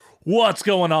What's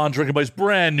going on, Drinking Buddies?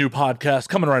 Brand new podcast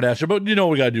coming right at you. But you know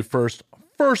what we got to do first.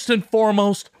 First and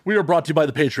foremost, we are brought to you by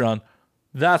the Patreon.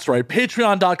 That's right,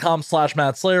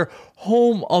 patreon.com/Matt Slayer,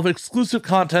 home of exclusive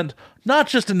content, not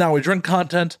just in Now We Drink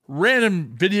content,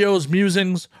 random videos,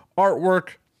 musings,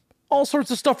 artwork, all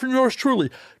sorts of stuff from yours truly.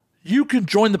 You can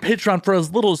join the Patreon for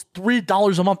as little as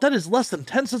 $3 a month. That is less than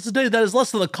 10 cents a day. That is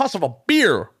less than the cost of a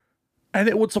beer. And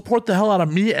it would support the hell out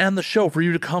of me and the show for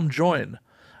you to come join.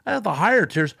 At the higher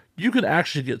tiers, you can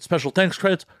actually get special thanks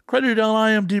credits credited on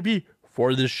IMDb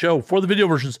for this show, for the video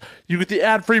versions. You get the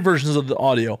ad-free versions of the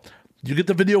audio. You get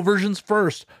the video versions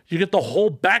first. You get the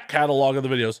whole back catalog of the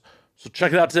videos. So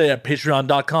check it out today at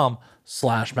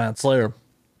patreon.com/Matt Slayer.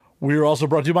 We are also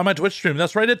brought to you by my Twitch stream.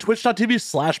 That's right, at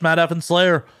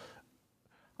twitch.tv/MattFandSlayer.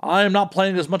 I am not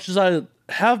playing as much as I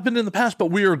have been in the past, but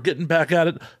we are getting back at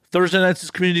it. Thursday nights is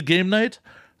community game night.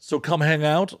 So come hang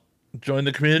out, join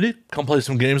the community, come play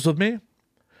some games with me.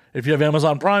 If you have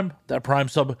Amazon Prime, that Prime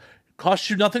sub costs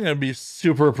you nothing and would be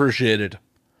super appreciated.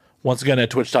 Once again, at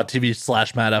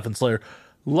twitch.tv/MattFandSlayer.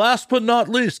 Last but not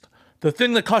least, the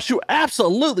thing that costs you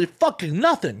absolutely fucking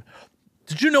nothing.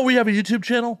 Did you know we have a YouTube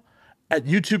channel? At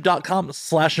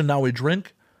youtube.com/andnowwedrink.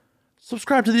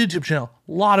 Subscribe to the YouTube channel.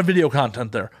 A lot of video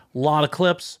content there. A lot of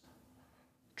clips.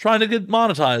 Trying to get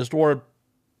monetized or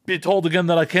be told again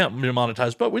that I can't be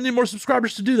monetized, but we need more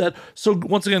subscribers to do that. So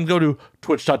once again, go to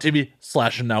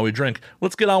twitch.tv/andnowwedrink.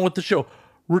 Let's get on with the show.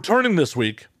 Returning this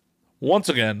week, once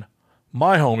again,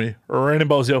 my homie, Rainin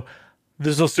Bozio.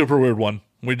 This is a super weird one.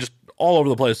 We just all over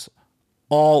the place.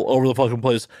 All over the fucking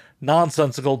place.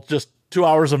 Nonsensical. Just 2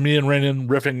 hours of me and Rainin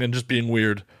riffing and just being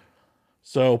weird.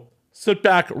 So sit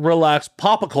back, relax,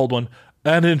 pop a cold one,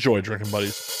 and enjoy, Drinking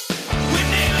Buddies.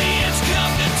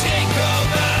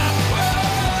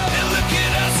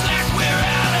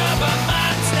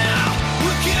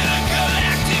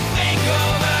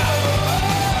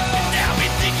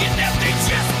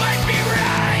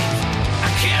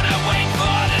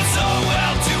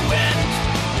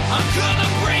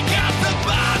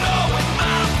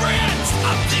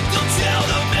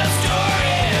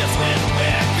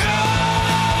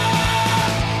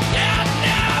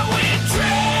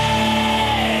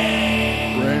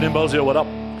 Bozio, what up?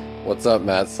 What's up,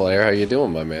 Matt Slayer? How you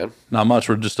doing, my man? Not much.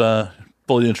 We're just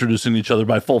fully introducing each other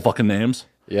by full fucking names.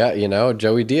 Yeah, you know,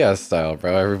 Joey Diaz style,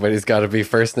 bro. Everybody's got to be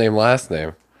first name, last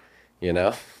name. You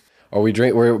know?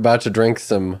 We're about to drink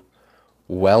some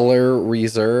Weller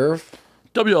Reserve.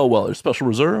 W.L. Weller, Special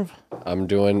Reserve. I'm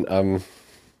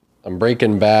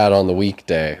Breaking Bad on the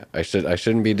weekday. I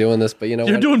shouldn't be doing this, but you know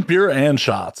You're doing beer and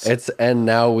shots. And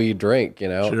now we drink, you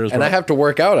know? Cheers, and bro. I have to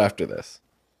work out after this.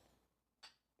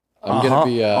 I'm going to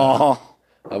be,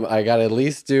 I got to at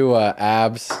least do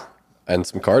abs and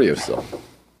some cardio still.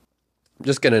 I'm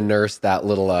just going to nurse that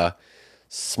little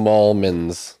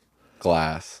Smallman's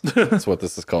glass. That's what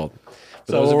this is called.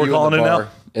 So what we're calling it now?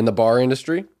 In the bar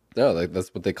industry? No,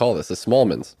 that's what they call this, a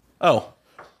Smallman's. Oh.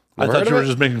 I thought you were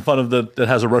just making fun of that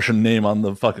has a Russian name on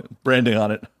the fucking branding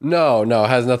on it. No, it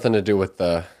has nothing to do with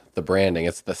the branding.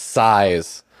 It's the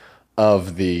size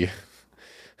of the...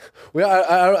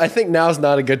 Well, I think now's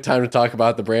not a good time to talk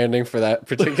about the branding for that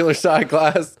particular shot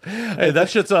glass. Hey, that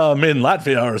shit's made in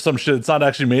Latvia or some shit. It's not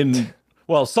actually made in...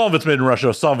 Well, some of it's made in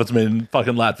Russia, some of it's made in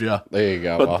fucking Latvia. There you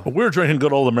go. But we're drinking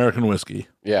good old American whiskey.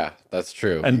 Yeah, that's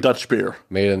true. And Dutch beer.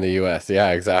 Made in the U.S. Yeah,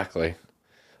 exactly.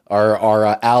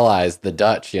 Our allies, the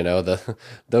Dutch, you know,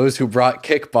 those who brought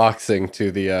kickboxing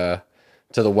to the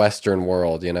Western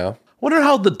world, you know? Wonder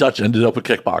how the Dutch ended up with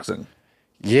kickboxing.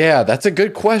 Yeah, that's a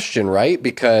good question, right?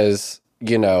 Because,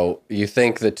 you know, you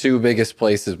think the two biggest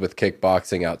places with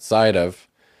kickboxing outside of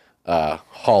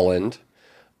Holland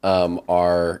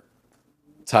are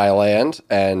Thailand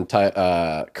and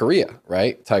Korea,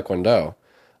 right? Taekwondo.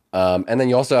 And then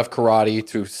you also have karate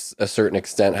to a certain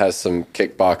extent has some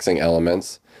kickboxing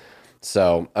elements.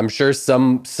 So I'm sure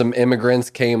some immigrants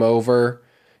came over,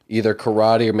 either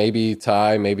karate or maybe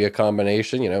Thai, maybe a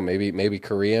combination, you know, maybe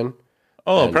Korean.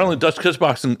 Oh, apparently Dutch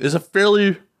kickboxing is a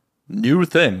fairly new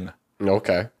thing.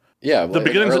 Okay. Yeah. The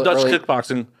beginnings of Dutch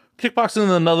kickboxing. Kickboxing in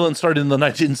the Netherlands started in the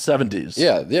 1970s.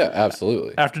 Yeah,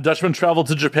 absolutely. After Dutchmen traveled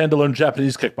to Japan to learn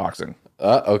Japanese kickboxing.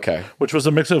 Okay. Which was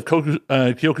a mix of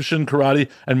Kyokushin, karate,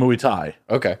 and Muay Thai.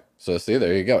 Okay. So see,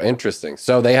 there you go. Interesting.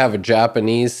 So they have a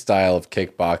Japanese style of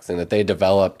kickboxing that they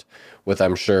developed with,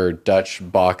 I'm sure, Dutch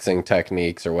boxing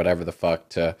techniques or whatever the fuck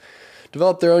to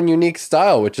develop their own unique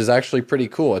style, which is actually pretty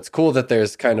cool. It's cool that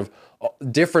there's kind of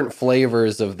different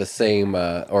flavors of the same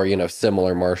or, you know,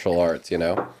 similar martial arts, you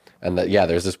know? And that, yeah,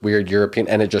 there's this weird European,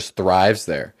 and it just thrives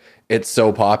there. It's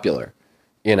so popular.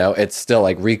 You know, it's still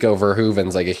like Rico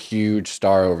Verhoeven's like a huge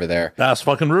star over there. That's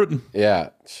fucking rooting. Yeah,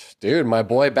 dude, my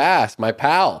boy Bass, my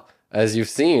pal. As you've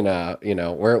seen, you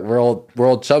know, we're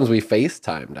old chums. We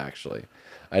FaceTimed actually.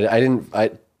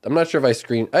 I'm not sure if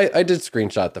I did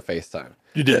screenshot the FaceTime.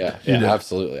 You did. Yeah, You did.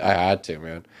 absolutely. I had to,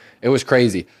 man. It was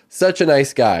crazy. Such a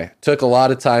nice guy. Took a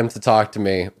lot of time to talk to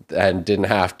me and didn't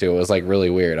have to. It was like really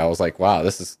weird. I was like, wow,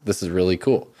 this is really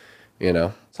cool. You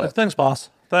know? It's like, thanks, boss.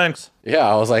 Thanks. Yeah,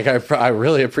 I was like, I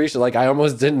really appreciate. Like, I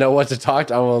almost didn't know what to talk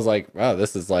to. I was like, wow,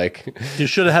 this is like. You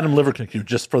should have had him liver kick you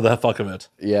just for the fuck of it.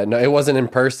 Yeah, no, it wasn't in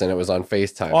person. It was on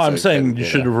FaceTime. Oh, I'm saying you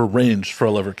should have arranged for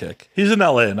a liver kick. He's in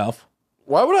LA enough.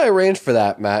 Why would I arrange for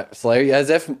that, Matt Slayer? As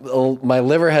if my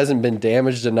liver hasn't been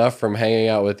damaged enough from hanging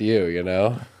out with you, you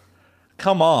know?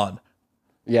 Come on.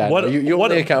 Yeah, you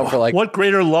only account for like... What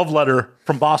greater love letter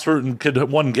from Boss Rutan could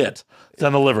one get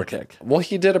than a liver kick? Well,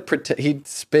 he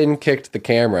spin kicked the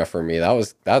camera for me.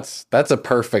 That's a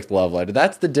perfect love letter.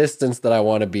 That's the distance that I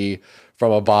want to be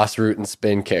from a Boss Rutan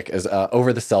spin kick is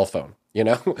over the cell phone. You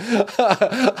know,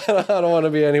 I don't want to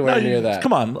be anywhere near that.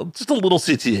 Come on, just a little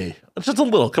CTE. Just a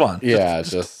little. Come on. Yeah,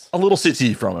 just a little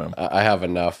CTE from him. I have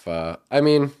enough. I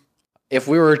mean, if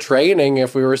we were training,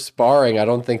 if we were sparring, I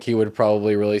don't think he would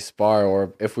probably really spar.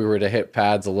 Or if we were to hit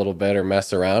pads a little bit or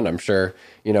mess around, I'm sure,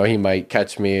 you know, he might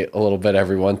catch me a little bit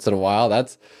every once in a while.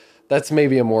 That's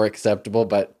maybe a more acceptable.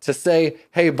 But to say,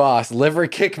 hey boss, liver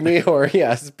kick me, or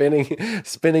yeah,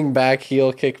 spinning back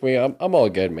heel kick me, I'm all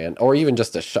good, man. Or even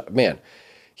just a shot, man.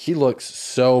 He looks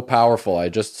so powerful. I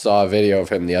just saw a video of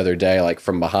him the other day, like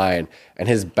from behind, and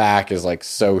his back is like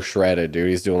so shredded, dude.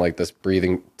 He's doing like this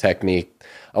breathing technique.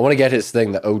 I want to get his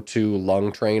thing, the O2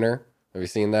 lung trainer. Have you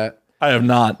seen that? I have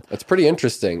not. It's pretty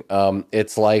interesting.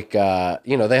 It's like,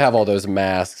 you know, they have all those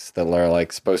masks that are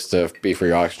like supposed to be for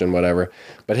your oxygen, whatever.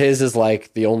 But his is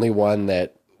like the only one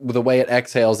that the way it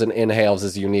exhales and inhales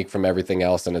is unique from everything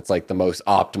else. And it's like the most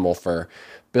optimal for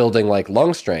building like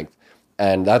lung strength.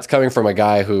 And that's coming from a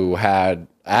guy who had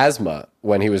asthma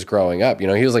when he was growing up. You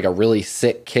know, he was like a really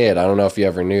sick kid. I don't know if you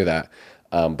ever knew that.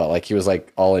 But like he was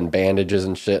like all in bandages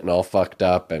and shit and all fucked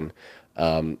up. And,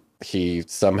 he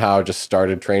somehow just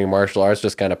started training martial arts,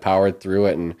 just kind of powered through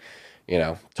it and, you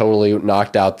know, totally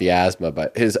knocked out the asthma.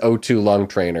 But his O2 lung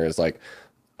trainer is like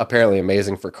apparently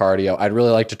amazing for cardio. I'd really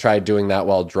like to try doing that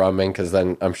while drumming, because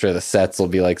then I'm sure the sets will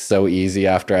be like so easy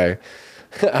after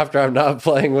I'm not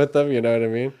playing with them. You know what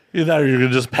I mean? Either you're going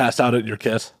to just pass out at your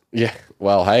kit. Yeah.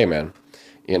 Well, hey, man,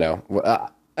 you know,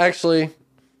 actually,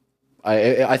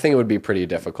 I think it would be pretty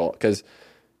difficult because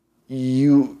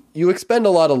you expend a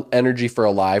lot of energy for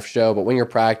a live show, but when you're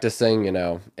practicing, you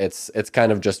know, it's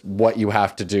kind of just what you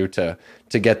have to do to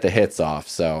get the hits off.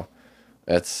 So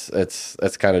it's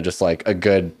kind of just like a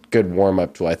good warm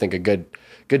up tool. I think a good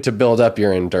to build up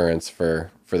your endurance for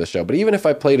the show. But even if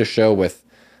I played a show with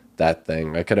that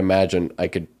thing, I could imagine I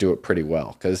could do it pretty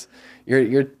well, because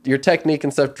your technique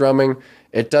and stuff drumming,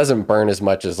 it doesn't burn as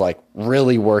much as like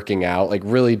really working out, like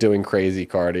really doing crazy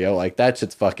cardio. Like that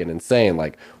shit's fucking insane.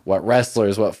 Like what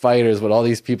wrestlers, what fighters, what all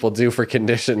these people do for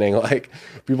conditioning. Like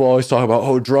people always talk about,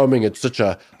 oh, drumming, it's such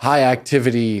a high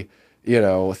activity, you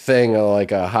know, thing, or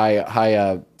like a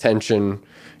high tension,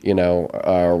 you know,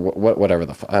 or whatever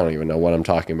I don't even know what I'm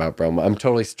talking about, bro. I'm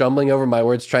totally stumbling over my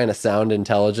words trying to sound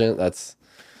intelligent. That's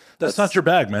not your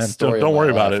bag, man. Don't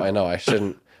worry about it. I know I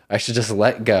shouldn't. I should just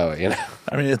let go, you know?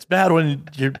 I mean, it's bad when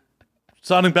you're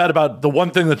sounding bad about the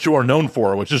one thing that you are known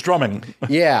for, which is drumming.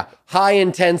 Yeah, high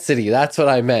intensity. That's what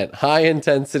I meant. High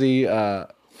intensity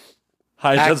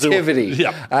activity.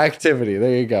 Yeah. Activity.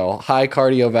 There you go. High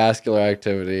cardiovascular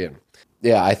activity.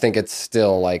 Yeah, I think it's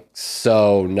still like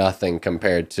so nothing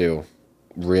compared to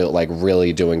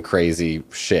really doing crazy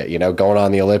shit, you know, going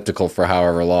on the elliptical for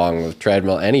however long, with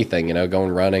treadmill, anything, you know,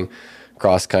 going running,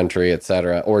 cross country,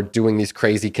 etc., or doing these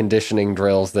crazy conditioning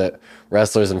drills that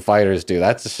wrestlers and fighters do.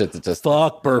 That's the shit that just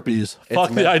fuck burpees.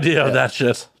 Fuck the idea of that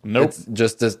shit. Nope.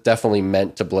 It's definitely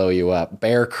meant to blow you up.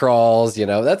 Bear crawls, you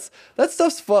know, that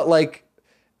stuff's fun. Like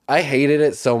I hated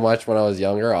it so much when I was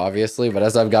younger, obviously, but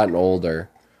as I've gotten older,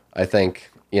 I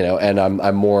think, you know, and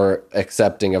I'm more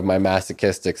accepting of my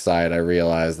masochistic side, I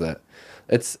realize that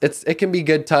it can be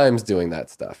good times doing that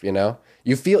stuff, you know?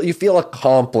 You feel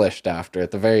accomplished after, at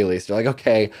the very least. You're like,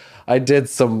 okay, I did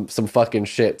some fucking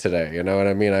shit today. You know what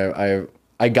I mean?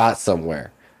 I got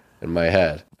somewhere in my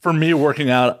head. For me, working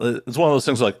out, it's one of those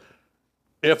things like,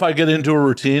 if I get into a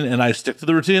routine and I stick to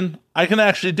the routine, I can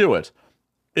actually do it.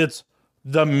 It's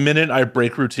the minute I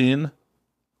break routine,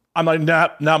 I'm like, nah,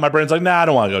 now my brain's like, nah, I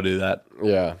don't want to go do that.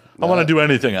 Yeah. I want to do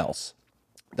anything else.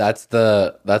 That's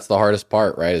the hardest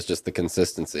part, right? It's just the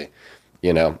consistency.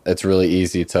 You know, it's really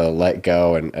easy to let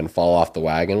go and fall off the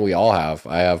wagon. We all have.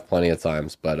 I have plenty of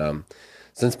times, but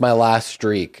since my last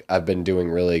streak, I've been doing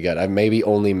really good. I've maybe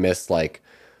only missed like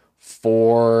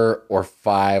 4 or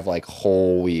 5 like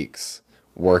whole weeks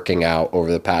working out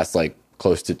over the past like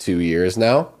close to 2 years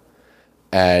now.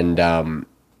 And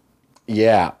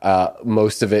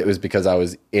most of it was because I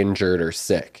was injured or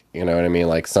sick. You know what I mean?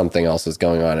 Like something else was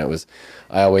going on.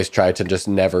 I always tried to just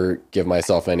never give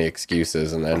myself any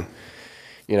excuses, and then,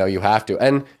 you know, you have to.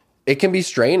 And it can be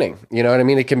straining. You know what I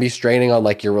mean? It can be straining on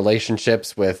like your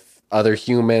relationships with other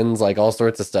humans, like all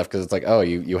sorts of stuff. Cause it's like, oh,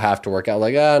 you have to work out.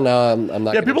 Like, no, I'm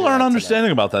not. Yeah. People aren't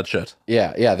understanding about that shit.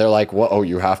 Yeah. Yeah. They're like, what? Oh,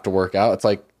 you have to work out. It's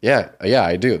like, yeah,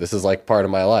 I do. This is like part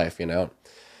of my life, you know?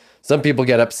 Some people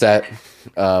get upset.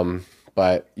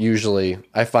 But usually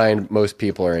I find most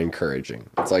people are encouraging.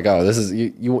 It's like, oh, this is,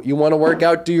 you want to work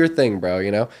out, do your thing, bro.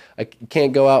 You know, I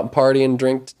can't go out and party and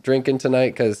drinking tonight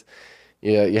because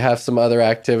you have some other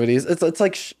activities. It's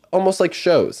like almost like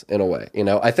shows in a way. You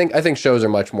know, I think shows are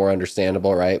much more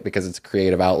understandable, right? Because it's a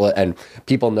creative outlet and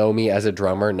people know me as a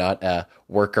drummer, not a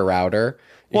worker-outer.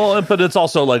 Well, but it's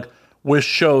also like with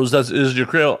shows, that is your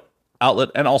creative outlet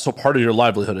and also part of your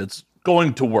livelihood. It's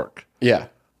going to work. Yeah.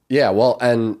 Yeah. Well,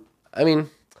 and I mean,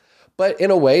 but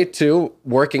in a way too,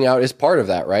 working out is part of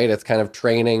that, right? It's kind of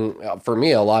training. For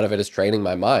me, a lot of it is training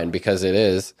my mind because it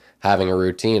is having a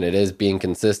routine. It is being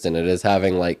consistent. It is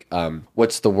having like,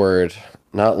 what's the word?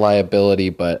 Not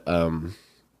liability, but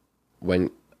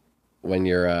when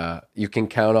you're, you can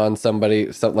count on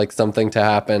somebody, something to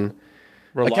happen.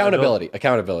 Accountability.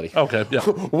 Okay, yeah.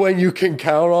 When you can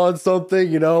count on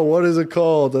something, you know, what is it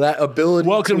called? That ability.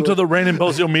 Welcome to the Rain and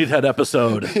Bozio Meathead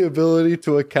episode. The ability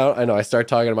to account. I know, I start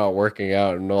talking about working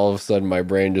out, and all of a sudden my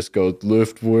brain just goes,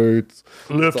 lift weights.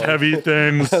 Lift heavy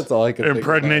things. That's all I can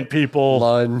impregnate people.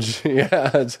 Lunge.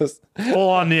 Yeah, just. Full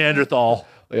on Neanderthal.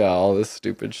 Yeah, all this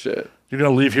stupid shit. You're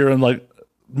going to leave here and like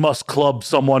must club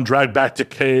someone, drag back to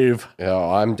cave. Yeah,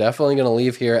 I'm definitely going to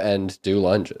leave here and do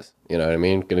lunges. You know what I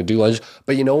mean? Going to do lunges.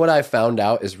 But you know what I found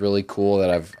out is really cool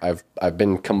that I've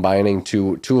been combining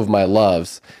two of my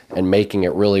loves and making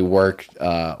it really work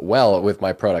well with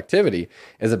my productivity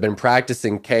is I've been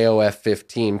practicing KOF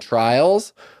 15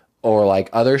 trials or like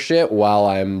other shit while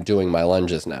I'm doing my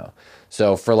lunges now.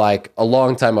 So for like a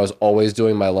long time I was always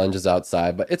doing my lunges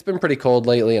outside, but it's been pretty cold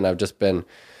lately and I've just been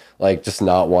like just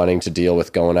not wanting to deal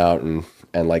with going out and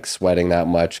like sweating that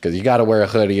much because you got to wear a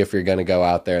hoodie if you're going to go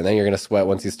out there and then you're going to sweat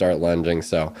once you start lunging.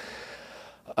 So,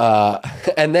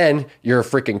 and then you're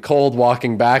freaking cold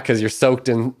walking back because you're soaked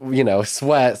in, you know,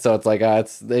 sweat. So it's like,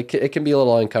 it can be a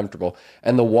little uncomfortable.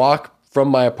 And the walk from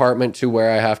my apartment to where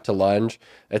I have to lunge,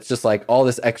 it's just like all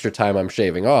this extra time I'm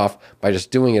shaving off by just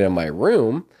doing it in my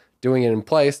room, doing it in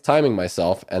place, timing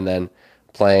myself, and then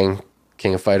playing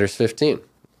King of Fighters 15.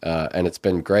 And it's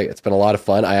been great. It's been a lot of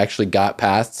fun. I actually got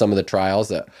past some of the trials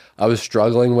that I was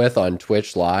struggling with on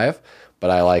Twitch Live,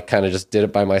 but I like kind of just did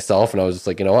it by myself. And I was just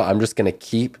like, you know what? I'm just going to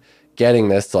keep getting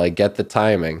this till I get the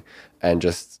timing and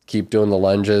just keep doing the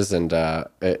lunges. And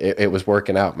it was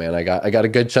working out, man. I got a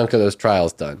good chunk of those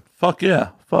trials done. Fuck yeah.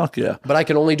 But I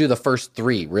can only do the first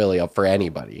 3 really for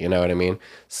anybody. You know what I mean?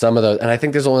 Some of those, and I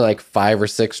think there's only like 5 or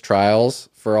 6 trials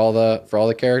for all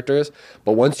the characters.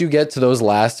 But once you get to those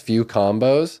last few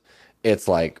combos, it's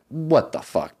like, what the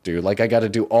fuck, dude? Like I got to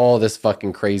do all this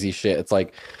fucking crazy shit. It's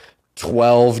like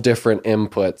 12 different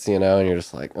inputs, you know, and you're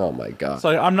just like, oh my God. It's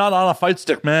like, I'm not on a fight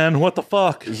stick, man. What the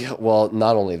fuck? Yeah, well,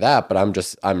 not only that, but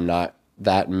I'm not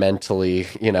that mentally,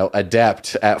 you know,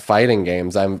 adept at fighting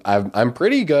games. I'm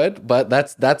pretty good, but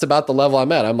that's about the level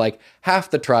I'm at. I'm like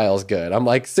half the trials good. I'm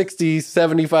like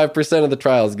 60-75% of the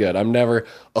trials good. I'm never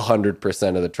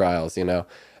 100% of the trials, you know,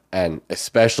 and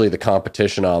especially the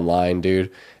competition online,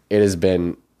 dude. It has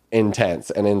been intense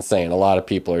and insane. A lot of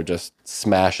people are just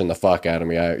smashing the fuck out of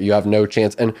me. You have no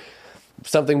chance. And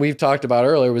something we've talked about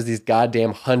earlier was these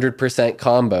goddamn 100%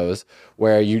 combos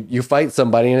where you fight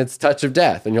somebody and it's touch of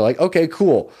death and you're like, okay,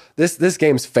 cool. This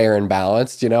game's fair and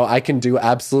balanced. You know, I can do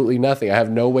absolutely nothing. I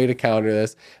have no way to counter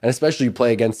this. And especially you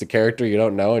play against a character you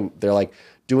don't know and they're like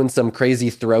doing some crazy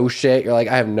throw shit. You're like,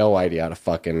 I have no idea how to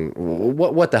fucking,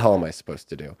 what the hell am I supposed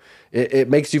to do? It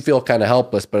makes you feel kind of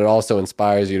helpless, but it also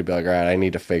inspires you to be like, all right, I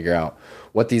need to figure out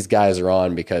what these guys are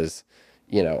on because,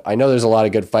 you know, I know there's a lot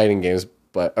of good fighting games,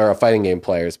 or fighting game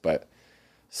players, but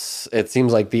it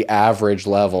seems like the average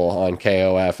level on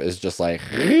KOF is just like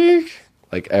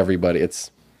everybody.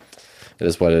 It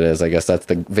is what it is. I guess that's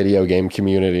the video game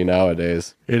community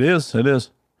nowadays. It is.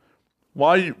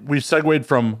 Why we segued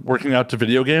from working out to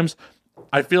video games,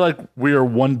 I feel like we are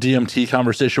one DMT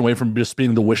conversation away from just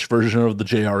being the Wish version of the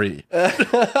JRE.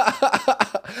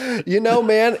 You know,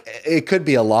 man, it could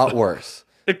be a lot worse.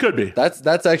 It could be.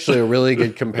 That's actually a really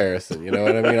good comparison. You know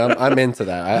what I mean? I'm into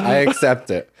that. I accept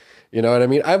it. You know what I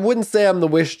mean? I wouldn't say I'm the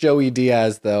Wish Joey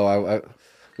Diaz though.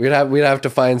 We'd have to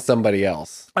find somebody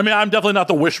else. I mean, I'm definitely not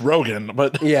the Wish Rogan,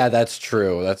 but Yeah, that's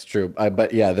true. That's true.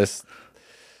 But yeah,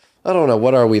 I don't know.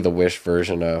 What are we the Wish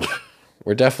version of?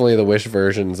 We're definitely the Wish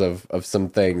versions of some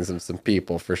things and some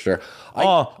people for sure.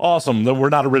 awesome that we're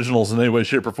not originals in any way,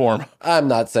 shape, or form. I'm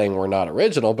not saying we're not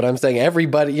original, but I'm saying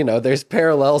everybody, you know, there's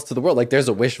parallels to the world. Like there's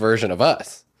a Wish version of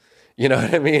us. You know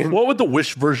what I mean? What would the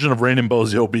Wish version of Rain and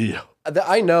Bozio be?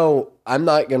 I know I'm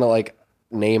not going to like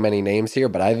name any names here,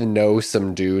 but I know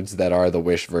some dudes that are the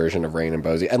Wish version of Rain and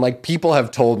Bozio. And like people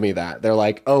have told me that. They're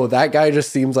like, oh, that guy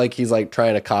just seems like he's like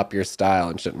trying to copy your style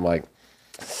and shit. I'm like,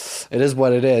 it is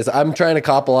what it is. I'm trying to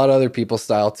cop a lot of other people's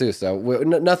style too, so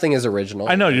nothing is original.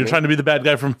 I know you're trying to be the bad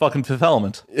guy from fucking Fifth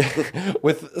Element.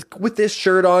 with this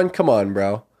shirt on, come on,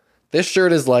 bro. This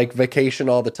shirt is like vacation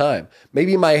all the time.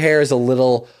 Maybe my hair is a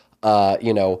little,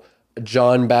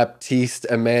 John Baptiste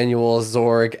Emmanuel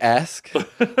Zorg-esque,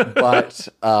 but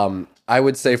I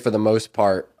would say for the most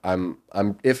part, when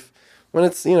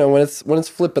it's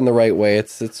flipping the right way,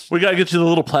 it's We gotta get you the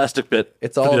little plastic bit.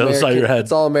 It's for all the other American, side of your head.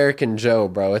 It's all American Joe,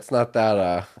 bro. It's not that.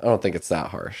 I don't think it's that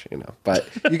harsh, you know. But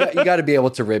you got to be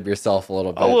able to rib yourself a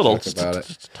little bit. A little, talk about it.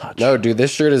 just a touch. No, dude,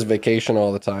 this shirt is vacation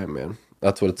all the time, man.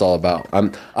 That's what it's all about.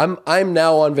 I'm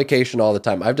now on vacation all the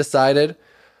time. I've decided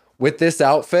with this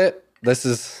outfit,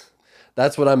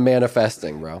 that's what I'm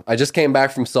manifesting, bro. I just came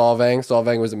back from Solvang.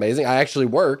 Solvang was amazing. I actually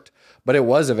worked, but it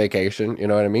was a vacation. You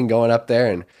know what I mean? Going up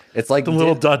there and it's like the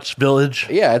little Dutch village.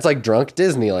 Yeah, it's like drunk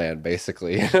Disneyland,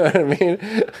 basically. You know what I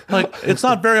mean? Like, it's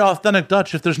not very authentic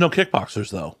Dutch if there's no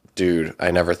kickboxers, though. Dude, I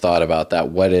never thought about that.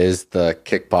 What is the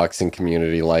kickboxing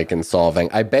community like in Solvang?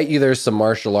 I bet you there's some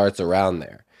martial arts around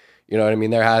there. You know what I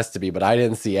mean? There has to be, but I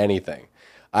didn't see anything.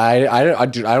 I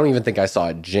don't even think I saw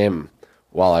a gym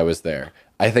while I was there.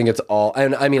 I think it's all,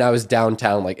 and I mean, I was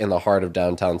downtown, like in the heart of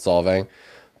downtown Solvang,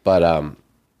 but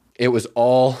it was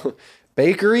all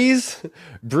bakeries,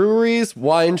 breweries,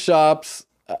 wine shops,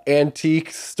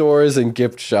 antique stores, and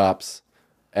gift shops,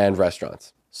 and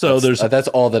restaurants. So that's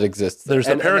all that exists. There's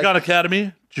the Paragon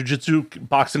Academy, Jiu-Jitsu,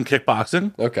 boxing,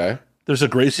 kickboxing. Okay. There's a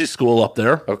Gracie school up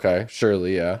there. Okay,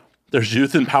 surely, yeah. There's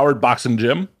Youth Empowered Boxing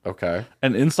Gym. Okay.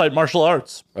 And Insight Martial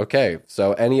Arts. Okay.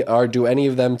 So do any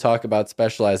of them talk about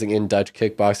specializing in Dutch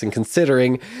kickboxing,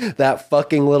 considering that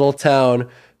fucking little town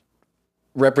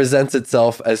represents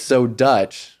itself as so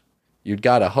Dutch? You'd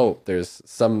gotta hope there's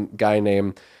some guy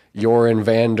named Joran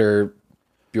Vander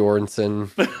Bjornson.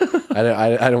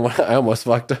 I almost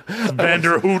fucked up.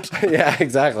 Vander Hoot. Yeah,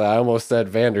 exactly. I almost said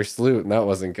Vander Sloot, and that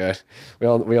wasn't good. We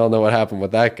all know what happened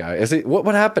with that guy.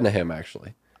 What happened to him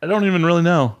actually? I don't even really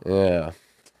know. Yeah.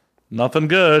 Nothing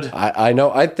good. I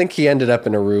know. I think he ended up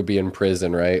in Arubian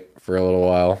prison, right? For a little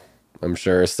while. I'm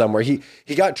sure somewhere. He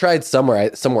got tried somewhere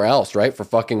else, right? For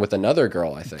fucking with another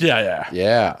girl, I think. Yeah.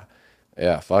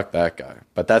 Yeah, fuck that guy.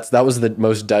 But that was the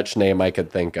most Dutch name I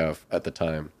could think of at the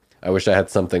time. I wish I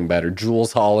had something better.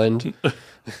 Jules Holland.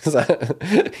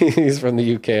 He's from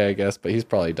the UK, I guess, but he's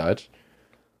probably Dutch.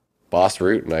 Boss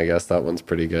Rutan, I guess that one's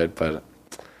pretty good, but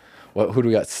who do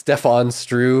we got? Stefan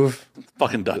Struve.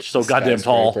 Fucking Dutch. So goddamn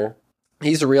tall.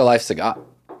 He's a real life Sagat.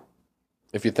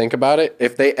 If you think about it,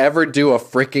 if they ever do a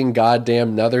freaking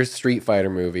goddamn another Street Fighter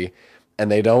movie and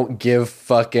they don't give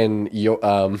fucking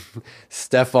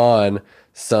Stefan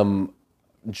some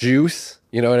juice,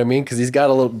 you know what I mean? Because he's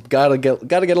gotta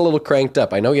get a little cranked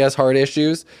up. I know he has heart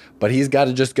issues, but he's got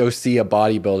to just go see a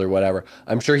bodybuilder, whatever.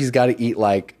 I'm sure he's got to eat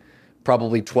like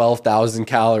probably 12,000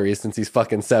 calories since he's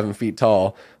fucking 7 feet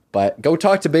tall. But go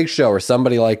talk to Big Show or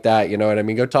somebody like that, you know what I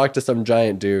mean? Go talk to some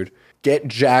giant dude. Get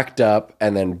jacked up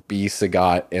and then be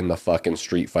Sagat in the fucking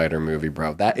Street Fighter movie,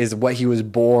 bro. That is what he was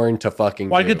born to fucking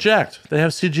Why do. get jacked? They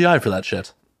have CGI for that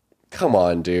shit. Come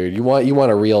on, dude. You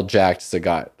want a real jacked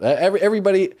Sagat.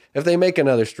 Everybody, if they make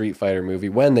another Street Fighter movie,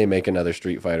 when they make another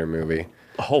Street Fighter movie.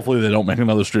 Hopefully they don't make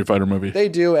another Street Fighter movie. They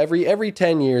do. Every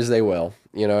 10 years they will.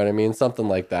 You know what I mean? Something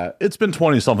like that. It's been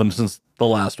 20-something since the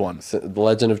last one. The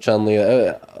Legend of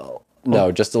Chun-Li.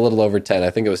 No, just a little over 10. I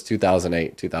think it was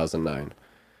 2008, 2009.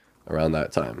 Around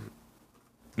that time.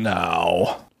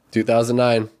 No.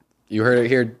 2009. You heard it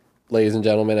here, ladies and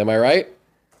gentlemen. Am I right?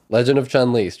 Legend of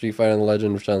Chun-Li. Street Fighter and the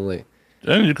Legend of Chun-Li.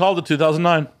 And you called it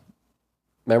 2009.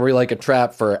 Memory like a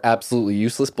trap for absolutely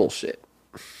useless bullshit.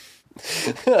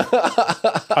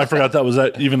 I forgot that was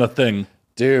even a thing.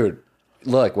 Dude,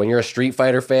 look, when you're a Street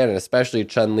Fighter fan, and especially a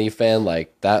Chun-Li fan,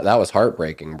 like, that was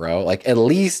heartbreaking, bro. Like, at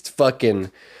least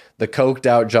fucking the coked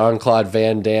out Jean-Claude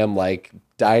Van Damme, like,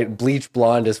 dyed bleach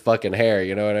blonde his fucking hair.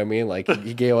 You know what I mean? Like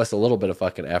he gave us a little bit of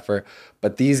fucking effort,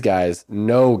 but these guys,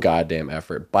 no goddamn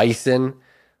effort. Bison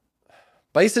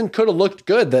could have looked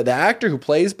good. The actor who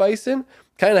plays Bison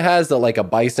kind of has like a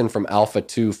Bison from Alpha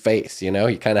 2 face, you know?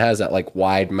 He kind of has that like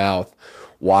wide mouth,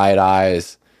 wide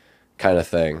eyes kind of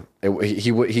thing.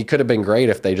 He could have been great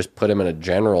if they just put him in a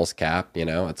general's cap, you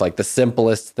know? It's like the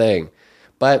simplest thing.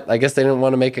 But I guess they didn't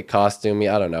want to make it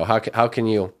costumey. I don't know. How can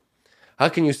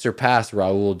you surpass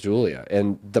Raul Julia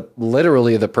and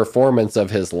literally the performance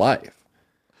of his life?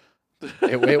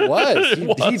 It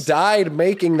was. He died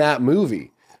making that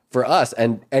movie for us.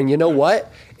 And you know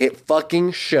what? It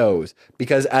fucking shows.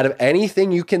 Because out of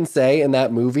anything you can say in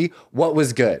that movie, what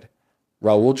was good?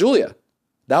 Raul Julia.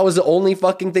 That was the only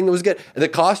fucking thing that was good. The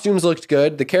costumes looked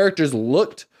good. The characters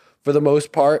looked, for the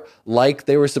most part, like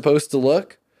they were supposed to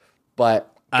look. But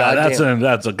that's an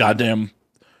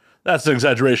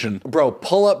exaggeration. Bro,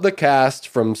 pull up the cast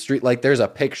from Street. Like, there's a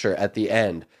picture at the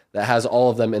end that has all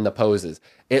of them in the poses.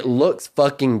 It looks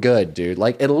fucking good, dude.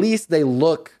 Like, at least they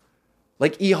look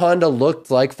like E Honda looked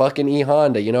like fucking E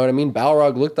Honda. You know what I mean?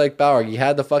 Balrog looked like Balrog. He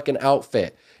had the fucking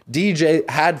outfit. DJ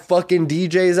had fucking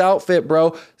DJ's outfit,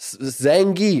 bro.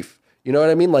 Zangief. You know what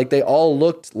I mean? Like, they all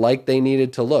looked like they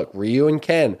needed to look. Ryu and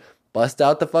Ken bust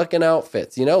out the fucking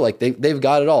outfits. You know, like they've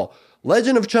got it all.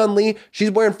 Legend of Chun-Li, she's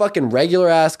wearing fucking regular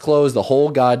ass clothes the whole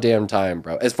goddamn time,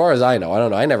 bro. As far as I know. I don't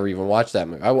know. I never even watched that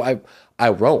movie. I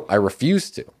won't. I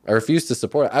refuse to. I refuse to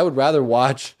support it. I would rather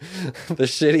watch the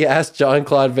shitty ass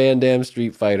Jean-Claude Van Damme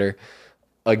Street Fighter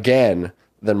again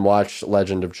than watch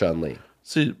Legend of Chun-Li.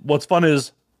 See, what's fun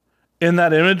is in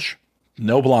that image,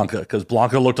 no Blanca, because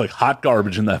Blanca looked like hot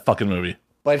garbage in that fucking movie.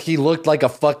 But he looked like a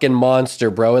fucking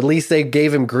monster, bro. At least they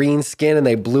gave him green skin and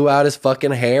they blew out his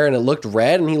fucking hair and it looked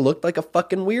red and he looked like a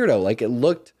fucking weirdo. Like,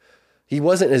 he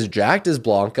wasn't as jacked as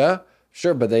Blanca.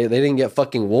 Sure, but they didn't get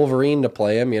fucking Wolverine to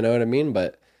play him, you know what I mean?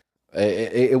 But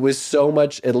it was so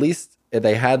much, at least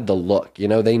they had the look, you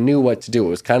know? They knew what to do. It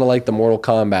was kind of like the Mortal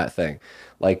Kombat thing.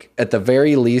 Like, at the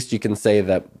very least, you can say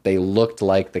that they looked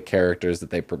like the characters that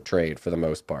they portrayed for the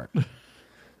most part.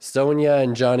 Sonya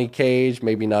and Johnny Cage,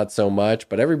 maybe not so much,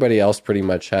 but everybody else pretty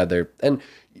much had their... And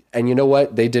you know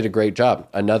what? They did a great job.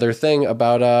 Another thing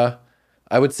about...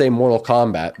 I would say Mortal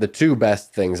Kombat. The two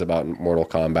best things about Mortal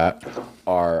Kombat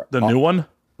are... The new one?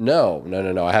 No.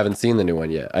 I haven't seen the new one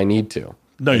yet. I need to.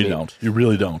 No, you don't. You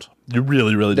really don't. You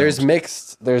really don't. There's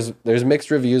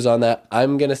mixed reviews on that.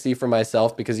 I'm gonna see for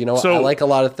myself because you know what? I like a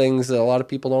lot of things that a lot of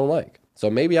people don't like. So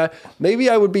maybe I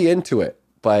would be into it.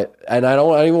 But I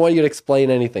don't even want you to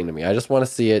explain anything to me. I just want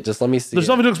to see it. Just let me see. There's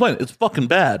nothing to explain. It's fucking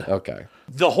bad. Okay.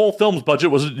 The whole film's budget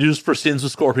wasn't used for scenes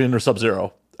with Scorpion or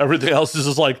Sub-Zero. Everything else is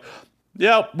just like,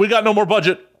 yeah, we got no more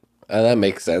budget. That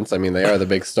makes sense. I mean, they are the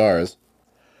big stars.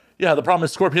 Yeah, the problem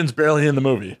is Scorpion's barely in the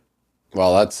movie.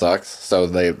 Well, that sucks. So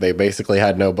they basically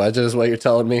had no budget is what you're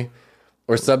telling me?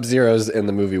 Or Sub-Zero's in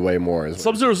the movie way more.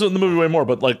 Sub-Zero's in the movie way more,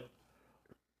 but like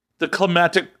the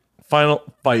climactic final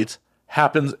fight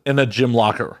happens in a gym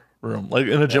locker room. Like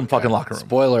in a gym fucking locker room.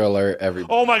 Spoiler alert,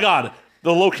 everybody. Oh my God.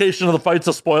 The location of the fight's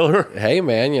a spoiler. Hey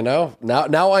man, you know,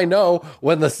 now I know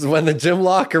when the gym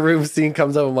locker room scene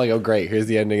comes up, I'm like, oh great, here's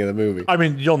the ending of the movie. I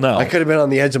mean, you'll know. I could have been on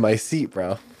the edge of my seat,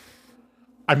 bro.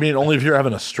 I mean, only if you're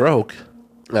having a stroke.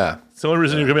 Yeah. It's the only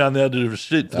reason you're gonna be on the edge of your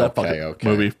seat for that fucking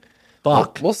movie.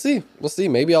 Fuck. We'll see.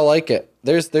 Maybe I'll like it.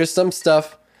 There's some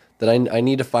stuff that I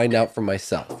need to find out for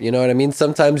myself. You know what I mean?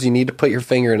 Sometimes you need to put your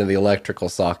finger into the electrical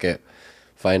socket,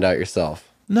 find out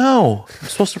yourself. No, I'm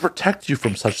supposed to protect you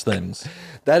from such things.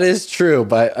 That is true,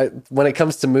 but when it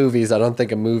comes to movies, I don't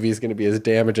think a movie is going to be as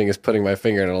damaging as putting my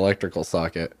finger in an electrical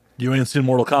socket. You ain't seen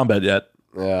Mortal Kombat yet.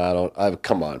 Yeah,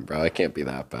 come on, bro. It can't be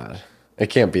that bad. It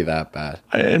can't be that bad.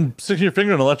 And sticking your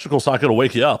finger in an electrical socket will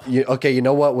wake you up. Okay, you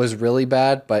know what was really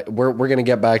bad? But we're going to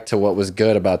get back to what was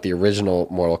good about the original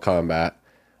Mortal Kombat.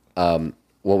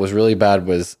 What was really bad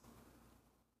was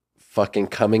fucking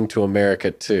Coming to America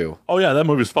 2. Oh yeah, that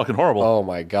movie's fucking horrible. Oh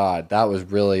my God.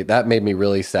 That made me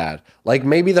really sad. Like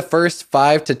maybe the first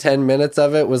 5 to 10 minutes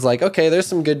of it was like, okay, there's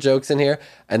some good jokes in here.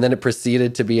 And then it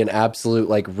proceeded to be an absolute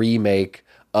like remake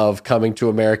of Coming to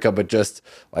America, but just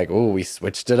like, oh, we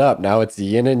switched it up. Now it's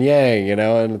yin and yang, you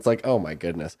know? And it's like, oh my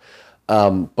goodness.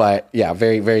 But yeah,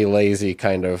 very, very lazy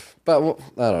kind of, but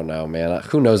I don't know, man.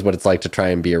 Who knows what it's like to try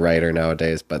and be a writer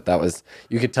nowadays, but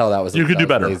you could tell that was you could do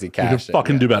better. Lazy cash. You could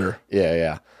fucking do better.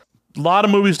 Yeah. A lot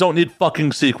of movies don't need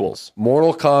fucking sequels.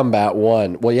 Mortal Kombat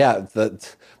 1. Well, yeah,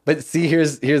 but see,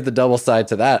 here's the double side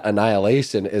to that.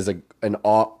 Annihilation is an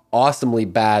awesomely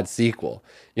bad sequel.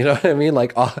 You know what I mean?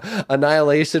 Like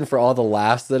Annihilation, for all the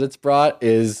laughs that it's brought,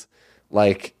 is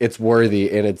like it's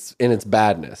worthy in its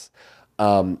badness.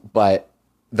 But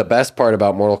the best part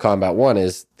about Mortal Kombat 1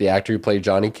 is the actor who played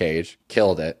Johnny Cage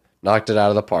killed it, knocked it out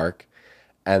of the park.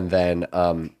 And then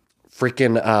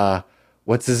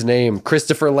what's his name?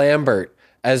 Christopher Lambert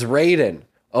as Raiden.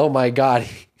 Oh my God.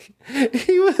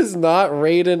 He was not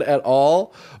Raiden at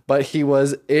all, but he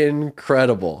was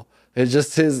incredible. It's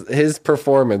just his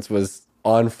performance was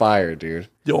on fire, dude.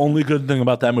 The only good thing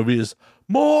about that movie is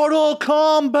Mortal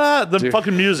Kombat, the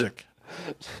fucking music.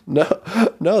 No,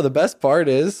 the best part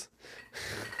is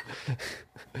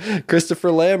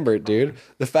Christopher Lambert, dude.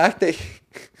 The fact that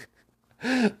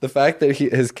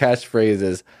his catchphrase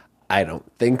is "I don't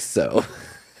think so"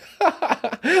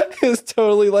 is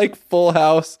totally like Full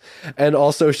House and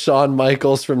also Shawn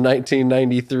Michaels from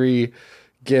 1993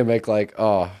 gimmick. Like,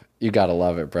 oh, you gotta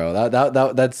love it, bro.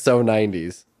 That's so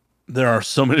 90s. There are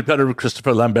so many better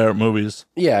Christopher Lambert movies.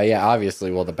 Yeah,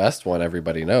 obviously. Well, the best one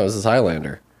everybody knows is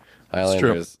Highlander.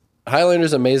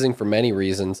 Highlander's amazing for many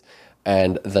reasons,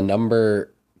 and the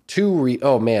number 2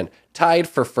 tied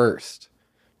for first.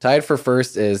 Tied for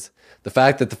first is the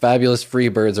fact that the Fabulous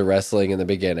Freebirds are wrestling in the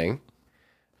beginning,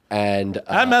 and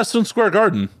At Madison Square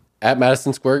Garden. At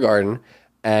Madison Square Garden,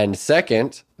 and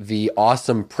second, the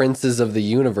awesome Princes of the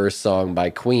Universe song by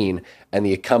Queen and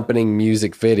the accompanying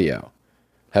music video.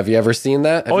 Have you ever seen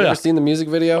that? Have you ever seen the music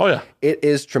video? Oh yeah, it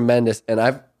is tremendous, and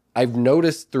I've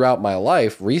noticed throughout my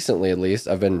life, recently at least,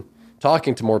 I've been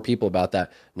talking to more people about that.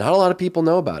 Not a lot of people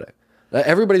know about it.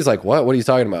 Everybody's like, what? What are you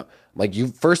talking about? I'm like,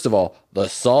 first of all, the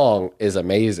song is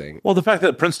amazing. Well, the fact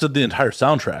that Prince did the entire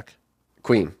soundtrack.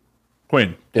 Queen.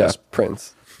 Yes.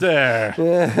 Prince. There.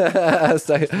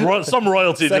 Some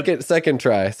royalty. Second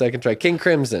try. King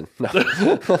Crimson.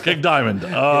 No. King Diamond.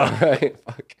 Right.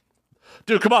 Fuck.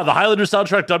 Dude, come on. The Highlander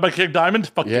soundtrack done by King Diamond?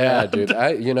 Fuck yeah, dude.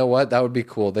 You know what? That would be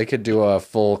cool. They could do a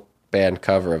full band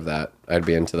cover of that. I'd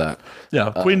be into that.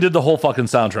 Yeah, Queen did the whole fucking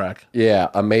soundtrack. Yeah,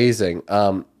 amazing.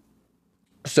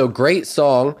 So great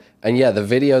song. And yeah, the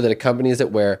video that accompanies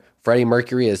it where Freddie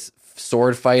Mercury is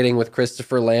sword fighting with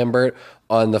Christopher Lambert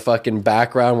on the fucking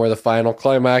background where the final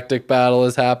climactic battle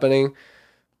is happening.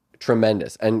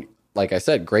 Tremendous. And like I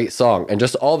said, great song. And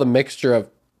just all the mixture of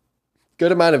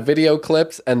good amount of video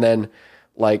clips and then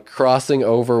like crossing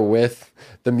over with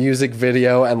the music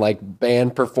video and like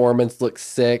band performance looks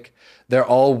sick. They're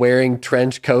all wearing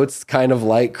trench coats, kind of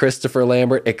like Christopher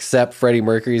Lambert, except Freddie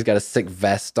Mercury's got a sick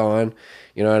vest on.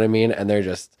 You know what I mean? And they're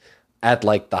just at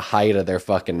like the height of their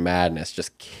fucking madness,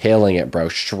 just killing it, bro.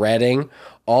 Shredding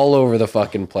all over the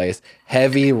fucking place.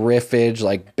 Heavy riffage,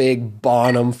 like big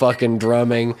Bonham fucking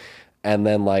drumming. And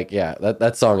then like, yeah,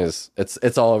 that song is,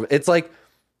 it's all, it's like,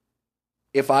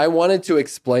 if I wanted to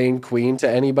explain Queen to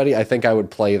anybody, I think I would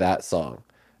play that song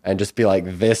and just be like,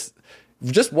 this,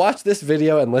 just watch this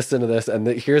video and listen to this. And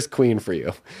here's Queen for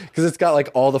you. Because it's got like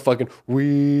all the fucking,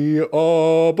 we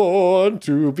are born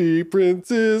to be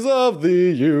princes of the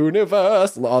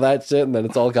universe and all that shit. And then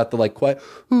it's all got the like quiet,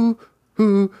 who,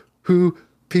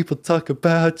 people talk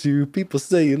about you. People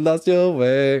say you lost your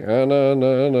way. No.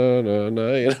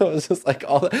 You know, it's just like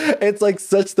all. It's like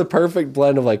such the perfect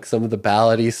blend of like some of the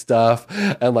ballady stuff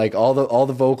and like all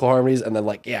the vocal harmonies, and then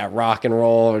like rock and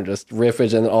roll and just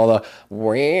riffage and all the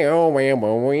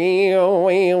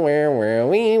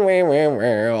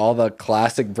all the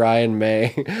classic Brian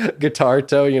May guitar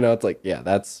tone. You know, it's like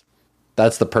that's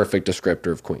the perfect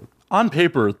descriptor of Queen. On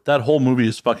paper, that whole movie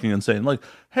is fucking insane. Like,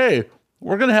 hey,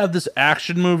 we're going to have this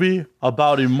action movie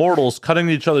about immortals cutting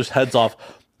each other's heads off.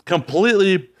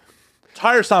 Completely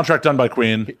entire soundtrack done by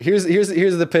Queen. Here's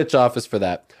the pitch office for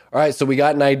that. All right, so we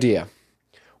got an idea.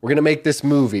 We're going to make this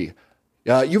movie.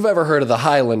 You've ever heard of the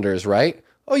Highlanders, right?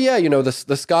 Oh yeah, you know, the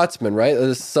Scotsman, right?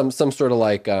 There's some sort of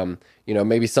like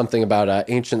maybe something about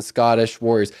ancient Scottish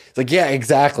warriors. It's like, yeah,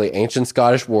 exactly, ancient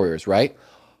Scottish warriors, right?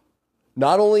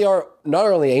 Not only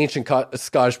ancient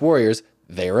Scottish warriors,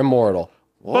 they're immortal.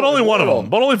 Whoa, but only one of them.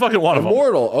 But only fucking one of them.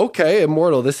 Immortal. Okay,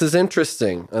 immortal. This is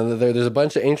interesting. There's a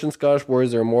bunch of ancient Scottish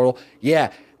warriors that are immortal.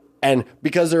 Yeah, and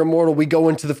because they're immortal, we go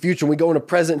into the future and we go into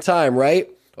present time, right?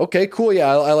 Okay, cool.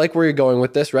 Yeah, I like where you're going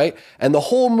with this, right? And the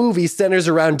whole movie centers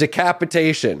around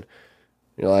decapitation.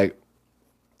 You're like,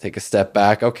 take a step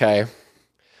back. Okay.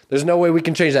 There's no way we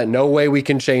can change that. No way we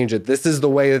can change it. This is the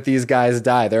way that these guys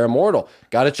die. They're immortal.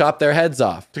 Got to chop their heads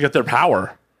off. To get their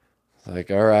power.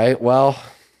 Like, all right, well,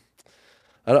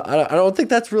 I don't think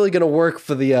that's really going to work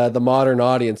for the modern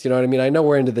audience. You know what I mean? I know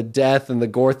we're into the death and the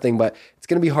gore thing, but it's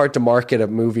going to be hard to market a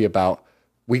movie about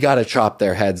we got to chop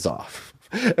their heads off.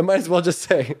 It might as well just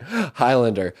say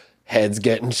Highlander, heads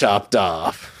getting chopped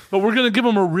off. But we're going to give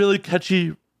them a really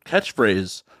catchy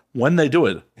catchphrase when they do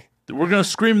it. We're going to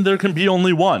scream, there can be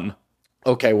only one.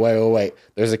 Okay, wait.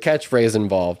 There's a catchphrase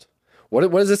involved. What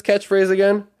is this catchphrase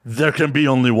again? There can be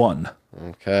only one.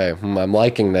 Okay, I'm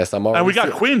liking this. I'm already And we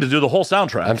got Queen to do the whole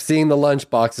soundtrack. I'm seeing the lunch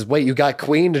boxes. Wait, you got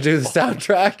Queen to do the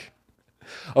soundtrack?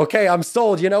 Okay, I'm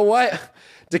sold. You know what?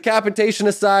 Decapitation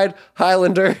aside,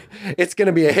 Highlander, it's going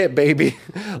to be a hit, baby.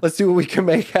 Let's see what we can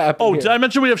make happen. Oh, here. did I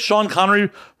mention we have Sean Connery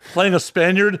playing a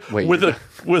Spaniard with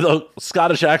a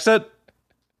Scottish accent?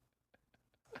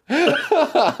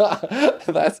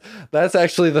 That's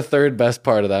actually the third best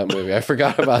part of that movie. I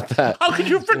forgot about that. How could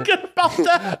you forget about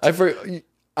that?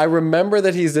 I remember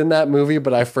that he's in that movie,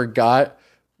 but I forgot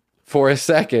for a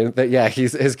second that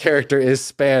his character is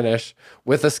Spanish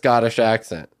with a Scottish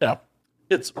accent. Yeah.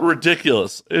 It's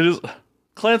ridiculous. It is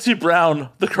Clancy Brown,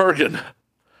 the Kurgan.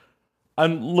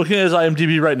 I'm looking at his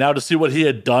IMDb right now to see what he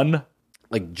had done.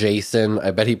 Like Jason.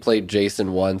 I bet he played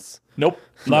Jason once. Nope,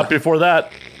 not before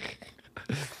that.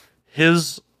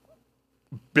 His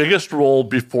biggest role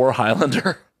before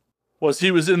Highlander was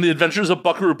he was in The Adventures of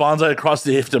Buckaroo Banzai Across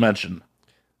the Eighth Dimension.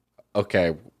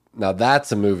 Okay, now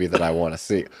that's a movie that I want to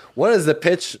see. What is the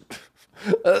pitch?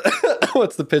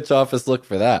 What's the pitch office look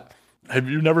for that? Have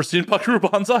you never seen Buckaroo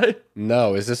Banzai?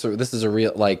 No, this is a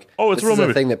real like? Oh, it's this a real is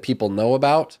movie. a thing that people know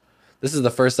about. This is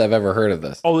the first I've ever heard of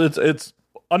this. Oh, it's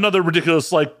another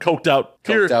ridiculous, like, coked out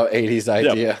 80s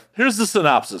idea. Yeah. Here's the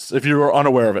synopsis, if you are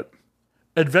unaware of it.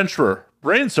 Adventurer,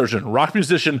 brain surgeon, rock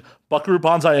musician, Buckaroo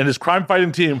Banzai and his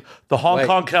crime-fighting team, the Hong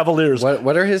Kong Cavaliers.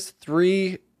 What are his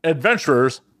three?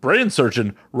 Adventurers, brain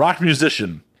surgeon, rock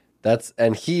musician.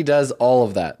 And he does all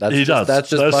of that. That's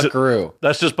just Buckaroo.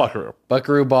 That's just Buckaroo.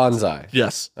 Buckaroo Banzai.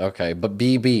 Yes. Okay, but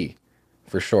BB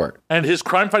for short. And his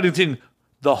crime-fighting team,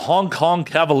 the Hong Kong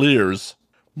Cavaliers,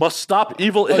 must stop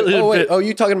evil alien... Oh,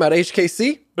 you talking about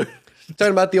HKC?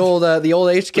 Talking about the old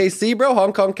HKC, bro?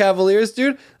 Hong Kong Cavaliers,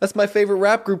 dude? That's my favorite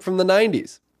rap group from the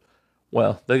 90s.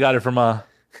 Well, they got it from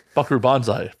Buckaroo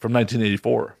Banzai from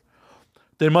 1984.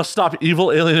 They must stop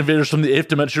evil alien invaders from the eighth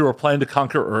dimension who are planning to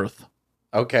conquer Earth.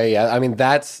 Okay, yeah. I mean,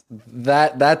 that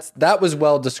was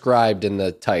well described in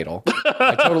the title.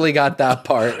 I totally got that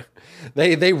part.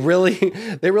 They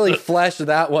really fleshed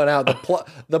that one out.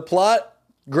 The plot.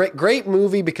 Great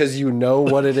movie because you know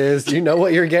what it is. You know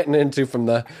what you're getting into from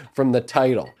the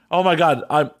title. Oh my God.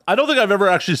 I don't think I've ever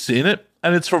actually seen it,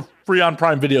 and it's for free on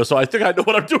Prime Video, so I think I know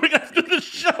what I'm doing after this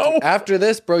show. After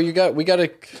this, bro, you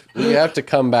have to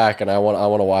come back, and I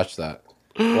want to watch that.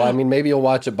 Well, I mean, maybe you'll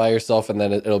watch it by yourself, and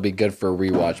then it'll be good for a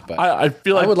rewatch. But I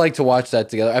feel like I would like to watch that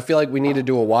together. I feel like we need to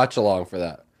do a watch along for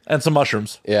that. And some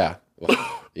mushrooms. Yeah.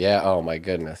 Yeah. Oh my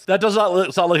goodness. That does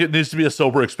not sound like it needs to be a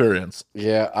sober experience.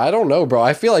 Yeah. I don't know, bro.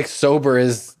 I feel like sober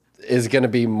is going to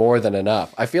be more than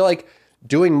enough. I feel like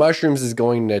doing mushrooms is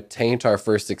going to taint our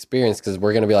first experience because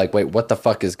we're going to be like, wait, what the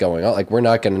fuck is going on? Like, we're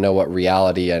not going to know what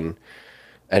reality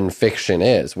and fiction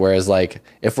is. Whereas, like,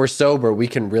 if we're sober, we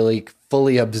can really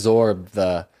fully absorb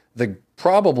the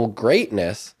probable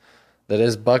greatness that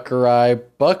is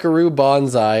Buckaroo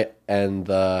Banzai and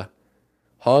the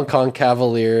Hong Kong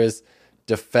Cavaliers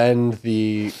defend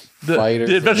the fighters.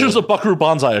 The Adventures of Buckaroo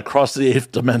Banzai Across the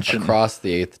Eighth Dimension. Across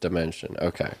the eighth dimension.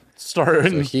 Okay. So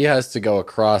He has to go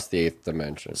across the eighth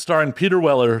dimension. Starring Peter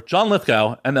Weller, John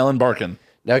Lithgow, and Ellen Barkin.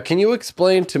 Now, can you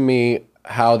explain to me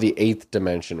how the eighth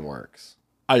dimension works?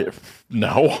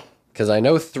 No. Because I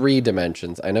know 3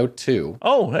 dimensions. I know 2.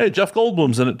 Oh, hey, Jeff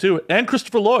Goldblum's in it too, and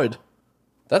Christopher Lloyd.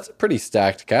 That's a pretty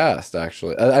stacked cast,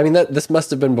 actually. I mean, this must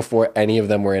have been before any of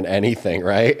them were in anything,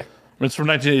 right? It's from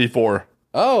 1984.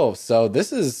 Oh, so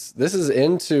this is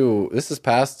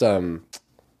past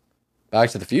Back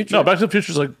to the Future. No, Back to the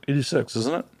Future is like 86,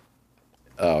 isn't it?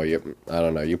 Oh, yeah. I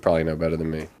don't know. You probably know better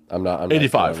than me. I'm not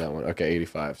 85 on that one. Okay,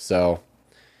 85. So,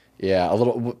 yeah, a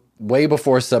little way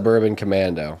before Suburban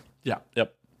Commando. Yeah.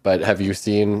 Yep. But have you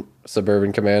seen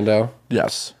Suburban Commando?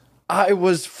 Yes. I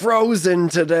was frozen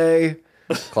today.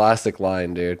 Classic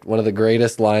line, dude. One of the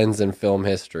greatest lines in film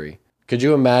history. Could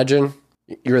you imagine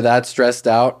you're that stressed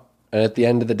out, and at the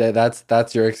end of the day,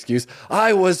 that's your excuse?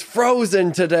 I was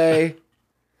frozen today.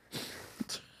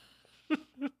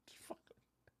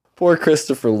 Poor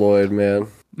Christopher Lloyd, man.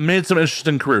 Made some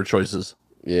interesting career choices.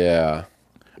 Yeah.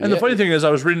 And the funny thing is, I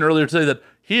was reading earlier today that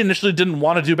he initially didn't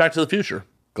want to do Back to the Future.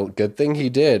 Good thing he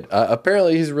did.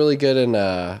 Apparently, he's really good in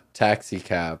Taxi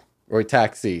Cab. Or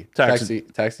Taxi. Taxi.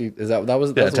 Is that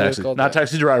was Taxi. Called? Not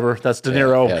Taxi Driver. That's De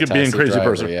Niro being a crazy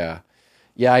person. Yeah.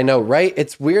 Yeah, I know, right?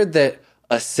 It's weird that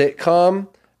a sitcom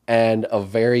and a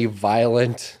very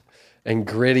violent and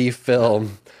gritty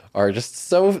film are just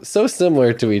so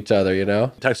similar to each other, you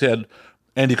know? Taxi had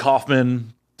Andy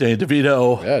Kaufman, Danny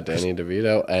DeVito. Yeah, Danny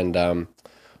DeVito. And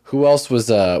who else was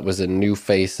a new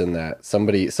face in that?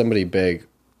 Somebody big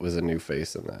was a new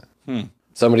face in that.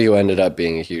 Somebody who ended up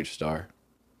being a huge star.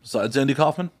 Besides Andy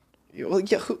Kaufman? Well,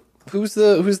 yeah. Who's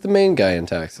the main guy in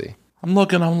Taxi? I'm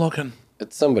looking.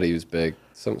 It's somebody who's big.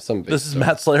 Some big. This is star.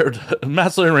 Matt Slayer.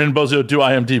 Matt Slayer and Bozio do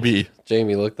IMDb.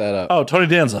 Jamie, look that up. Oh, Tony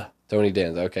Danza. Tony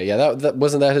Danza. Okay, yeah, that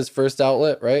wasn't that his first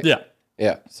outlet, right? Yeah.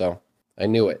 Yeah. So I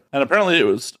knew it. And apparently it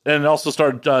was, and it also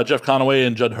starred Jeff Conaway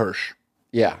and Judd Hirsch.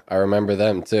 Yeah, I remember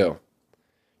them too.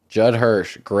 Judd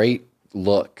Hirsch, great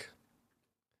look.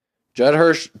 Judd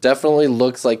Hirsch definitely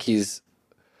looks like he's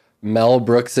Mel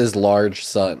Brooks's large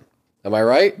son. Am I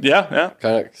right? Yeah.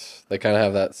 They kind of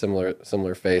have that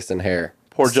similar face and hair.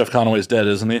 Poor Jeff Conaway's dead,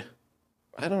 isn't he?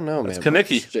 I don't know, man. It's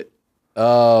Kaneki.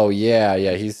 Oh yeah,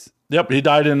 he's Yep, he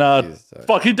died in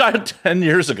he died 10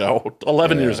 years ago,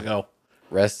 11 years ago.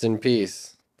 Rest in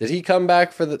peace. Did he come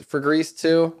back for Grease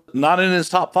too? Not in his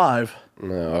top 5.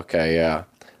 No, okay, yeah.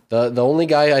 The only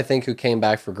guy I think who came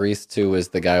back for Grease 2 was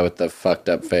the guy with the fucked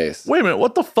up face. Wait a minute,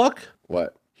 what the fuck?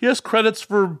 What? He has credits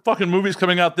for fucking movies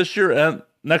coming out this year and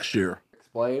next year.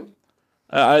 Explain?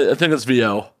 I think it's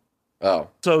VO. Oh.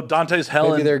 So Dante's Hell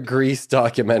Maybe they're Grease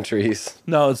documentaries.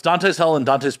 No, it's Dante's Hell and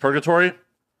Dante's Purgatory.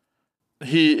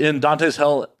 In Dante's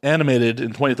Hell animated in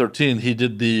 2013, he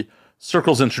did the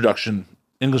Circles introduction,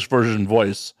 English version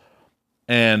voice.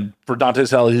 And for Dante's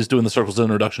Hell, he's doing the Circles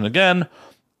introduction again.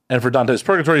 And for Dante's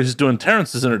Purgatory, he's doing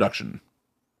Terrence's introduction.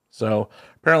 So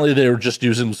apparently they were just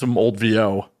using some old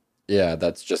VO. Yeah,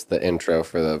 that's just the intro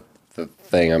for the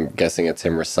thing. I'm guessing it's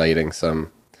him reciting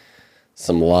some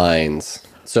lines.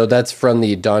 So that's from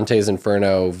the Dante's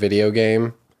Inferno video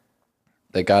game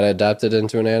that got adapted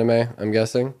into an anime, I'm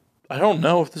guessing. I don't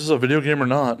know if this is a video game or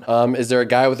not. Is there a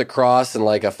guy with a cross and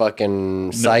like a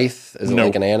fucking scythe? Is it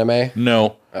like an anime?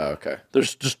 No. Oh, okay.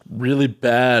 There's just really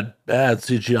bad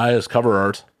CGI as cover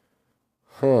art.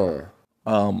 Huh.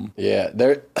 Yeah,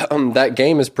 there. That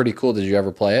game is pretty cool. Did you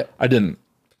ever play it? I didn't.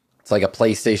 It's like a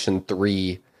PlayStation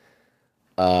 3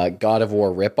 God of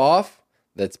War ripoff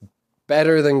that's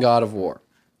better than God of War,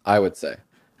 I would say.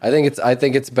 I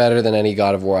think it's better than any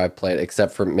God of War I've played,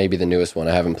 except for maybe the newest one.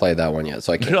 I haven't played that one yet,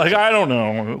 so I can't. Like, I don't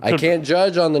know. I can't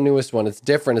judge on the newest one. It's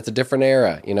different. It's a different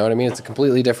era. You know what I mean? It's a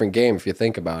completely different game if you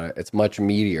think about it. It's much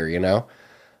meatier, you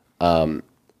know?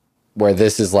 Where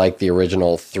this is like the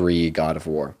original 3 God of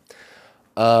War.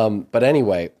 But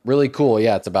anyway, really cool.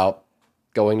 Yeah, it's about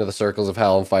going to the circles of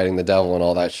hell and fighting the devil and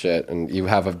all that shit. And you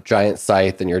have a giant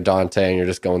scythe and you're Dante and you're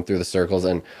just going through the circles,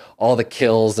 and all the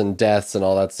kills and deaths and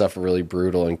all that stuff are really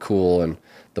brutal and cool. And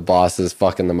the bosses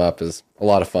fucking them up is a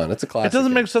lot of fun. It's a classic. It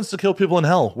doesn't make sense to kill people in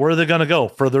hell. Where are they going to go?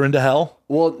 Further into hell?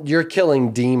 Well, you're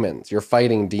killing demons. You're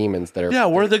fighting demons that are... Yeah,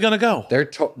 where are they going to go?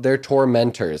 They're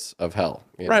tormentors of hell.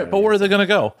 You know right, but where are they going to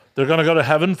go? They're going to go to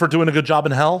heaven for doing a good job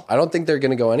in hell? I don't think they're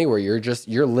going to go anywhere.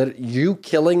 You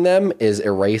killing them is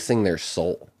erasing their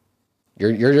soul.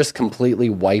 You're just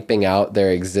completely wiping out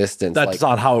their existence. That's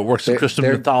not how it works in Christian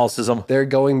Catholicism. They're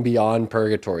going beyond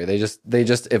purgatory. They just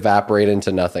evaporate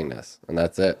into nothingness, and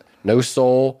that's it. No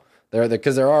soul.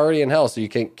 Because they're already in hell, so you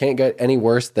can't get any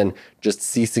worse than just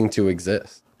ceasing to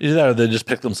exist. Either they just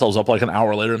pick themselves up like an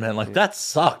hour later, man. Like, that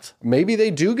sucked. Maybe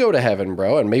they do go to heaven,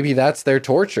 bro, and maybe that's their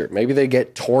torture. Maybe they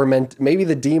get tormented. Maybe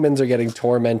the demons are getting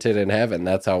tormented in heaven.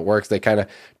 That's how it works. They kind of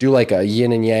do like a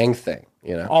yin and yang thing,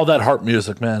 you know? All that harp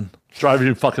music, man. Drive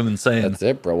you fucking insane. That's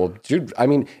it, bro. Well, dude, I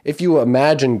mean, if you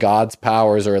imagine God's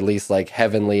powers, or at least like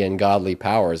heavenly and godly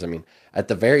powers, I mean, at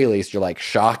the very least, you're like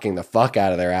shocking the fuck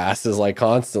out of their asses like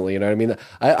constantly. You know what I mean?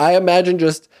 I imagine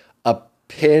just a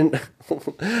pin,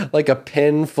 like a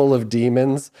pin full of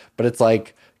demons, but it's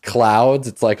like clouds.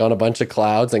 It's like on a bunch of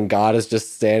clouds, and God is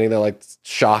just standing there like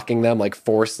shocking them, like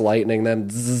force lightning them.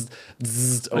 Zzz,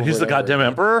 zzz, like he's the goddamn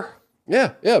emperor?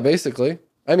 Yeah, basically.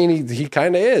 I mean, he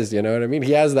kind of is, you know what I mean?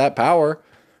 He has that power,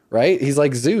 right? He's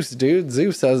like Zeus, dude.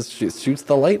 Zeus shoots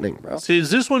the lightning, bro. See,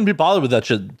 Zeus wouldn't be bothered with that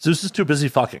shit. Zeus is too busy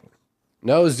fucking.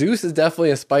 No, Zeus is definitely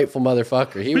a spiteful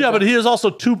motherfucker. But he is also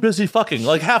too busy fucking.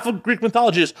 Like, half of Greek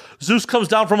mythology is Zeus comes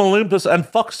down from Olympus and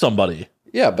fucks somebody.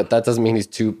 Yeah, but that doesn't mean he's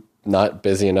too not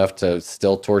busy enough to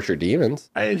still torture demons.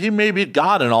 I mean, he may be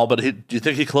God and all, but do you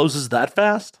think he closes that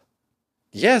fast?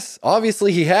 Yes,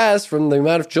 obviously he has, from the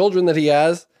amount of children that he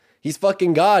has. He's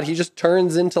fucking God. He just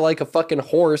turns into like a fucking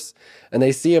horse, and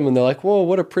they see him and they're like, whoa,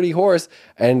 what a pretty horse.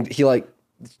 And he like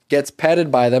gets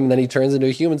petted by them, and then he turns into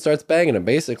a human and starts banging him.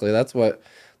 Basically, that's what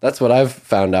I've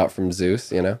found out from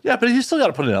Zeus, you know? Yeah, but he's still got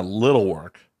to put in a little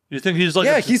work. You think he's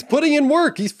like... he's putting in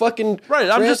work. He's fucking... Right,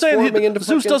 I'm just saying,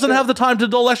 Zeus doesn't have the time to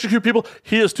electrocute people.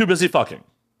 He is too busy fucking.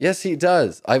 Yes, he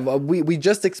does. We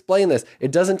just explained this.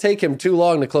 It doesn't take him too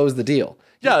long to close the deal.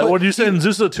 What are you saying?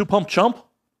 Zeus is a 2-pump chump?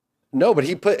 No, but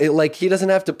he doesn't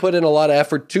have to put in a lot of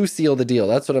effort to seal the deal.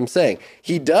 That's what I'm saying.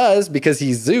 He does because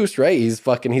he's Zeus, right? He's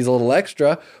a little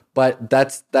extra, but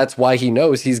that's why he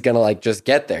knows he's gonna like just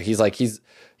get there. He's a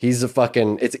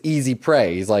fucking, it's easy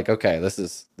prey. He's like, okay, this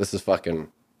is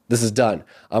done.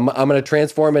 I'm gonna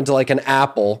transform into like an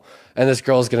apple, and this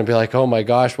girl's gonna be like, oh my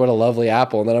gosh, what a lovely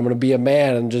apple, and then I'm gonna be a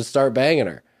man and just start banging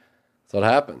her. That's what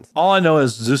happens. All I know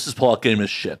is Zeus's pullout game is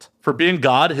shit. For being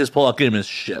God, his pullout game is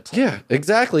shit. Yeah,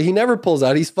 exactly. He never pulls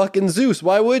out. He's fucking Zeus.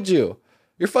 Why would you?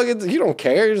 You don't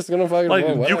care. You're just gonna fucking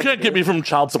like. You can't get me from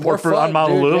child support for on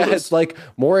Mount Dude. Olympus. Yeah, it's like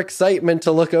more excitement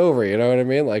to look over. You know what I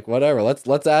mean? Like whatever.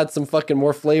 Let's add some fucking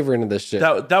more flavor into this shit.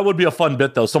 That would be a fun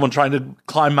bit though. Someone trying to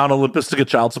climb Mount Olympus to get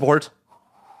child support.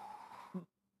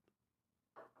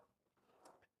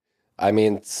 I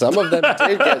mean, some of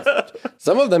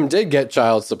them did get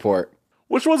child support.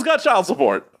 Which one's got child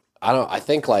support? I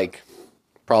think like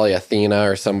probably Athena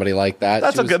or somebody like that.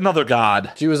 That's another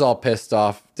god. She was all pissed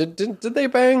off. Did they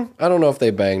bang? I don't know if they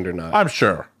banged or not. I'm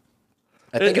sure.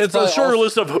 I think it's a shorter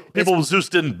list of people Zeus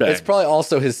didn't bang. It's probably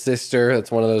also his sister.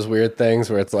 It's one of those weird things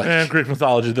where it's like, and Greek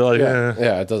mythology, they're like,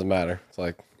 yeah, it doesn't matter. It's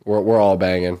like we're all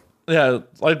banging. Yeah,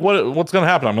 like what's gonna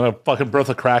happen? I'm gonna fucking birth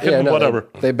a kraken, whatever.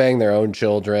 They bang their own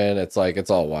children. It's like it's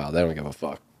all wild. They don't give a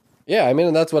fuck. Yeah, I mean,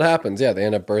 and that's what happens. Yeah, they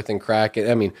end up birthing kraken.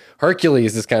 I mean,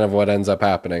 Hercules is kind of what ends up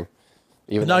happening.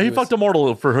 He fucked a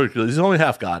mortal for Hercules. He's only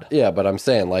half god. Yeah, but I'm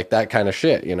saying like that kind of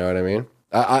shit. You know what I mean?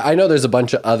 I know there's a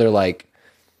bunch of other like,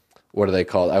 what are they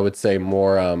called? I would say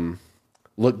more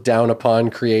looked down upon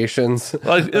creations.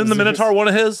 Like in the Minotaur, one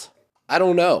of his? I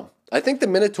don't know. I think the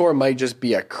Minotaur might just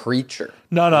be a creature.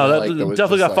 No, that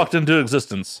definitely got fucked into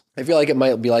existence. I feel like it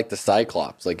might be like the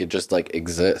Cyclops. Like it just like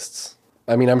exists.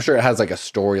 I mean, I'm sure it has like a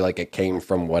story, like it came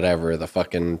from whatever, the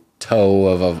fucking toe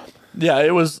of a... Yeah,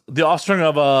 it was the offspring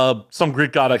of some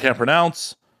Greek god I can't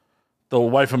pronounce, the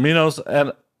wife of Minos,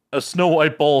 and a snow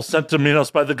white bull sent to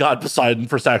Minos by the god Poseidon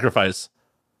for sacrifice.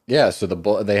 Yeah, so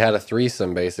they had a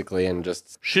threesome basically, and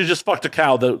she just fucked a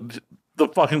cow that the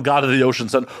fucking god of the ocean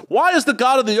sent. Why is the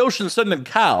god of the ocean sending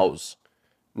cows?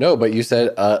 No, but you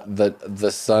said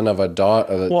the son of a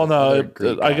daughter. Well, no,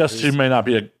 I guess she may not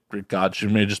be a Greek god. She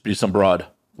may just be some broad.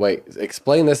 Wait,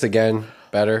 explain this again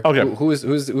better. Okay, who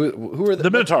are the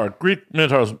Minotaur? Greek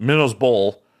Minotaur's Minos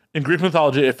bull. In Greek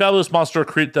mythology, a fabulous monster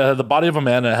Crete that had the body of a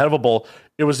man and a head of a bull.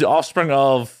 It was the offspring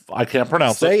of, I can't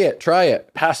pronounce it. Say it. Try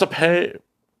it. Pasiphae.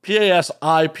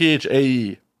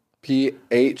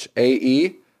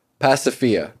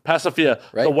 Pasiphae. Pasiphae,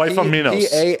 right? The wife of Minos.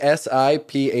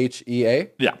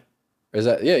 Pasiphae. Yeah. Is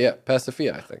that yeah?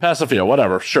 Pasiphae, I think. Pasiphae,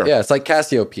 whatever. Sure. Yeah, it's like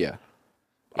Cassiopeia.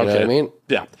 You know what I mean?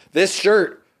 Yeah. This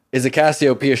shirt is a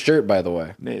Cassiopeia shirt, by the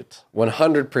way. Neat.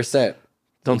 100%.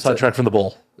 Don't sidetrack from the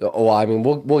bull. Oh, I mean,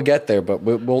 we'll get there, but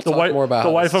we'll talk more about the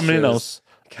wife of Minos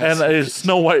and a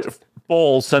snow white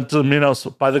bull sent to Minos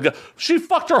by the guy. She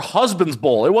fucked her husband's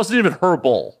bull. It wasn't even her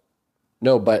bull.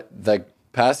 No, but the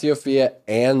Pasiphae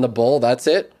and the bull, that's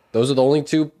it? Those are the only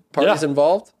two parties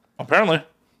involved? Apparently.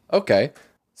 Okay.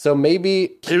 So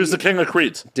maybe... He was the king of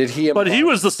Crete. Did he... But he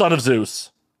was the son of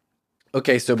Zeus.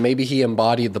 Okay, so maybe he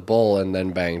embodied the bull and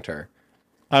then banged her.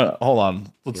 Hold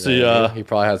on. Let's see. He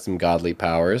probably had some godly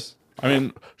powers. I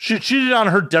mean, she cheated on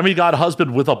her demigod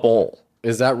husband with a bull.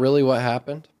 Is that really what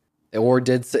happened? Or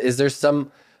is there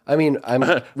some... I mean,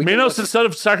 Minos, instead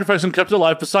of sacrificing, kept it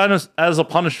alive. Poseidon, as a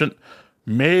punishment,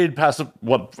 made I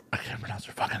can't pronounce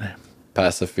her fucking name.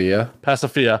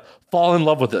 Pasiphae fall in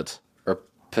love with it. Or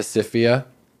Pasiphae.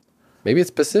 Maybe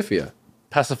it's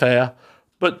Pasiphae.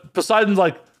 But Poseidon's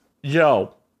like,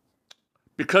 yo,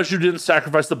 because you didn't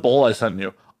sacrifice the bull I sent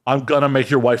you, I'm gonna make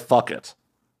your wife fuck it.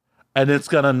 And it's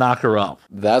gonna knock her up.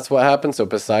 That's what happened? So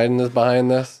Poseidon is behind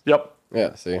this? Yep.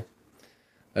 Yeah, see.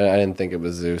 I didn't think it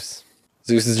was Zeus.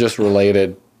 Zeus is just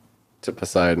related to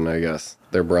Poseidon, I guess.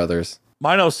 They're brothers.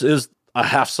 Minos is a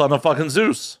half son of fucking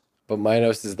Zeus. But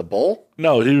Minos is the bull?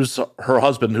 No, he was her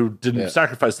husband who didn't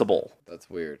sacrifice the bull. That's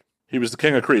weird. He was the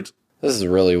king of Crete. This is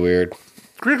really weird.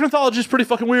 Greek mythology is pretty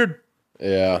fucking weird.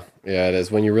 Yeah, it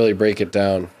is. When you really break it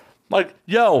down. Like,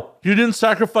 yo, you didn't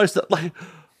sacrifice that. Like,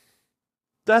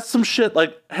 that's some shit.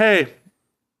 Like, hey,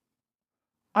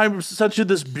 I sent you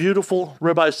this beautiful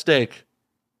ribeye steak.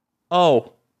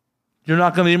 Oh, you're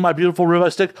not going to eat my beautiful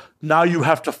ribeye steak? Now you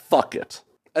have to fuck it.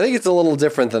 I think it's a little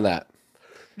different than that.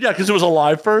 Yeah, because it was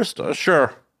alive first?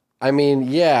 Sure. I mean,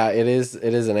 yeah, it is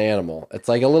an animal. It's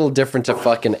like a little different to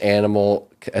fuck an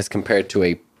animal as compared to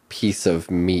a piece of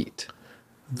meat.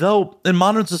 Though, in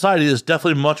modern society, it's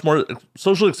definitely much more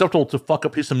socially acceptable to fuck a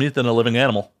piece of meat than a living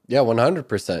animal. Yeah,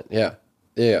 100%.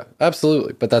 Yeah,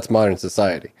 absolutely. But that's modern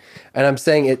society. And I'm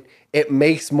saying it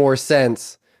makes more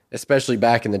sense especially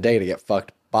back in the day, to get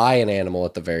fucked by an animal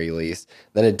at the very least,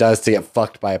 than it does to get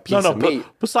fucked by a piece of meat.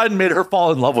 Poseidon made her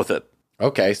fall in love with it.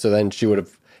 Okay, so then she would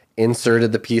have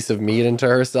inserted the piece of meat into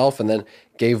herself and then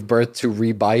gave birth to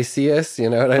Rebycius. You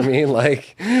know what I mean?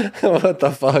 Like, what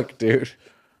the fuck, dude?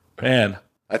 Man.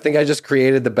 I think I just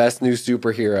created the best new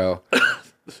superhero.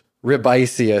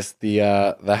 Rebycius, the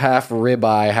half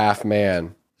ribeye, half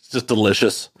man. It's just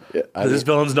delicious. Yeah, his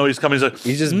villains know he's coming. He's like,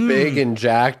 he's just big and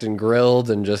jacked and grilled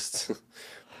and just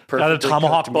got a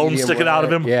tomahawk bone sticking out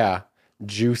of him. Yeah.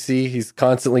 Juicy. He's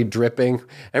constantly dripping.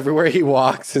 Everywhere he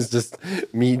walks is just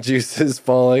meat juices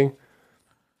falling.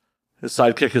 His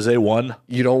sidekick is A1.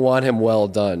 You don't want him well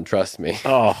done, trust me.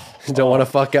 Oh. You don't want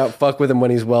to fuck with him when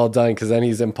he's well done, because then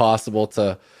he's impossible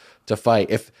to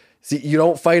fight. You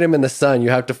don't fight him in the sun.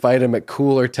 You have to fight him at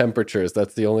cooler temperatures.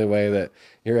 That's the only way that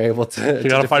you're able to. You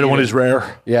got to fight him when he's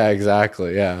rare. Yeah,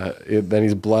 exactly. Yeah. Then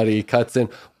he's bloody, he cuts in.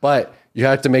 But you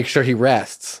have to make sure he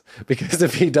rests, because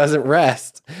if he doesn't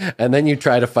rest and then you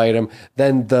try to fight him,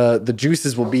 then the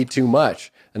juices will be too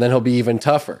much and then he'll be even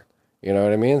tougher. You know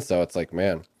what I mean? So it's like,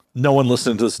 man. No one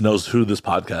listening to this knows who this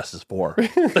podcast is for.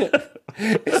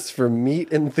 It's for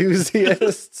meat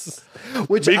enthusiasts,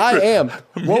 which I am.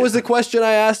 What was the question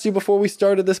I asked you before we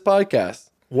started this podcast?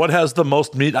 What has the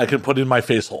most meat I can put in my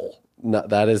face hole? No,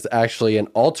 that is actually an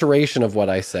alteration of what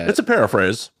I said. It's a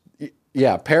paraphrase.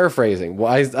 Yeah, paraphrasing.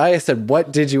 Well, I said,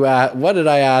 what did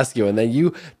I ask you? And then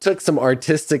you took some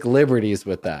artistic liberties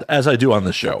with that. As I do on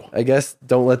the show. I guess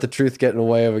don't let the truth get in the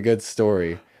way of a good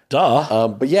story. Duh.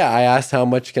 But yeah, I asked how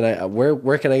much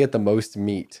where can I get the most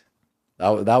meat?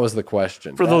 That was the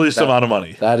question. For the least amount of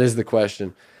money. That is the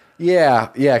question. Yeah,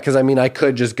 because I mean, I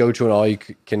could just go to an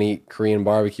all-you-can-eat Korean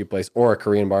barbecue place or a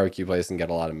Korean barbecue place and get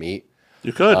a lot of meat.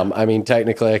 You could. I mean,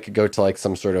 technically, I could go to like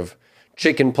some sort of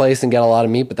chicken place and get a lot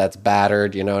of meat, but that's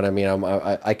battered. You know what I mean?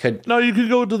 I could. No, you could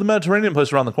go to the Mediterranean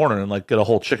place around the corner and like get a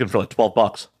whole chicken for like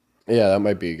 $12. Yeah, that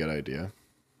might be a good idea.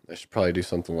 I should probably do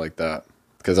something like that,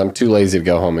 because I'm too lazy to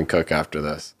go home and cook after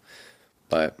this.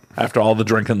 But after all the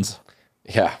drinkings.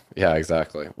 Yeah,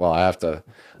 exactly. Well, I have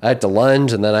to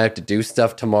lunge, and then I have to do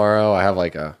stuff tomorrow. I have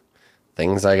like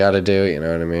things I got to do. You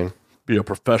know what I mean? Be a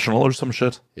professional or some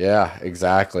shit. Yeah,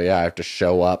 exactly. Yeah, I have to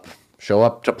show up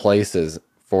to places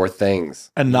for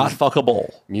things. And not fuck a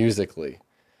bowl. Musically.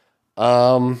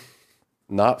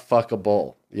 Not fuck a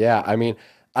bowl. Yeah, I mean,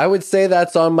 I would say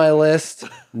that's on my list.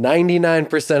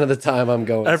 99% of the time I'm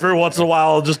going. Every once in a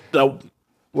while, just...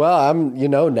 well, I'm,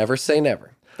 never say never.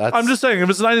 I'm just saying, if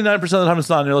it's 99% of the time it's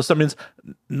not on your list, that means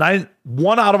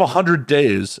 1 out of 100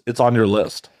 days it's on your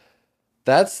list.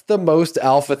 That's the most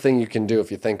alpha thing you can do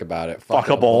if you think about it. Fuck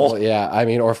a bull. Yeah, I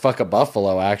mean, or fuck a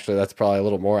buffalo, actually. That's probably a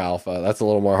little more alpha. That's a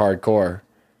little more hardcore.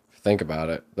 If you think about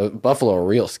it. The buffalo are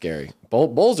real scary.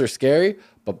 Bulls are scary,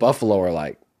 but buffalo are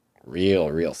like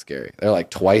real scary. They're like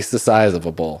twice the size of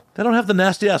a bull. They don't have the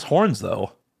nasty ass horns,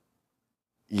 though.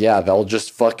 Yeah, they'll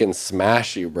just fucking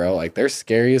smash you, bro. Like, they're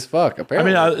scary as fuck,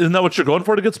 apparently. I mean, isn't that what you're going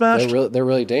for, to get smashed? They're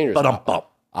really dangerous.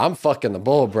 I'm fucking the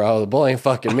bull, bro. The bull ain't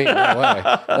fucking me. No way.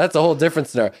 That's a whole different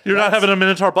scenario. You're not having a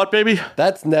Minotaur butt, baby?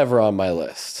 That's never on my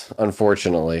list,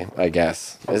 unfortunately, I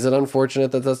guess. Is it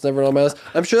unfortunate that that's never on my list?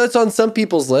 I'm sure that's on some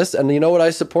people's list, and you know what?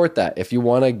 I support that. If you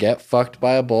want to get fucked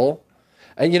by a bull,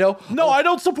 and No, I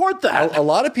don't support that. A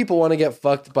lot of people want to get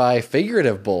fucked by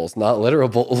figurative bulls, not literal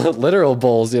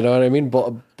bulls, you know what I mean?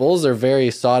 Bulls are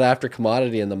very sought after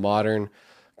commodity in the modern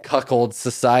cuckold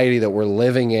society that we're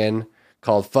living in,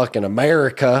 called fucking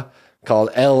America, called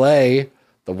LA,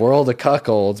 the world of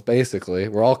cuckolds, basically.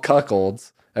 We're all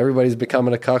cuckolds. Everybody's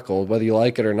becoming a cuckold, whether you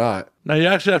like it or not. Now, you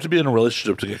actually have to be in a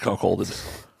relationship to get cuckolded.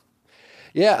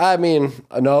 Yeah, I mean,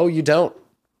 no, you don't.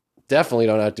 Definitely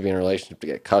don't have to be in a relationship to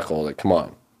get cuckolded. Come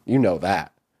on. You know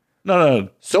that. No.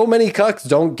 So many cucks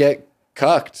don't get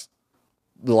cucked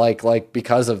like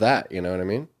because of that. You know what I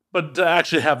mean? But to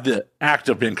actually have the act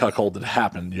of being cuckolded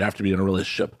happen, you have to be in a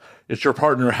relationship. It's your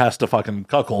partner has to fucking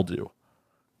cuckold you.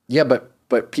 Yeah,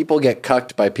 but people get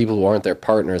cucked by people who aren't their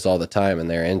partners all the time, and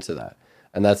they're into that.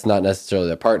 And that's not necessarily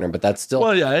their partner, but that's still...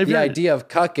 Well, yeah, the idea of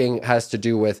cucking has to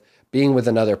do with being with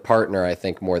another partner, I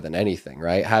think, more than anything,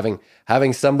 right?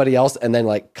 Having somebody else and then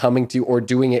like coming to or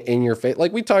doing it in your face.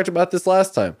 Like we talked about this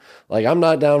last time. Like, I'm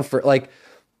not down for, like,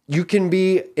 you can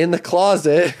be in the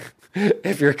closet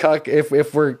if you're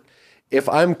if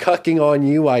I'm cucking on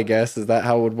you, I guess, is that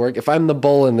how it would work? If I'm the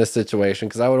bull in this situation,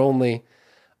 because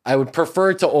I would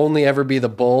prefer to only ever be the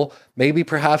bull. Maybe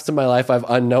perhaps in my life I've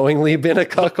unknowingly been a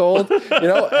cuckold,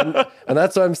 and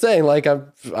that's what I'm saying. Like,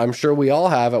 I'm sure we all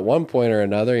have at one point or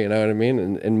another, you know what I mean,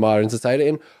 in modern society.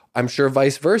 And I'm sure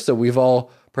vice versa. We've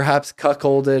all perhaps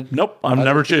cuckolded. Nope, I've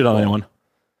never cheated on anyone.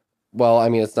 Well, I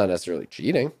mean, it's not necessarily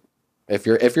cheating. If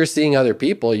you're seeing other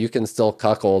people, you can still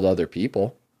cuckold other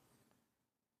people.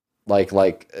 Like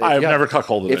I've never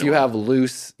cuckolded if you anyone. have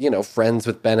loose, friends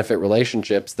with benefit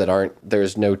relationships that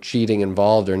there's no cheating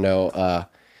involved or no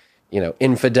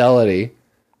infidelity,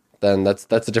 then that's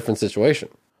a different situation.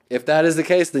 If that is the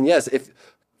case, then yes.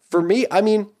 For me, I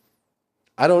mean,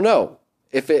 I don't know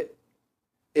if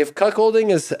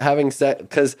cuckolding is having sex,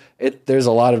 because there's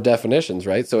a lot of definitions,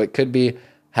 right? So it could be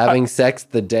having sex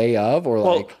the day of, or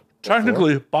Well, like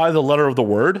technically, by the letter of the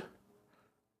word,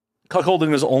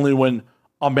 cuckolding is only when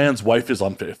a man's wife is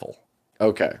unfaithful.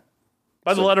 okay,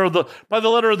 By the letter of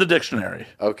the dictionary.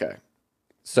 okay.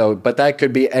 So, but that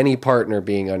could be any partner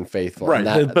being unfaithful, Right,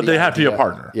 but they have to be a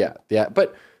partner. Yeah,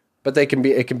 but it can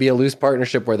be a loose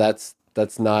partnership where that's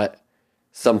not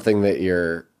something that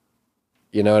you're,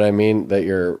 you know what I mean, that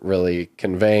you're really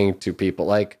conveying to people,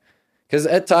 like, because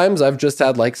at times I've just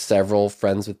had like several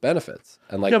friends with benefits,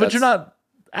 and like, Yeah, but you're not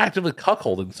actively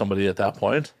cuckolding somebody at that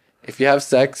point. if you have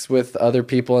sex with other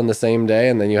people in the same day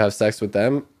and then you have sex with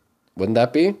them, wouldn't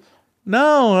that be?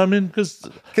 No, I mean, because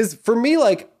For me,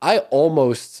 like, I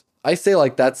say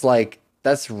like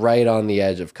that's right on the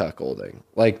edge of cuckolding.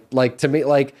 Like to me,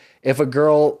 like, if a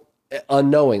girl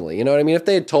unknowingly, you know what I mean? If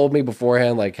they had told me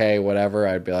beforehand, like, hey, whatever,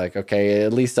 I'd be like, okay,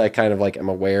 at least I kind of like am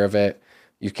aware of it.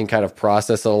 You can kind of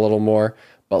process it a little more.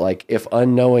 But like, if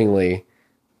unknowingly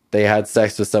they had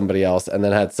sex with somebody else and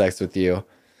then had sex with you,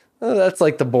 that's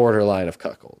like the borderline of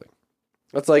cuckolding.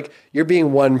 That's like you're being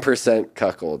 1%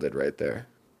 cuckolded right there,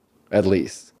 at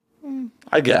least.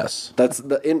 I guess. That's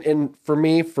in for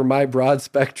me, for my broad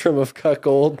spectrum of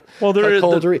cuckold. Well, there is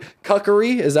cuckoldry.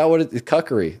 Cuckery, is that what it is?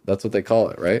 Cuckery. That's what they call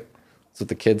it, right? That's what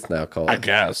the kids now call I it.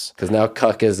 guess. Because now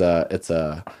cuck is it's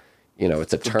a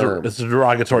term. It's a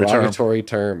derogatory term. Derogatory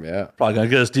term, yeah. Probably gonna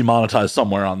get us demonetized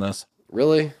somewhere on this.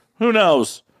 Really? Who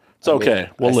knows? It's okay.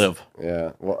 We'll live.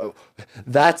 Yeah. Well,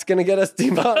 that's gonna get us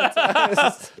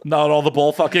demonetized. Not all the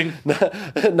bull fucking.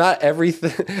 Not every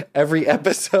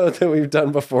episode that we've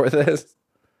done before this.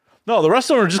 No, the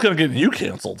rest of them are just gonna get you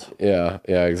canceled. Yeah,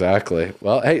 exactly.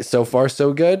 Well, hey, so far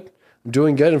so good. I'm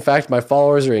doing good. In fact, my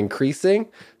followers are increasing,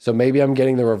 so maybe I'm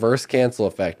getting the reverse cancel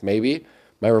effect. Maybe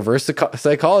my reverse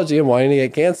psychology and wanting to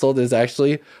get canceled is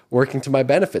actually working to my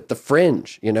benefit. The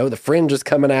Fringe, the Fringe is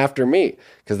coming after me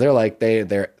because they're like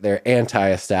they're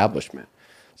anti-establishment.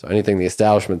 So anything the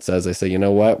establishment says, they say, you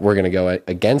know what, we're going to go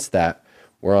against that.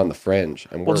 We're on the Fringe,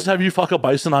 and We'll just have you fuck a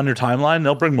bison on your timeline.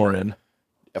 They'll bring more in.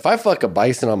 If I fuck a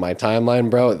bison on my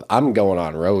timeline, bro, I'm going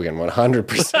on Rogan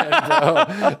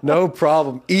 100%, bro. No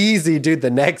problem. Easy, dude. The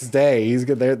next day, he's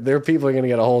good. There people are gonna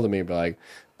get a hold of me, but like,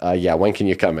 yeah, when can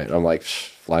you come in? I'm like,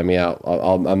 fly me out.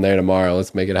 I'm there tomorrow.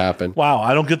 Let's make it happen, Wow,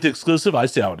 I don't get the exclusive. I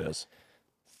see how it is.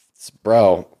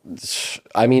 bro.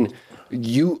 I mean,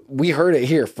 we heard it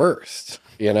here first.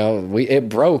 It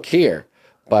broke here,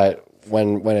 but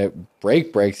when it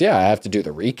breaks, yeah, I have to do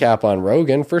the recap on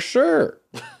Rogan for sure.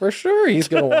 For sure, he's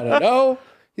gonna want to know.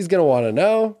 He's gonna want to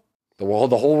know. The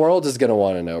whole world is gonna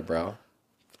want to know, bro.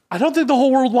 I don't think the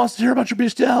whole world wants to hear about your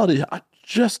bestiality.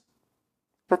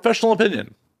 Professional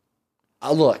opinion.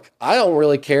 Look, I don't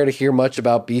really care to hear much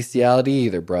about bestiality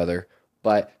either, brother.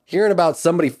 But hearing about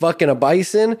somebody fucking a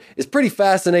bison is pretty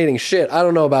fascinating shit. I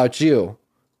don't know about you.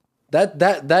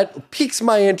 That piques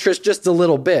my interest just a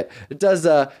little bit. It does,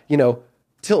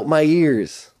 tilt my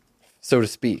ears, so to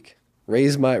speak.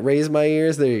 Raise my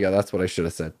ears. There you go. That's what I should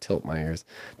have said. Tilt my ears.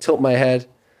 Tilt my head.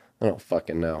 I don't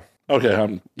fucking know.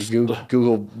 Okay,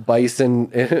 Google bison.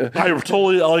 I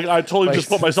totally just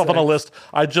put myself on a list.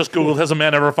 I just Googled, has a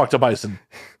man ever fucked a bison?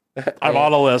 I'm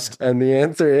on a list. And the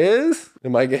answer is,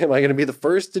 am I going to be the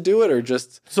first to do it, or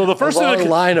just So the first a thing long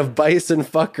line of bison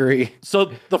fuckery?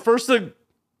 So the first thing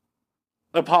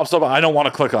that pops up, I don't want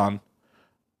to click on.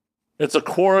 It's a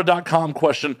Quora.com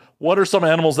question. What are some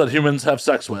animals that humans have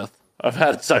sex with? I've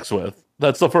had sex with.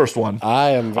 That's the first one.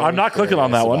 I'm not clicking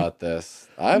on that one. About this.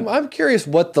 I'm curious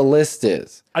what the list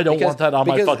is. I don't want that on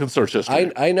my fucking search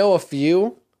history. I know a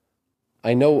few.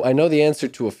 I know the answer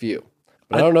to a few,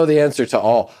 but I don't know the answer to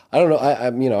all. I don't know.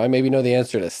 I maybe know the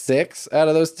answer to 6 out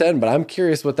of those 10, but I'm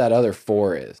curious what that other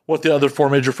 4 is. What the other 4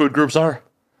 major food groups are?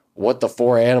 What the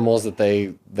 4 animals that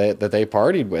they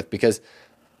partied with, because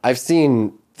I've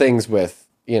seen things with,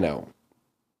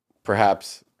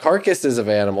 perhaps carcasses of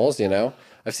animals,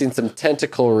 I've seen some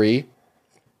tentaclery,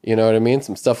 you know what I mean?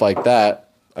 Some stuff like that.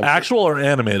 Actual or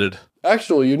animated?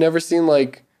 Actual, you've never seen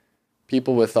like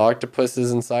people with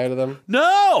octopuses inside of them?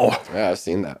 No! Yeah, I've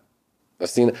seen that. I've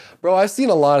seen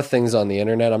a lot of things on the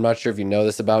internet. I'm not sure if you know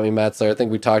this about me, Matt Slayer. I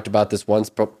think we talked about this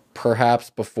once perhaps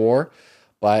before,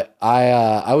 but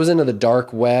I was into the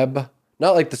dark web,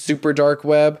 not like the super dark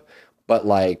web, but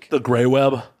like The gray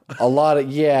web. a lot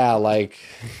of, yeah, like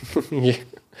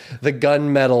the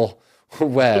gunmetal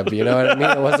web, you know what I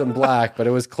mean? It wasn't black, but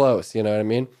it was close, you know what I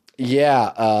mean?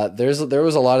 Yeah, there was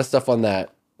a lot of stuff on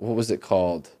that. What was it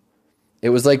called? It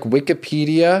was like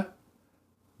Wikipedia,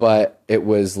 but it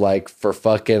was like for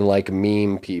fucking like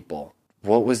meme people.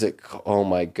 What was it? Oh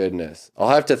my goodness. I'll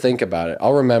have to think about it.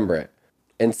 I'll remember it.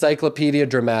 Encyclopedia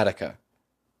Dramatica.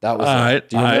 That was it.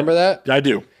 Do you remember that? I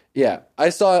do. Yeah.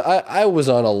 I was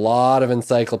on a lot of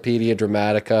Encyclopedia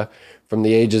Dramatica from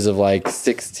the ages of like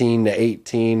 16 to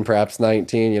 18, perhaps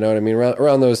 19, you know what I mean?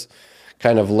 Around those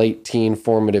kind of late teen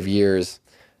formative years.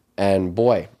 And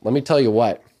boy, let me tell you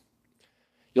what.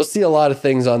 You'll see a lot of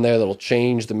things on there that'll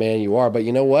change the man you are, but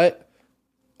you know what?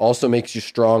 Also makes you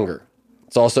stronger.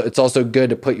 It's also good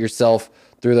to put yourself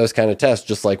through those kind of tests,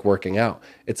 just like working out.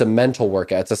 It's a mental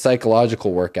workout. It's a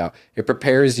psychological workout. It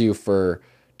prepares you for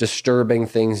disturbing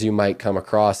things you might come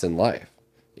across in life.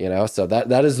 You know, so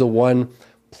that is the one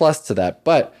plus to that.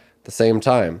 But at the same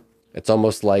time, it's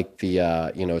almost like the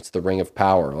it's the ring of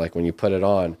power. Like when you put it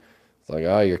on, it's like,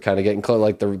 oh, you're kind of getting close.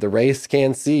 Like the race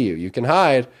can't see you. You can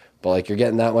hide, but like you're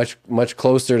getting that much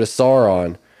closer to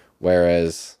Sauron.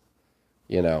 Whereas,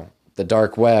 you know, the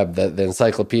dark web, the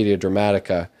Encyclopedia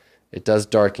Dramatica, it does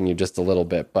darken you just a little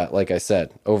bit. But like I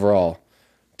said, overall,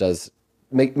 does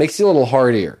makes you a little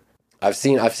hardier. I've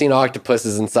seen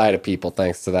octopuses inside of people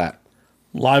thanks to that.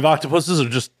 Live octopuses are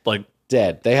just like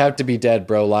dead. They have to be dead,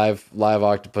 bro. Live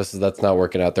octopuses, that's not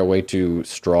working out. They're way too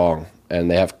strong,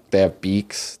 and they have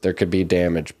beaks. There could be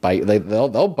damage.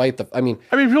 They'll bite the. I mean,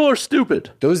 people are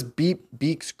stupid. Those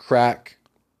beaks crack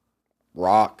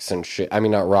rocks and shit. I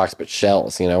mean, not rocks, but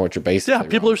shells. You know, which are basically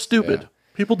people rocks. are stupid. Yeah.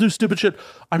 People do stupid shit.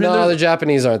 I mean, no, the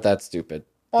Japanese aren't that stupid.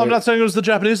 Well, I'm not saying it was the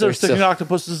Japanese that are sticking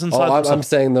octopuses inside themselves. I'm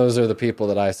saying those are the people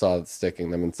that I saw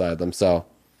sticking them inside them. So,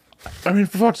 I mean,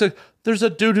 for fuck's sake, there's a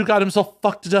dude who got himself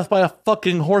fucked to death by a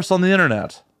fucking horse on the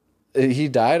internet. He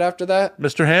died after that?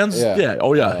 Mr. Hands? Yeah.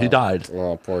 Oh, yeah, he died.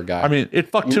 Oh, poor guy. I mean, it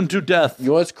fucked him to death. You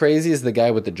know what's crazy is the guy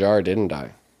with the jar didn't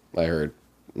die. I heard.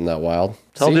 Isn't that wild?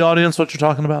 Tell the audience what you're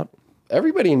talking about.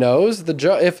 Everybody knows the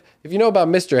jar. If you know about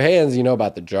Mr. Hands, you know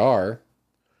about the jar.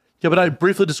 Yeah, but I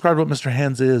briefly described what Mr.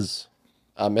 Hands is.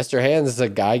 Mr. Hands is a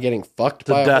guy getting fucked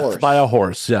by a horse. By a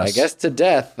horse, yes. I guess to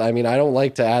death. I mean, I don't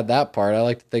like to add that part. I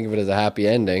like to think of it as a happy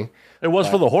ending. It was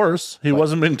for the horse. He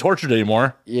wasn't being tortured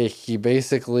anymore. Yeah, he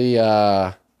basically,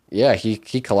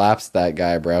 he collapsed that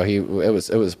guy, bro. It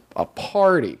was a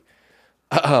party,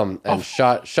 and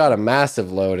shot a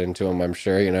massive load into him. I'm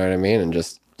sure, you know what I mean,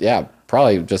 and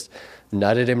probably just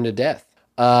nutted him to death.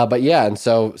 But yeah, and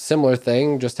so similar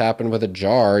thing just happened with a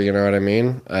jar, you know what I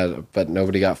mean? But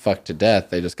nobody got fucked to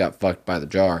death. They just got fucked by the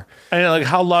jar. And like,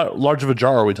 how large of a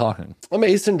jar are we talking? A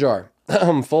mason jar.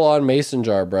 Full on mason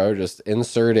jar, bro. Just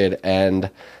inserted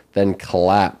and then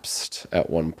collapsed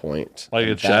at one point. Like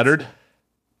it shattered?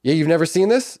 Yeah, you've never seen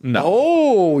this? No.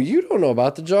 Oh, you don't know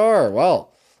about the jar.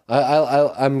 Well,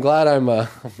 I'm glad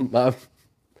I'm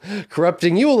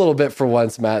corrupting you a little bit for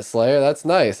once, Matt Slayer. That's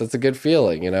nice. That's a good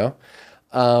feeling, you know?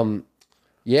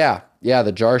 Yeah,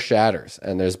 the jar shatters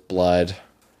and there's blood,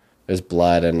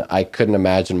 and I couldn't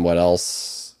imagine what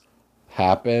else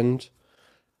happened,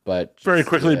 but very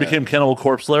quickly it became Cannibal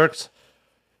Corpse lyrics.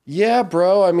 Yeah,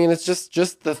 bro. I mean, it's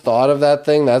just the thought of that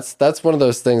thing. That's one of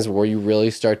those things where you really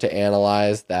start to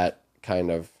analyze that kind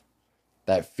of,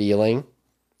 that feeling.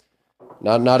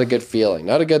 Not a good feeling,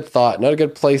 not a good thought, not a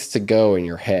good place to go in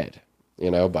your head,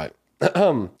 you know, but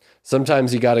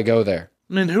sometimes you got to go there.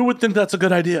 I mean, who would think that's a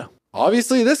good idea?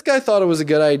 Obviously, this guy thought it was a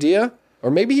good idea.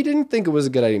 Or maybe he didn't think it was a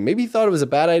good idea. Maybe he thought it was a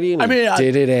bad idea and he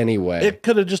did it anyway. It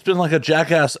could have just been like a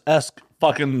Jackass-esque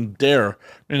fucking dare.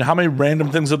 I mean, how many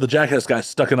random things have the Jackass guys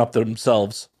stuck up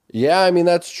themselves? Yeah, I mean,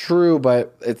 that's true,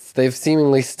 but they've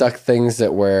seemingly stuck things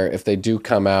that where if they do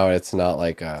come out, it's not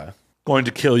like going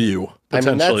to kill you,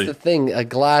 potentially. I mean, that's the thing. A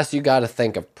glass, you got to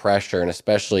think of pressure, and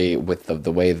especially with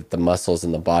the way that the muscles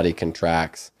in the body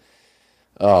contracts.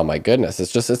 Oh my goodness,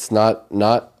 it's not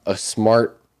a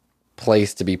smart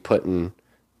place to be putting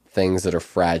things that are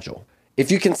fragile. If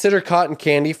you consider cotton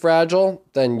candy fragile,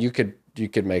 then you could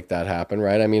make that happen,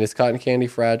 right? I mean, is cotton candy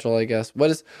fragile, I guess?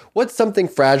 What's something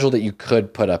fragile that you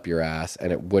could put up your ass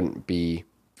and it wouldn't be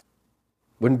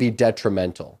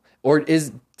detrimental? Or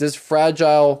does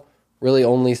fragile really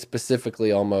only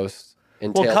specifically almost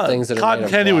entail things that are cotton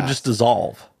candy would just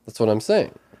dissolve. That's what I'm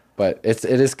saying. But it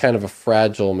is kind of a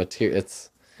fragile material.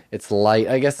 It's light,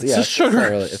 I guess. It's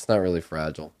sugar. It's not really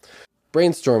fragile.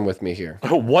 Brainstorm with me here.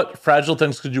 What fragile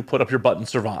things could you put up your butt and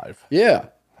survive? Yeah,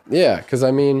 because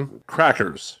I mean...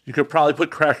 Crackers. You could probably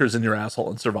put crackers in your asshole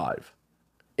and survive.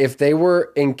 If they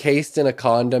were encased in a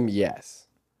condom, yes.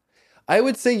 I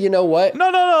would say, you know what?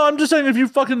 No. I'm just saying if you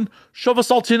fucking shove a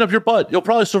saltine up your butt, you'll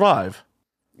probably survive.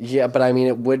 Yeah, but I mean,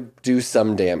 it would do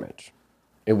some damage.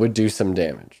 It would do some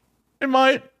damage. It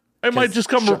might just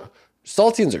come.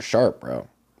 Saltines are sharp, bro.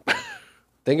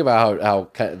 Think about how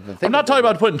I'm not talking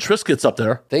about putting Triscuits up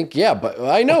there. Yeah, but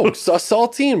I know. A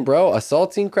saltine, bro. A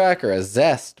saltine cracker. A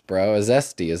zest, bro. A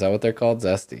zesty. Is that what they're called?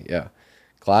 Zesty. Yeah.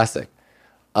 Classic.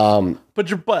 But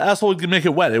your asshole would make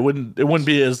it wet. It wouldn't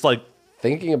be as like.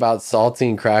 Thinking about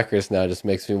saltine crackers now just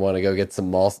makes me want to go get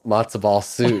some matzo ball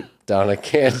soup down at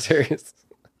Cantor's.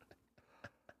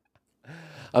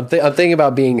 I'm thinking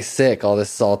about being sick. All this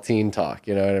saltine talk.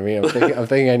 You know what I mean? I'm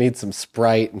thinking I need some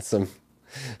Sprite and some.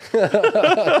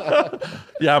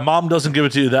 Yeah, mom doesn't give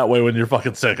it to you that way when you're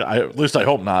fucking sick. At least I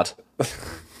hope not.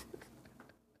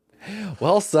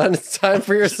 Well, son, it's time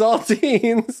for your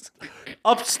saltines.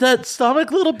 Upset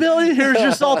stomach, little Billy. Here's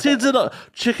your saltines and a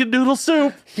chicken noodle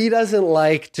soup. He doesn't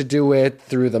like to do it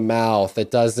through the mouth.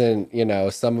 It doesn't,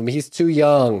 he's too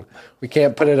young. We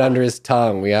can't put it under his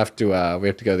tongue. We have to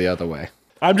go the other way.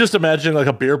 I'm just imagining like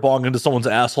a beer bong into someone's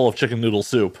asshole of chicken noodle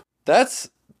soup. That's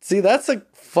a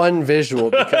fun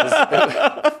visual because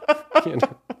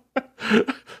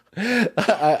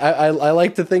I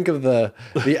like to think of the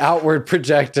outward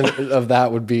projection of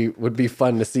that would be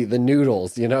fun to see. The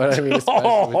noodles, you know what I mean? Like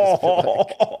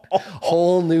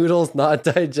whole noodles, not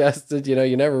digested.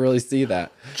 You never really see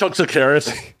that. Chunks of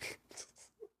carrots,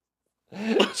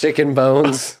 chicken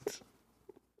bones.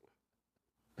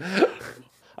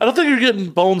 I don't think you're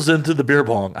getting bones into the beer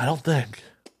bong. I don't think.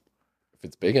 If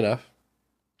it's big enough.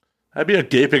 That'd be a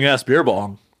gaping ass beer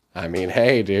bong. I mean,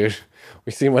 hey, dude,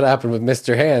 we seen what happened with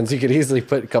Mr. Hands. You could easily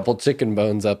put a couple chicken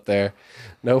bones up there.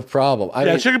 No problem. I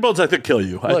mean, chicken bones I think kill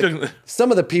you. Look, I think some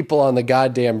of the people on the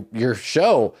goddamn your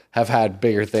show have had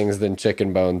bigger things than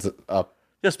chicken bones up.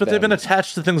 Yes, but they've been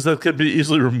attached to things that could be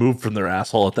easily removed from their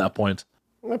asshole at that point.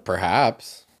 Well,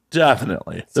 perhaps.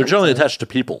 Definitely. They're generally attached to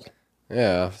people.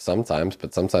 Yeah, sometimes,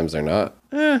 but sometimes they're not.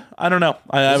 I don't know.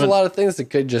 There's a lot of things that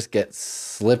could just get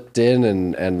slipped in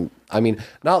and I mean,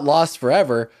 not lost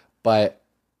forever, but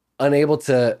unable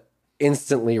to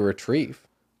instantly retrieve.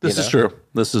 This is true.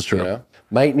 This is true.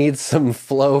 Might need some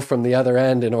flow from the other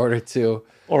end in order to...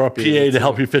 Or a PA to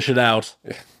help you fish it out.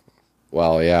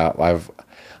 Well, yeah,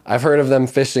 I've heard of them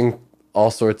fishing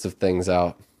all sorts of things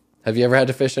out. Have you ever had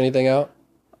to fish anything out?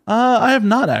 I have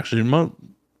not, actually.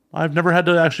 I've never had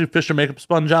to actually fish a makeup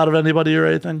sponge out of anybody or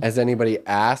anything. Has anybody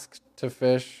asked to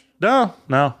fish? No.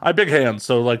 I have big hands,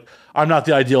 so like I'm not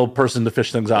the ideal person to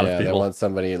fish things out of people. Yeah, they want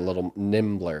somebody a little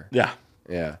nimbler.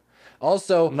 Yeah.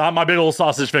 Also, not my big old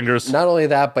sausage fingers. Not only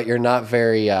that, but you're not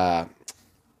very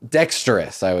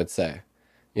dexterous, I would say.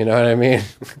 You know what I mean?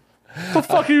 What the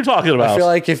fuck are you talking about? I feel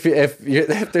like if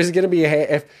there's gonna be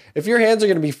if your hands are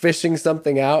gonna be fishing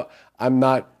something out, I'm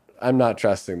not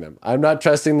trusting them. I'm not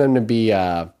trusting them to be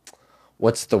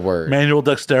what's the word? Manual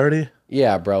dexterity?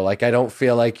 Yeah, bro. Like I don't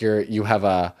feel like you have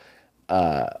a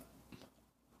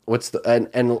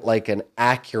like an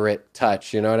accurate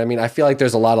touch, you know what I mean? I feel like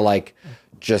there's a lot of like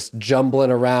just jumbling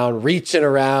around, reaching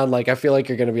around. Like I feel like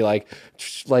you're gonna be like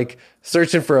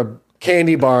searching for a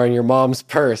candy bar in your mom's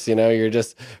purse, you're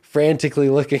just frantically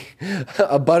looking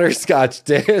a butterscotch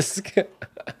disc.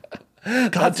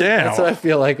 God damn. That's what I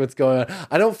feel like what's going on.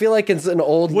 I don't feel like it's an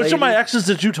old lady. Which of my exes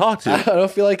did you talk to? I don't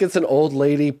feel like it's an old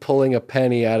lady pulling a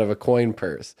penny out of a coin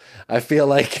purse. I feel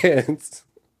like it's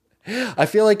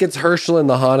Herschel and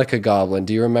the Hanukkah Goblin.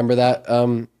 Do you remember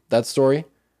that story?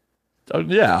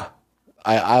 Yeah.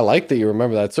 I like that you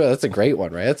remember that story. That's a great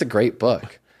one, right? That's a great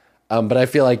book. But I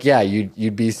feel like, yeah,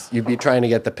 you'd be trying to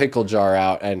get the pickle jar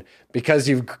out, and because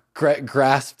you've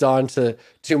grasped onto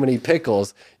too many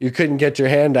pickles, you couldn't get your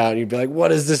hand out, and you'd be like,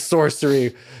 "What is this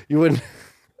sorcery?" You wouldn't.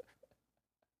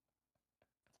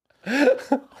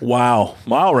 Wow,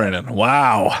 Rainen.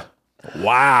 Wow.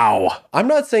 I'm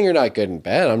not saying you're not good in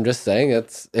bed. I'm just saying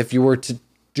it's if you were to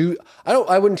do.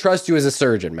 I wouldn't trust you as a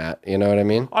surgeon, Matt. You know what I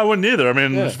mean? I wouldn't either. I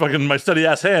mean, it's fucking my steady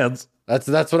ass hands. That's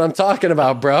what I'm talking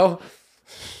about, bro.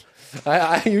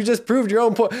 You just proved your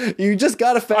own point. You just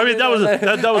got offended. I mean, that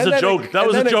was a joke. That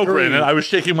was a joke, Rainen. I was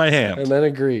shaking my hand. And then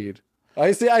agreed.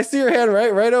 I see your hand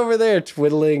right over there,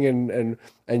 twiddling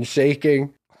and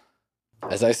shaking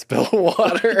as I spill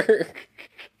water.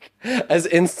 As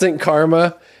instant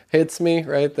karma hits me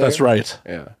right there. That's right.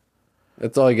 Yeah.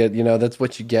 That's all I get. That's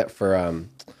what you get for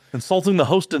insulting the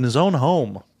host in his own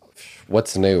home.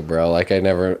 What's new, bro? Like I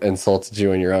never insulted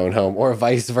you in your own home, or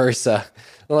vice versa.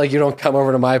 Like you don't come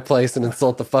over to my place and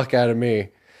insult the fuck out of me.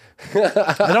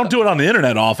 I don't do it on the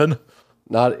internet often.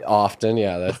 Not often.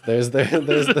 Yeah, there's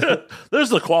the There's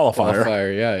the qualifier.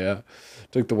 fire. Yeah.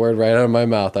 Took the word right out of my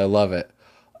mouth. I love it.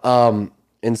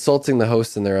 Insulting the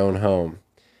host in their own home.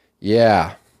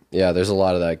 Yeah. There's a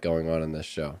lot of that going on in this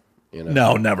show. You know.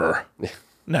 No, never.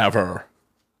 Never.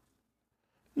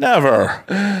 Never.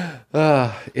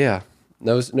 Yeah.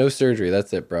 No surgery.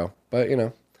 That's it, bro. But you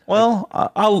know. Well,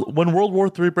 I'll when World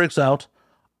War III breaks out,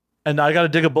 and I got to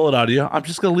dig a bullet out of you, I'm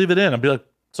just gonna leave it in. I'll be like,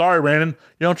 sorry, Brandon,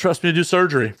 you don't trust me to do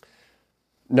surgery.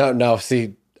 No.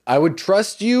 See, I would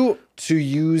trust you to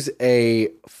use a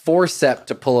forceps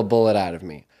to pull a bullet out of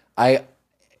me.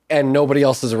 And nobody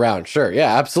else is around. Sure,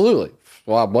 yeah, absolutely.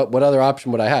 Well, what other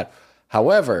option would I have?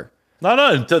 However, No,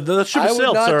 that should be I would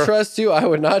sailed, not sir. trust you. I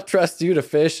would not trust you to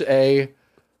fish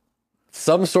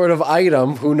some sort of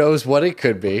item. Who knows what it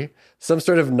could be? Some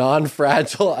sort of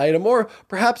non-fragile item, or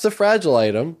perhaps a fragile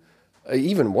item.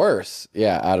 Even worse,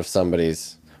 out of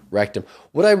somebody's rectum.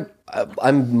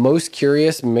 I'm most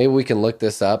curious. Maybe we can look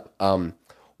this up.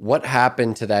 What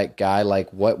happened to that guy?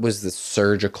 Like, what was the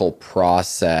surgical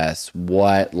process?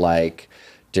 What, like,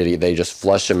 they just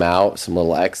flush him out? Some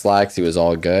little X-Lax? He was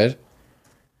all good?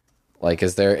 Like,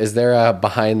 is there a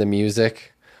behind the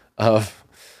music of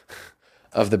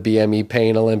the BME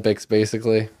Pain Olympics,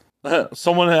 basically?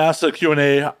 Someone asked a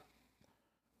Q&A,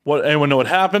 anyone know what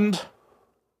happened?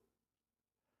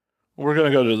 We're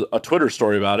going to go to a Twitter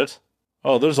story about it.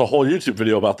 Oh, there's a whole YouTube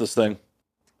video about this thing.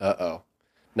 Uh-oh.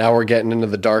 Now we're getting into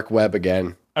the dark web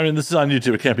again. I mean, this is on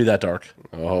YouTube. It can't be that dark.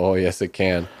 Oh, yes, it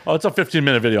can. Oh, it's a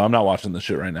 15-minute video. I'm not watching this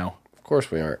shit right now. Of course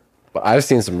we aren't. But I've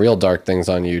seen some real dark things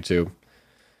on YouTube.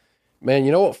 Man,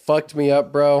 you know what fucked me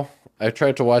up, bro? I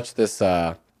tried to watch this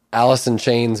Alice in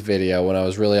Chains video when I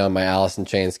was really on my Alice in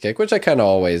Chains kick, which I kind of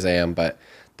always am, but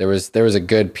there was a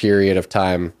good period of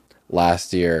time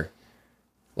last year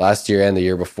and the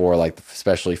year before, like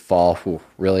especially fall,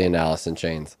 really into Alice in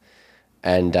Chains.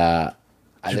 And Did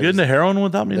you get into heroin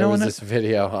without me there knowing was this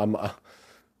video.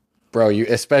 Bro, you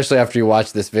especially after you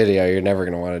watch this video, you're never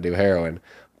gonna want to do heroin.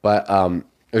 But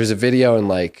there was a video and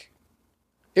like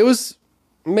it was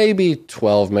maybe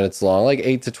 12 minutes long, like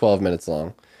 8 to 12 minutes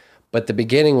long. But the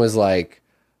beginning was like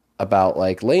about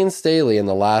like Lane Staley in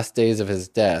the last days of his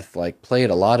death, like played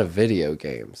a lot of video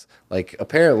games. Like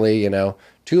apparently, you know,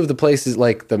 two of the places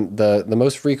like the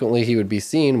most frequently he would be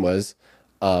seen was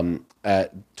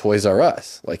at Toys R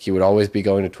Us. Like he would always be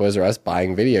going to Toys R Us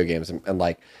buying video games. And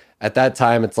like at that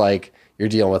time, it's like you're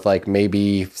dealing with like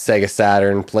maybe Sega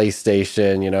Saturn,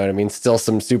 PlayStation, you know what I mean? Still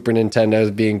some Super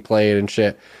Nintendos being played and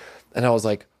shit. And I was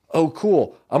like, oh,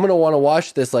 cool. I'm going to want to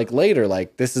watch this like later.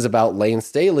 Like this is about Lane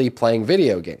Staley playing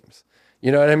video games.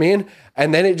 You know what I mean?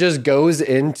 And then it just goes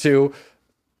into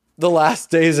the last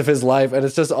days of his life. And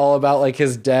it's just all about like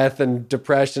his death and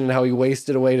depression and how he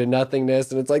wasted away to nothingness.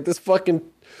 And it's like this fucking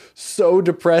so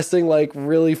depressing, like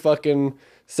really fucking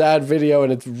sad video.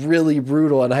 And it's really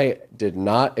brutal. And I did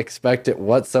not expect it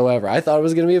whatsoever. I thought it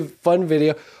was going to be a fun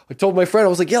video. I told my friend, I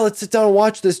was like, yeah, let's sit down and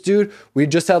watch this, dude. We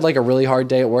just had like a really hard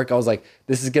day at work. I was like,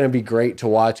 this is going to be great to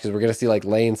watch because we're going to see like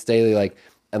Lane Staley, like,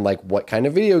 and like what kind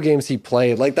of video games he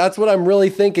played. Like, that's what I'm really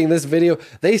thinking. This video,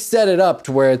 they set it up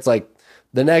to where it's like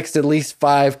the next at least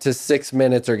 5 to 6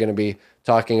 minutes are going to be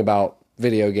talking about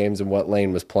video games and what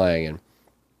Lane was playing. And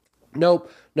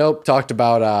nope. Talked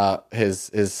about his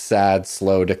sad,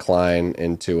 slow decline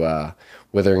into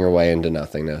withering away into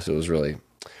nothingness. It was really,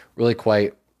 really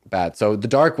quite bad. So the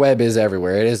dark web is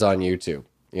everywhere. It is on YouTube,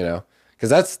 you know, because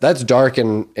that's dark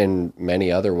in many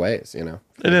other ways, you know.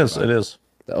 It is.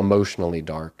 Emotionally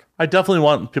dark. I definitely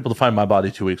want people to find my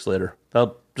body 2 weeks later.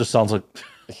 That just sounds like...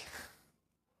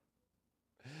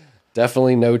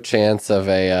 Definitely no chance of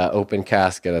a open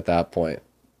casket at that point.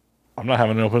 I'm not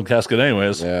having an open casket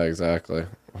anyways. Yeah, exactly.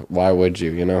 Why would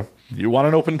you, you know? You want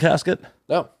an open casket?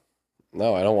 No,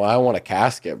 I don't want a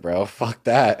casket, bro. Fuck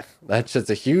that. That's just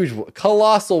a huge,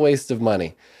 colossal waste of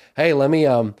money. Hey, let me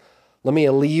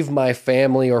leave my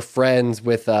family or friends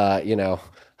with, you know.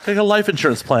 Take a life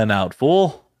insurance plan out,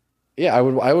 fool. Yeah, I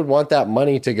would want that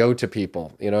money to go to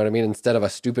people. You know what I mean? Instead of a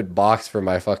stupid box for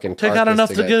my fucking take out enough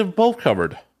to get both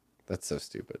covered. That's so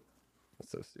stupid.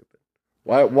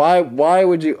 Why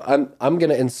would you? I'm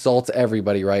gonna insult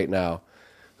everybody right now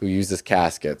who uses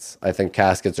caskets. I think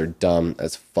caskets are dumb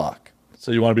as fuck.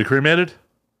 So you want to be cremated?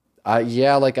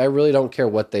 Yeah, like I really don't care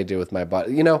what they do with my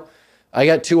body. You know, I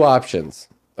got two options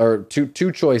or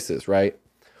two choices, right?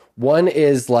 One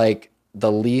is like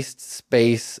the least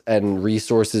space and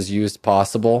resources used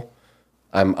possible.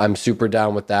 I'm super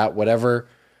down with that. Whatever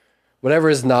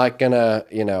is not gonna,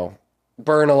 you know,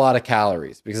 burn a lot of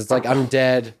calories, because it's like I'm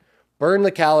dead, burn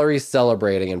the calories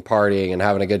celebrating and partying and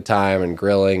having a good time and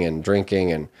grilling and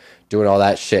drinking and doing all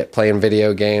that shit, playing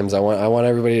video games. I want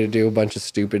everybody to do a bunch of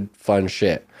stupid, fun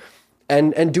shit.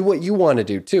 And do what you want to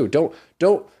do too.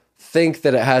 Don't think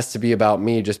that it has to be about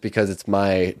me just because it's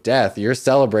my death. You're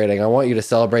celebrating. I want you to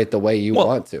celebrate the way you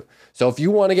want to. So if you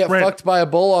want to get fucked by a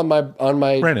bull on my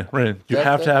Brandon, you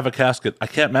have to have a casket. I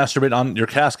can't masturbate on your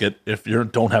casket if you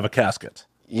don't have a casket.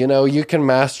 You know, you can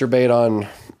masturbate on.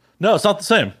 No, it's not the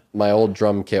same. My old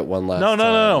drum kit one last time.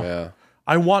 No. Yeah.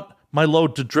 I want my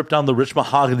load to drip down the rich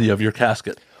mahogany of your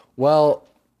casket. Well,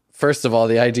 first of all,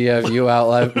 the idea of you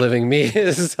outliving me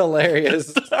is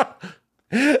hilarious.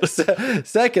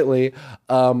 Secondly,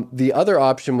 the other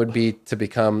option would be to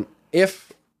become,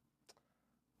 if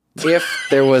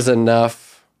there was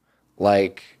enough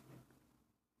like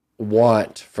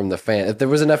want from the fan, if there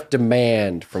was enough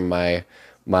demand from my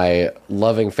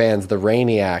loving fans, the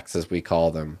Rainiacs as we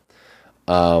call them,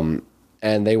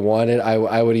 and they wanted,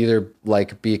 I would either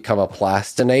like become a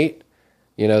plastinate,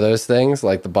 you know, those things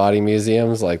like the body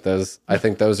museums, like those. I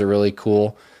think those are really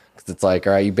cool. It's like,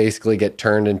 all right, you basically get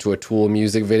turned into a Tool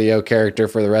music video character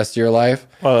for the rest of your life.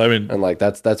 Well, I mean, and like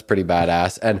that's pretty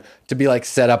badass. And to be like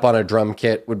set up on a drum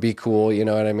kit would be cool. You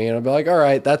know what I mean? I'd be like, all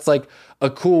right, that's like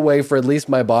a cool way for at least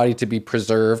my body to be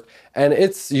preserved. And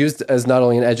it's used as not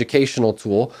only an educational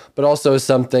tool, but also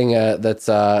something that's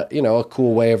you know, a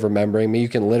cool way of remembering me. You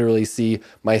can literally see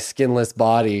my skinless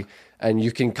body. And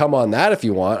you can come on that if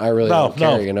you want. I really don't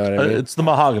care. You know what I mean? It's the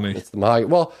mahogany. It's the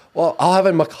mahogany. Well, I'll have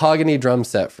a mahogany drum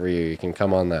set for you. You can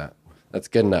come on that. That's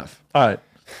good enough. All right.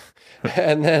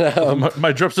 And then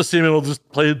my drips of semen will just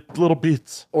play little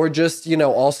beats. Or just, you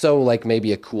know, also like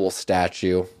maybe a cool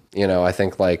statue. You know, I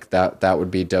think like that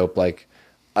would be dope. Like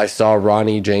I saw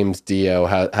Ronnie James Dio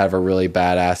have a really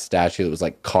badass statue that was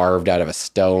like carved out of a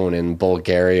stone in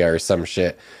Bulgaria or some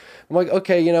shit. I'm like,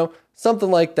 okay, you know,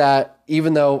 something like that,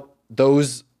 even though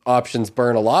those options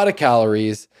burn a lot of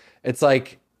calories. It's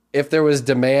like if there was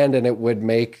demand and it would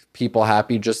make people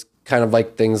happy, just kind of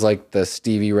like things like the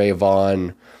Stevie Ray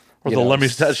Vaughan or the Lemmy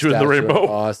statue in the rainbow.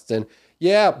 Austin.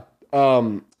 Yeah.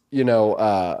 You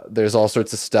know, there's all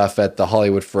sorts of stuff at the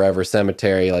Hollywood Forever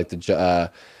Cemetery, like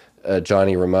the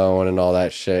Johnny Ramone and all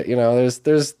that shit. You know,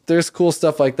 there's cool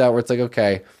stuff like that where it's like,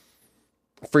 okay,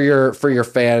 for your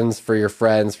fans, for your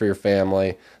friends, for your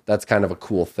family, that's kind of a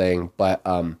cool thing. But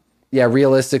yeah,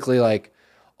 realistically, like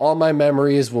all my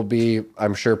memories will be,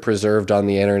 I'm sure, preserved on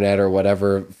the internet or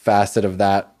whatever facet of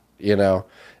that, you know,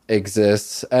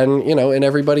 exists, and, you know, in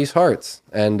everybody's hearts.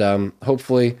 And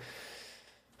hopefully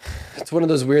it's one of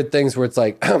those weird things where it's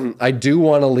like, I do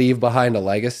want to leave behind a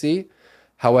legacy.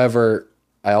 However,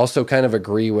 I also kind of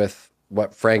agree with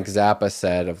what Frank Zappa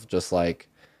said of just like,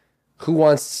 who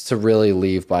wants to really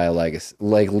leave behind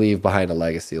a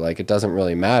legacy? Like, it doesn't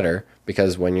really matter,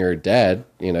 because when you're dead,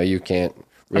 you know, you can't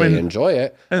really enjoy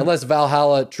it unless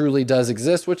Valhalla truly does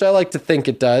exist, which I like to think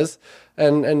it does.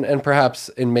 And perhaps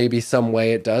in maybe some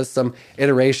way it does, some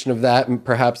iteration of that. And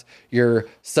perhaps your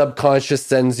subconscious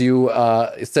sends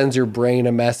your brain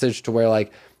a message to where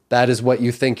like, that is what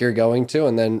you think you're going to.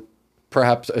 And then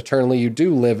perhaps eternally you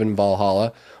do live in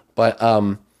Valhalla. But,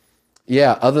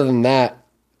 yeah, other than that,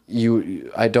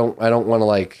 I don't want to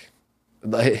like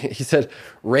he said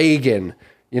Reagan,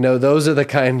 you know, those are the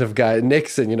kind of guys,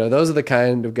 Nixon, you know, those are the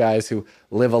kind of guys who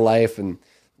live a life and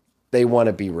they want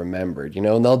to be remembered, you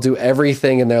know, and they'll do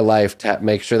everything in their life to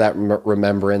make sure that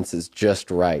remembrance is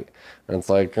just right. And it's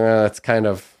like, it's kind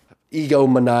of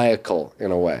egomaniacal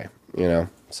in a way, you know?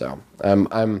 So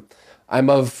I'm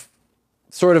of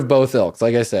sort of both ilks.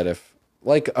 Like I said, if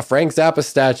like a Frank Zappa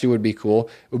statue would be cool.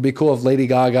 It would be cool if Lady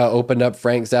Gaga opened up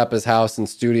Frank Zappa's house and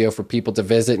studio for people to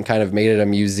visit and kind of made it a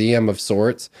museum of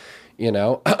sorts, you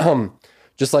know,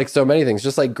 just like so many things,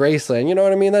 just like Graceland, you know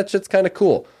what I mean? That shit's kind of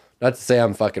cool. Not to say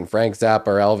I'm fucking Frank Zappa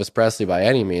or Elvis Presley by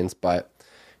any means, but,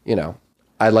 you know,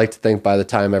 I'd like to think by the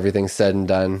time everything's said and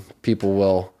done, people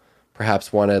will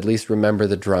perhaps want to at least remember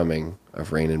the drumming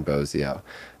of Rainin Bozio.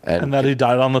 And that he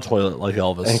died on the toilet like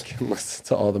Elvis. And can listen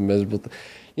to all the miserable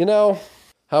you know,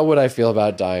 how would I feel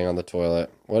about dying on the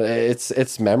toilet? Well,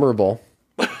 it's memorable,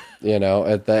 you know,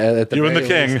 at the you and the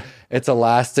king. Least, it's a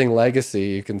lasting legacy,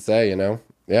 you can say, you know.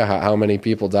 Yeah, how many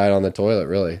people died on the toilet,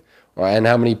 really? And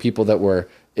how many people that were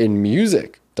in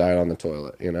music died on the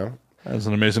toilet, you know? That's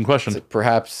an amazing question. So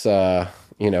perhaps,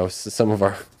 you know, some of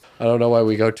our, I don't know why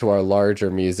we go to our larger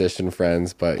musician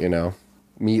friends, but, you know,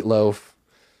 Meatloaf.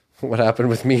 What happened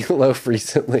with Meatloaf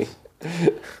recently?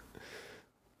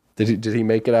 Did he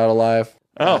make it out alive?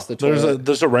 Oh,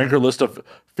 there's a ranker list of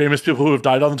famous people who have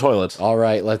died on the toilet. All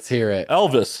right, let's hear it.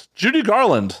 Elvis, Judy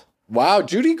Garland, Wow,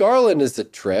 Judy Garland is a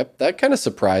trip. That kind of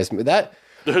surprised me. That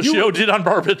She OD'd on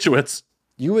barbiturates.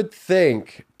 you would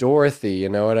think Dorothy, you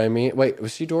know what I mean? Wait,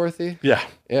 was she Dorothy? Yeah.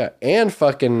 Yeah, and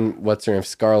fucking what's her name?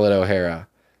 Scarlett O'Hara,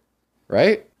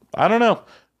 right? I don't know.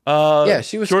 Yeah,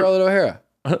 she was Scarlett O'Hara.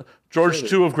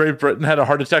 George II of Great Britain had a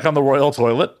heart attack on the royal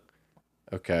toilet.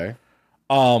 Okay.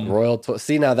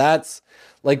 See, now that's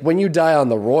like when you die on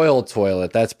the royal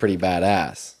toilet, that's pretty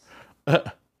badass.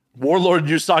 Warlord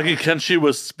Usagi Kenshi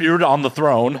was speared on the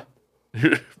throne.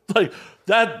 Like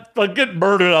getting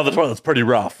murdered on the toilet is pretty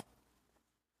rough.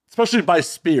 Especially by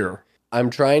spear. I'm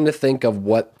trying to think of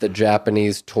what the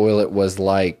Japanese toilet was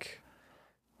like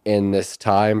in this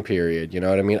time period. You know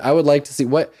what I mean? I would like to see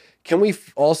can we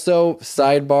also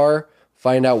sidebar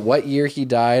find out what year he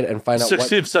died and find out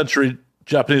 16th century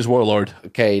Japanese warlord.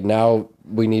 Okay, now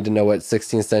we need to know what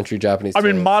 16th century Japanese. I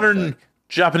mean, modern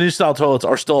Japanese style toilets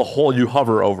are still a hole you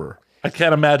hover over. I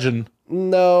can't imagine.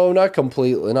 No, not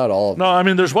completely, not all of them. No, I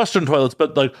mean, there's Western toilets,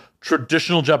 but like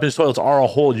traditional Japanese toilets are a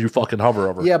hole you fucking hover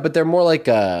over. Yeah, but they're more like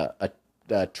a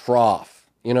trough.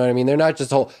 You know what I mean? They're not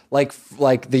just whole. Like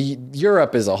the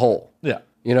Europe is a hole. Yeah.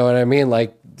 You know what I mean?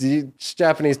 Like the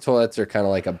Japanese toilets are kind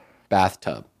of like a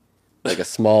bathtub, like a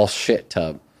small shit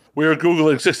tub. We are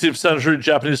Googling 16th century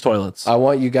Japanese toilets. I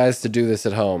want you guys to do this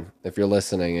at home if you're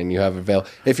listening and you have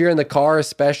if you're in the car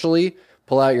especially,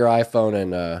 pull out your iPhone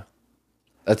and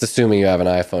that's assuming you have an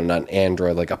iPhone, not an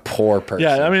Android, like a poor person.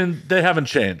 Yeah, I mean, they haven't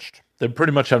changed. They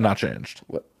pretty much have not changed.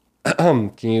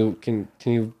 Can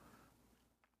you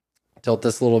tilt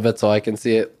this a little bit so I can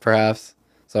see it, perhaps?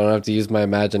 So I don't have to use my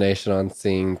imagination on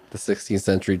seeing the 16th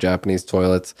century Japanese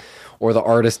toilets or the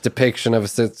artist's depiction of a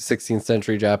 16th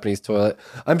century Japanese toilet.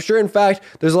 I'm sure, in fact,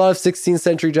 there's a lot of 16th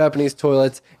century Japanese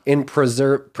toilets in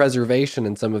preservation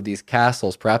in some of these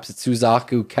castles. Perhaps it's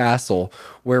Suzaku Castle,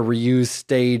 where Ryu's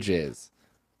stage is.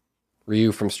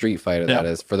 Ryu from Street Fighter, that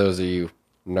is, for those of you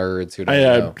nerds who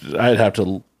don't know. I'd have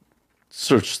to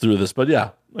search through this, but yeah.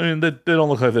 I mean, they don't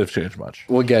look like they've changed much.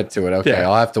 We'll get to it. Okay, Yeah.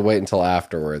 I'll have to wait until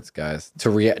afterwards, guys, to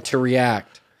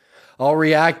react. I'll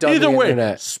react on Either the way,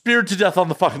 internet. speared to death on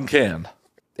the fucking can.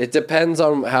 It depends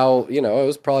on how, it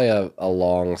was probably a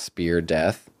long spear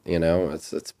death.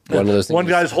 It's one of those things. One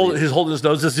guy's holding his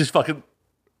nose as he's fucking.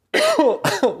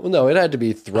 Well, no, it had to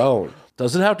be thrown.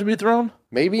 Does it have to be thrown?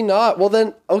 Maybe not. Well,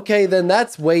 then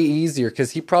that's way easier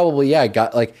because he probably,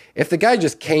 got like, if the guy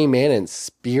just came in and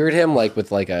speared him like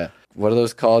with like a, what are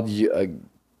those called?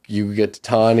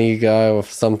 Yugatani guy or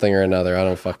something or another. I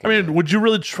don't fucking I mean, would you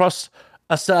really trust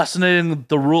assassinating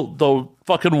the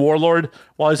fucking warlord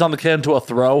while he's on the can to a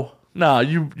throw? Nah,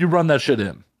 you run that shit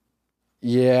in.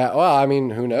 Yeah, well, I mean,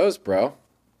 who knows, bro?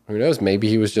 Who knows?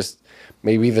 Maybe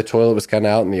the toilet was kind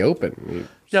of out in the open.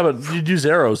 Yeah, but you'd use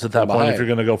arrows at that point behind. if you're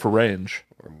going to go for range.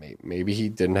 Or maybe he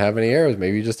didn't have any arrows.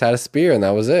 Maybe he just had a spear and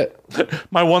that was it.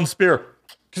 My one spear.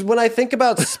 Because when I think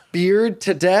about speared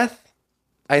to death,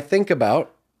 I think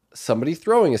about somebody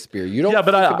throwing a spear. You don't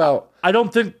I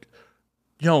don't think,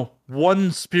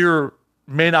 one spear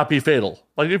may not be fatal.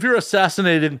 Like if you're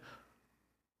assassinating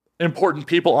important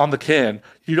people on the can,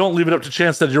 you don't leave it up to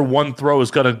chance that your one throw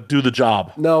is going to do the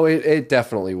job. No, it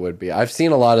definitely would be. I've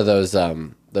seen a lot of those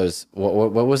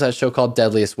what was that show called?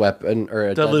 Deadliest Weapon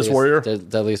or Deadliest Warrior?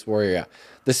 Deadliest Warrior, yeah.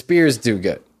 The spears do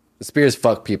good. The spears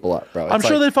fuck people up, bro. I'm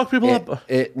sure they fuck people up.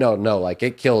 No, like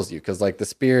it kills you because like the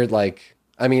spear, like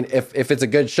I mean, if it's a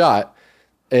good shot,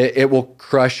 it will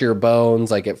crush your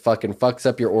bones. Like it fucking fucks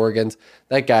up your organs.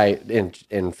 That guy in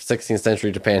 16th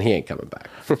century Japan, he ain't coming back.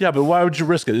 Yeah, but why would you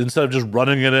risk it instead of just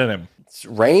running it in him? It's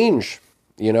range.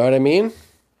 You know what I mean?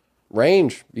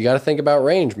 Range. You got to think about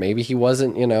range. Maybe he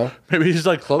wasn't, Maybe he's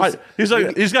like close.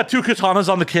 He's got two katanas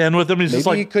on the can with him. He's just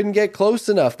maybe like he couldn't get close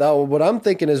enough. What I'm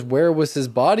thinking is, where was his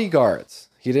bodyguards?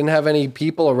 He didn't have any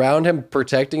people around him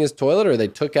protecting his toilet, or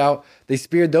they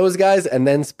speared those guys and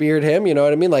then speared him. You know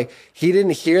what I mean? Like he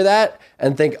didn't hear that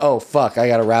and think, oh fuck, I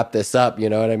got to wrap this up. You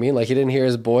know what I mean? Like he didn't hear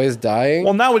his boys dying.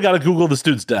 Well, now we got to Google this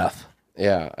dude's death.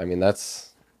 Yeah. I mean,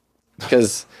 that's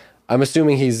because I'm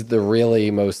assuming he's the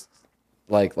really most,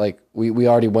 like we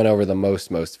already went over the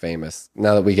most famous.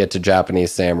 Now that we get to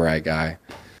Japanese samurai guy.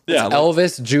 Yeah.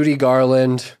 Elvis, Judy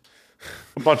Garland,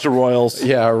 a bunch of royals.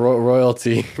 yeah,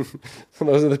 royalty.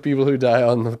 Those are the people who die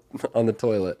on the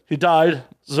toilet. He died.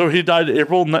 So he died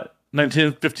April 19th,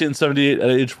 1578 at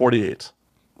age 48.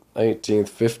 19th,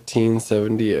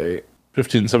 1578.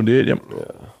 1578, yep.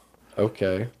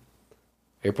 Okay.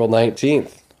 April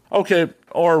 19th. Okay,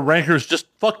 or Ranker's just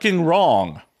fucking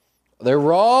wrong. They're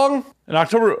wrong? In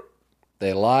October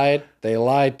They lied. They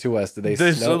lied to us. Did they?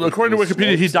 So according to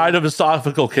Wikipedia, he died of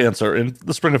esophageal cancer in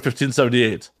the spring of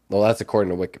 1578. Well, that's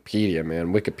according to Wikipedia,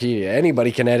 man. Wikipedia.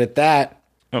 Anybody can edit that.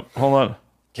 Oh, hold on.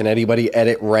 Can anybody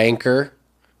edit Ranker?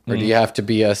 Or do you have to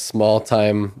be a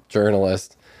small-time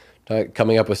journalist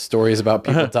coming up with stories about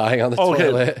people dying on the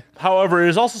toilet? However, it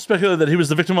is also speculated that he was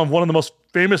the victim of one of the most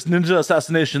famous ninja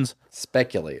assassinations.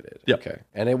 Speculated. Yep. Okay.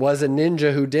 And it was a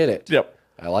ninja who did it. Yep.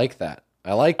 I like that.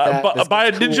 I like that. By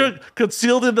a ninja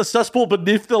concealed in the cesspool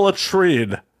beneath the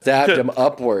latrine. Stabbed him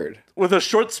upward. With a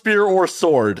short spear or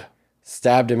sword.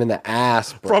 Stabbed him in the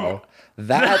ass, bro.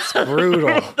 That's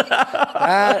brutal.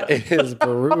 That is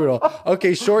brutal.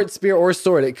 Okay, short spear or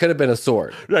sword. It could have been a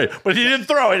sword. Right, but he didn't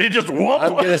throw it. He just whooped.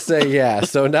 I'm going to say yeah.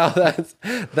 So now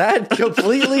that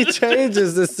completely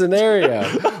changes the scenario.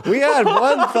 We had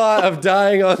one thought of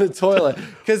dying on the toilet.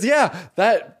 Because, yeah,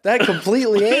 that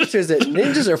completely answers it.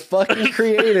 Ninjas are fucking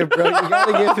creative, bro. You got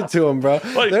to give it to them, bro.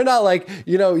 They're not like,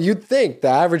 you'd think the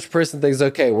average person thinks,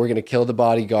 okay, we're going to kill the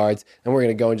bodyguards and we're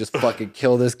going to go and just fucking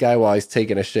kill this guy while he's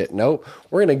taking a shit. Nope.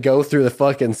 We're going to go through the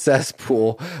fucking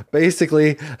cesspool,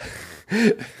 basically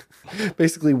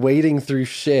wading through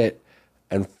shit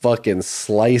and fucking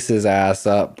slice his ass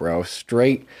up, bro.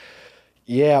 Straight.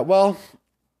 Yeah, well,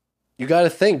 you got to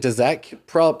think, does that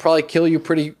probably kill you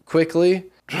pretty quickly?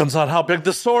 Depends on how big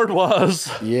the sword was.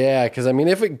 Yeah, because I mean,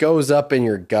 if it goes up in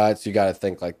your guts, you got to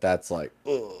think that's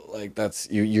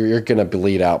you're gonna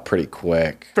bleed out pretty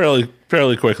quick, fairly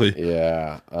quickly.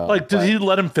 Yeah. Did he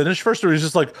let him finish first, or he's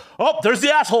just like, oh, there's the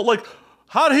asshole? Like,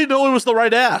 how did he know it was the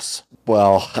right ass?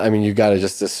 Well, I mean, you got to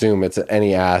just assume it's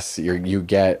any ass you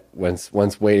get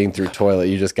once wading through toilet.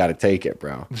 You just got to take it,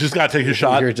 bro. You just got to take your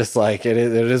shot. You're just like, it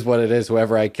is what it is.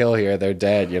 Whoever I kill here, they're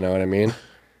dead. You know what I mean?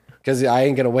 Because I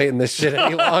ain't gonna wait in this shit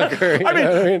any longer. You know what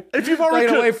I mean? If you've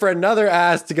already wait for another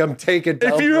ass to come take it.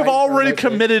 If you have already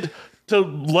committed to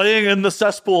laying in the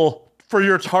cesspool for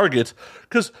your target,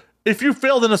 because if you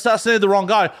failed and assassinated the wrong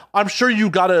guy, I'm sure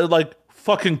you gotta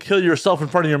fucking kill yourself in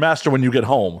front of your master when you get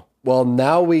home. Well,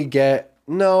 now we get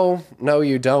no,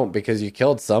 you don't, because you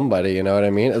killed somebody. You know what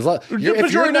I mean? You're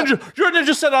a ninja. You're a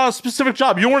ninja sent on a specific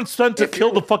job. You weren't sent to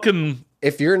kill the fucking.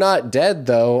 If you're not dead,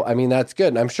 though, I mean that's good.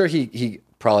 And I'm sure he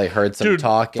probably heard some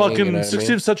talking. Fucking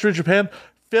 16th century Japan,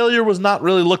 failure was not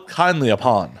really looked kindly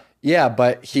upon. Yeah,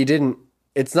 but he didn't.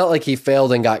 It's not like he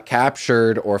failed and got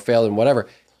captured or failed and whatever.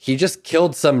 He just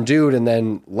killed some dude and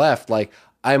then left. Like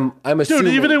I'm assuming.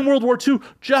 Dude, even in World War II,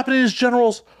 Japanese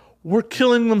generals were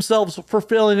killing themselves for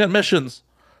failing at missions.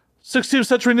 16th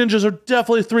century ninjas are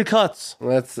definitely three cuts.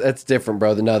 That's different,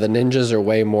 bro. No, the ninjas are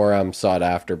way more sought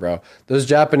after, bro. Those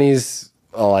Japanese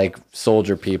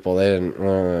soldier people, they didn't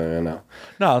no.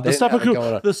 No, the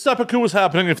seppuku was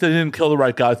happening if they didn't kill the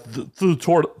right guy through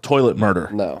toilet murder.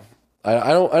 No.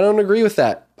 I don't agree with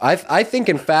that. I think,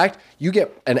 in fact, you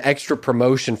get an extra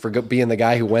promotion for being the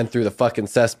guy who went through the fucking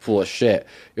cesspool of shit.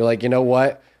 You're like, you know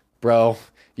what, bro?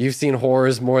 You've seen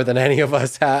horrors more than any of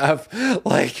us have.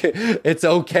 Like, it's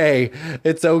okay.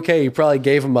 It's okay. You probably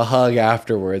gave him a hug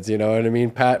afterwards. You know what I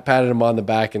mean? Patted him on the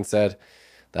back and said,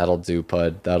 "That'll do,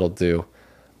 Pud. That'll do."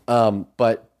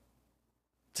 But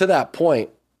to that point,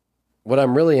 what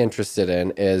I'm really interested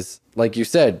in is, like you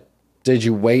said, did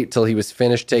you wait till he was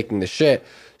finished taking the shit?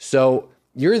 So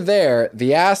you're there,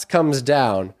 the ass comes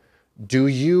down. Do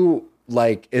you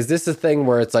is this a thing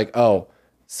where it's like, oh,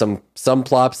 some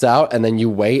plops out and then you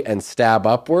wait and stab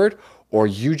upward, or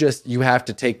you have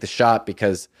to take the shot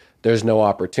because there's no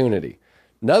opportunity?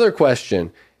 Another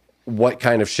question, what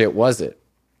kind of shit was it?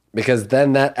 Because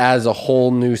then that adds a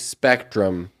whole new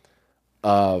spectrum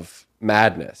of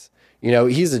madness.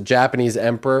 He's a Japanese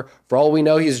emperor. For all we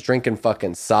know, he's drinking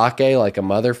fucking sake like a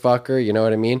motherfucker. You know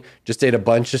what I mean? Just ate a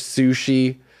bunch of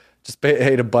sushi. Just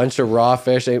ate a bunch of raw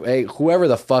fish. Ate whoever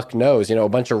the fuck knows, a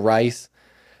bunch of rice,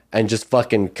 and just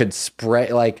fucking could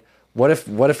spray. Like, what if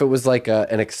it was like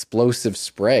an explosive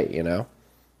spray,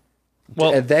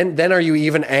 Well, and then are you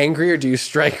even angry, or do you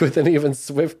strike with an even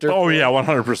swifter? Oh yeah,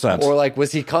 100%. Or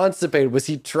was he constipated? Was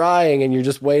he trying, and you're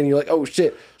just waiting? You're like, oh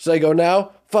shit, should I go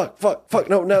now? Fuck,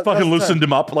 no. Fucking loosened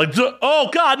him up. Like, oh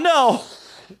god, no.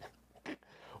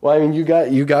 Well, I mean, you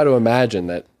got to imagine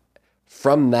that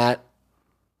from that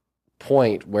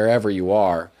point, wherever you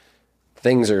are,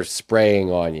 things are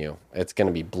spraying on you. It's going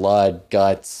to be blood,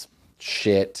 guts,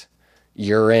 shit,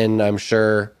 urine, I'm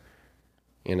sure.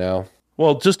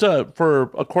 Well, just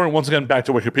according once again back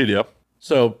to Wikipedia.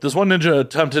 So this one ninja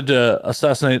attempted to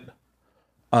assassinate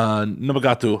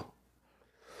Nobugatu,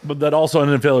 but that also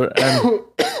ended in failure.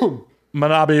 And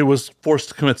Manabe was forced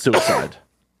to commit suicide,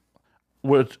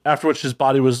 after which his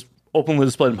body was openly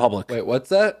displayed in public. Wait, what's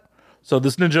that? So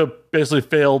this ninja basically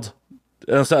failed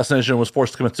an assassination and was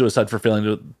forced to commit suicide for failing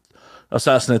to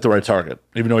assassinate the right target,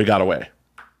 even though he got away.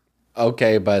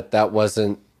 Okay, but that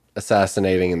wasn't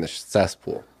assassinating in the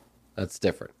cesspool. That's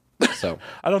different. So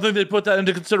I don't think they put that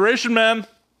into consideration, man.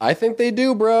 I think they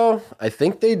do, bro. I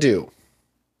think they do.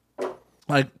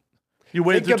 Like, you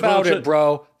wait Think about it,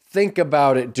 bro. Think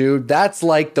about it, dude. That's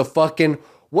like the fucking...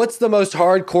 What's the most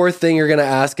hardcore thing you're going to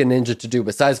ask a ninja to do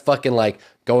besides fucking like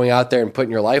going out there and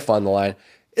putting your life on the line?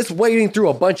 It's wading through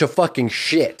a bunch of fucking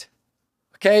shit.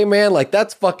 Okay, man? Like,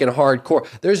 that's fucking hardcore.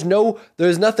 There's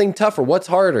nothing tougher. What's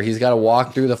harder? He's got to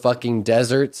walk through the fucking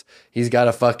deserts. He's got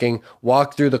to fucking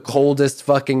walk through the coldest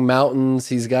fucking mountains.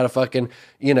 He's got to fucking,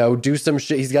 do some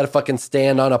shit. He's got to fucking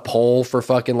stand on a pole for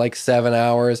fucking like 7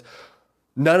 hours.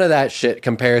 None of that shit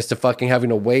compares to fucking having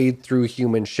to wade through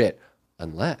human shit.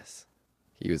 Unless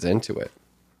he was into it.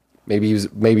 Maybe he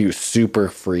was super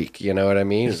freak, you know what I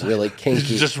mean? He's really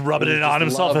kinky. Just rubbing it on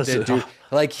himself. Dude.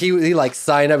 Like he like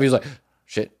signed up. He was like,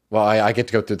 shit, well, I get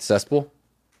to go through the cesspool.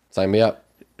 Sign me up.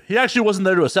 He actually wasn't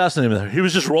there to assassinate him. He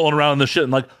was just rolling around in the shit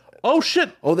and like, oh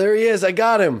shit. Oh, there he is. I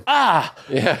got him. Ah.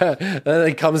 Yeah. And then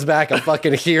he comes back a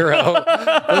fucking hero.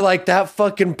 They're like, that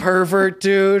fucking pervert,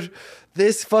 dude.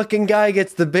 This fucking guy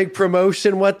gets the big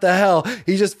promotion. What the hell?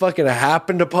 He just fucking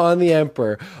happened upon the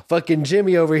emperor. Fucking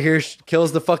Jimmy over here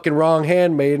kills the fucking wrong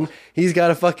handmaiden. He's got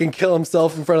to fucking kill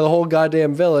himself in front of the whole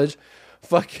goddamn village.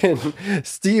 Fucking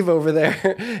Steve over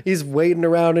there, he's waiting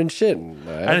around and shit.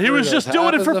 And he was just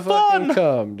doing it for fun.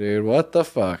 Come, dude. What the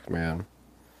fuck, man?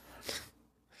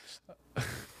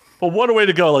 But what a way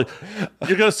to go. Like,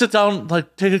 you're going to sit down,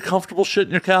 like, take a comfortable shit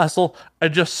in your castle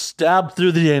and just stab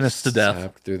through the anus to death.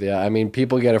 Stab through the... I mean,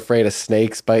 people get afraid of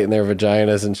snakes biting their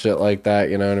vaginas and shit like that,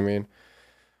 you know what I mean?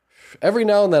 Every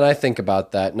now and then I think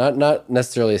about that. Not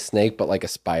necessarily a snake, but like a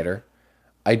spider.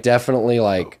 I definitely,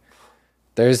 like...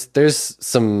 There's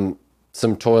some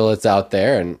toilets out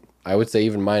there, and I would say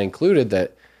even mine included,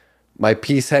 that my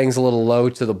piece hangs a little low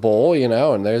to the bowl,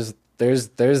 and there's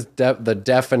the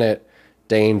definite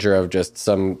danger of just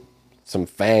some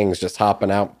fangs just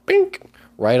hopping out, bink,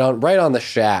 right on the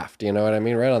shaft. You know what I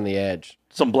mean? Right on the edge.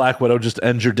 Some Black Widow just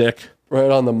ends your dick.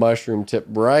 Right on the mushroom tip.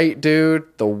 Right, dude.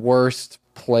 The worst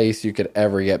place you could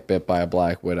ever get bit by a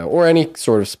Black Widow or any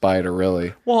sort of spider,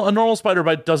 really. Well, a normal spider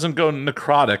bite doesn't go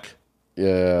necrotic.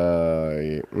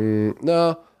 Yeah.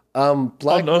 No.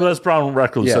 That's brown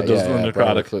recluse. Yeah, that does necrotic.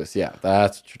 Brown recluse. Yeah,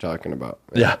 that's what you're talking about.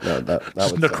 Yeah. No, that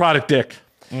just necrotic dick.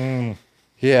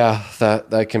 Yeah,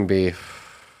 that can be.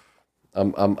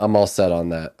 I'm all set on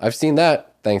that. I've seen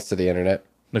that thanks to the internet.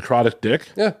 Necrotic dick?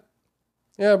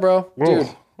 Yeah, bro. Dude.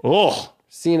 Oh.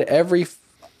 Seen every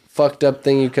fucked up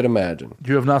thing you could imagine.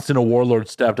 You have not seen a warlord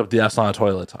stabbed up the ass on a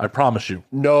toilet. I promise you.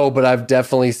 No, but I've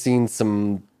definitely seen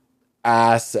some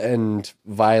ass and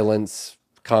violence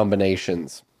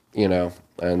combinations, and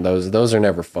those are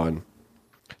never fun.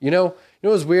 You know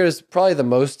what's weird is probably the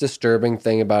most disturbing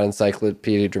thing about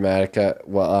Encyclopedia Dramatica.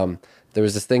 Well, there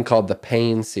was this thing called the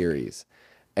Pain series,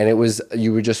 and it was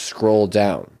you would just scroll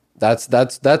down. That's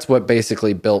what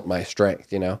basically built my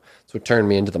strength. It's what turned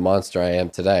me into the monster I am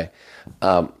today.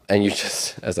 And you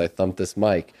just, as I thump this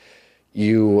mic,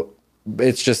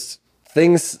 it's just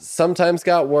things sometimes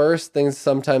got worse, things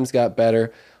sometimes got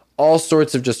better. All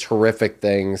sorts of just horrific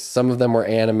things. Some of them were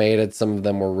animated, some of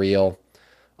them were real.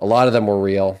 A lot of them were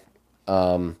real.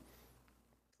 And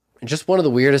just one of the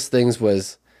weirdest things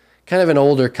was kind of an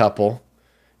older couple,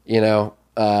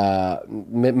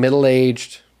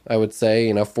 middle-aged, I would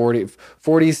say,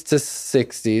 40s to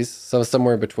 60s, so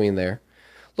somewhere between there.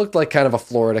 Looked like kind of a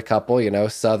Florida couple,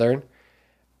 Southern.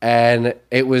 And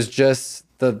it was just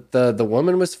the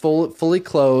woman was fully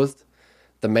clothed.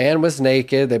 The man was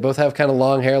naked. They both have kind of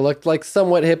long hair, looked like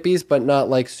somewhat hippies, but not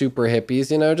like super hippies,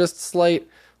 just slight,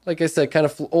 like I said, kind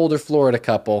of older Florida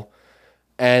couple.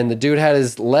 And the dude had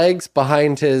his legs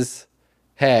behind his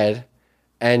head,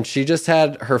 and she just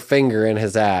had her finger in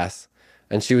his ass,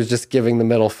 and she was just giving the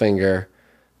middle finger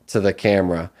to the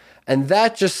camera. And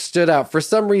that just stood out. For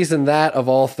some reason, that of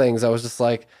all things, I was just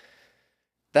like,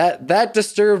 that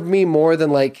disturbed me more than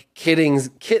like kittens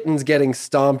getting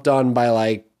stomped on by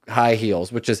like high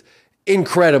heels, which is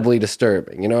incredibly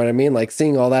disturbing. You know what I mean? Like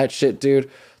seeing all that shit, dude.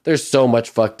 There's so much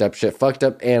fucked up shit. Fucked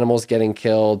up animals getting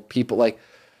killed. People like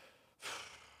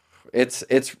it's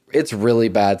really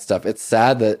bad stuff. It's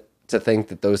sad to think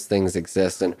that those things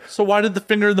exist. And so why did the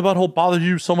finger in the butthole bother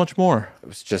you so much more?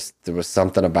 There was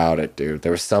something about it, dude.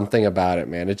 There was something about it,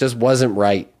 man. It just wasn't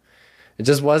right. It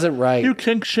just wasn't right. You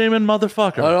kink shaming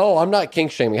motherfucker. No, I'm not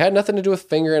kink shaming. It had nothing to do with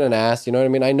finger and an ass. You know what I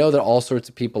mean? I know that all sorts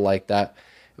of people like that.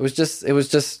 It was just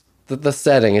the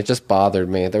setting. It just bothered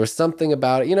me. There was something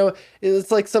about it. It's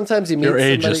like sometimes you meet You're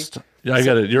somebody. ageist. Yeah, I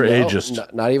get it. You're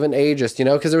ageist. Not even ageist,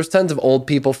 because there was tons of old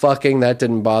people fucking. That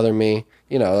didn't bother me.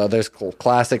 There's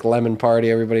classic Lemon Party.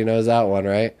 Everybody knows that one,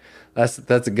 right? That's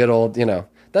a good old,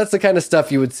 that's the kind of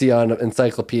stuff you would see on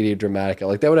Encyclopedia Dramatica.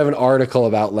 Like they would have an article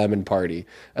about Lemon Party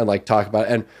and like talk about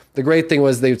it. And the great thing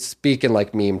was they would speak in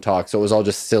like meme talk. So it was all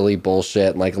just silly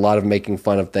bullshit and like a lot of making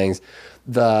fun of things.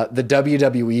 The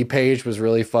WWE page was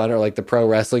really fun, or like the pro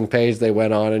wrestling page. They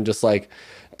went on and just like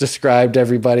described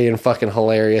everybody in fucking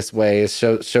hilarious ways,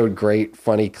 showed great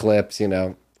funny clips,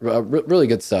 really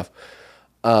good stuff.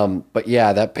 But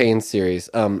yeah, that Pain series.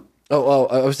 I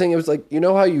was saying it was like,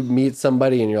 how you meet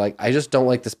somebody and you're like, I just don't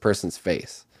like this person's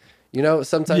face.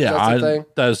 Sometimes that's a thing.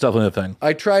 That is definitely a thing.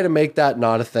 I try to make that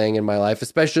not a thing in my life,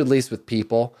 especially at least with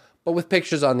people. But with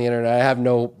pictures on the internet, I have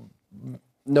no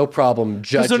problem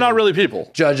judging. They're not really people.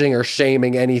 Judging or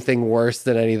shaming anything worse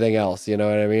than anything else. You know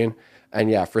what I mean? And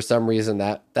yeah, for some reason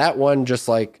that one just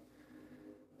like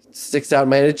sticks out in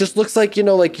my head. It just looks like,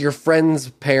 like your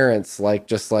friend's parents, like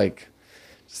just like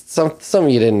some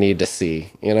you didn't need to see.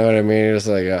 You know what I mean? It's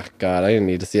like, oh God, I didn't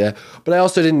need to see that. But I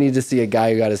also didn't need to see a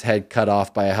guy who got his head cut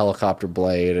off by a helicopter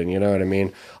blade. And you know what I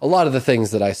mean? A lot of the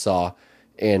things that I saw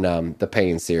in the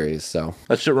Pain series. So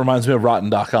that shit reminds me of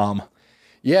Rotten.com.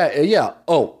 Yeah.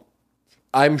 Oh,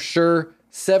 I'm sure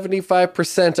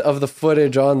 75% of the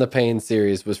footage on the Pain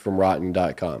series was from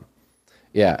Rotten.com.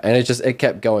 Yeah, and it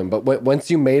kept going. But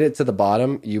once you made it to the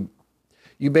bottom, you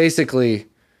basically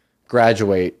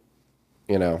graduate,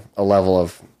 a level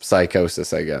of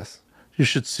psychosis, I guess. You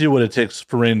should see what it takes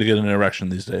for Rain to get an erection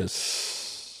these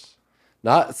days.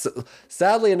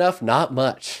 Sadly enough, not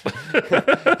much.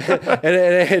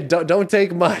 and don't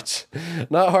take much.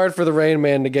 Not hard for the Rain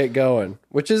Man to get going,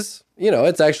 which is,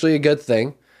 it's actually a good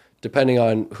thing, depending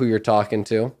on who you're talking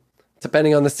to,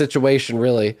 depending on the situation,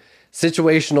 really.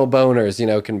 Situational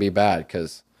boners, can be bad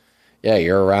because, yeah,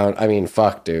 you're around. I mean,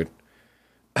 fuck, dude.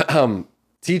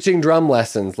 Teaching drum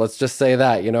lessons, let's just say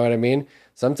that, you know what I mean?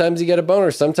 Sometimes you get a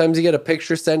boner. Sometimes you get a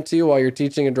picture sent to you while you're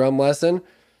teaching a drum lesson.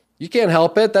 You can't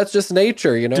help it. That's just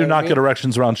nature, Do not get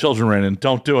erections around children, Rainin.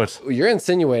 Don't do it. You're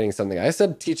insinuating something. I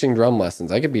said teaching drum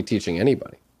lessons. I could be teaching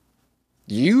anybody.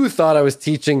 You thought I was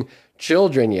teaching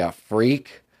children, you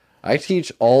freak. I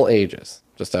teach all ages,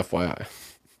 just FYI.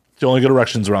 You only get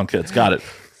erections around kids. Got it.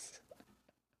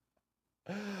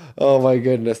 Oh my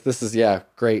goodness. This is,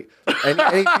 great. And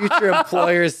any future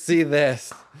employers see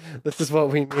this. This is what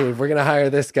we need. We're going to hire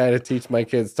this guy to teach my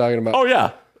kids talking about. Oh,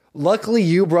 yeah. Luckily,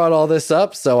 you brought all this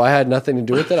up, so I had nothing to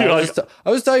do with it. I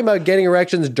was talking about getting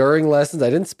erections during lessons. I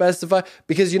didn't specify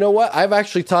because you know what? I've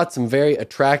actually taught some very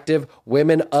attractive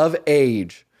women of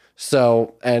age.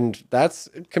 So, and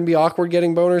it can be awkward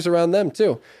getting boners around them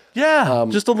too. Yeah,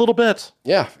 just a little bit.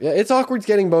 Yeah, it's awkward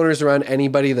getting boners around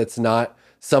anybody that's not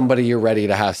somebody you're ready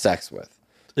to have sex with.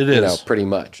 It is. Pretty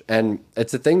much. And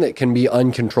it's a thing that can be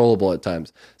uncontrollable at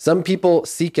times. Some people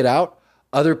seek it out.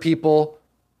 Other people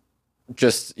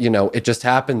just, it just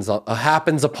happens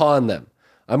upon them.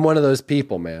 I'm one of those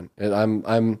people, man. And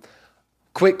I'm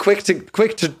quick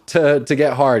to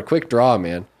get hard. Quick draw,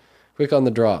 man. Quick on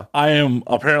the draw. I am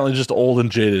apparently just old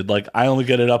and jaded. Like, I only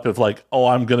get it up if, like,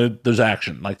 there's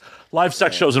action. Like, live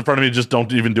sex shows in front of me just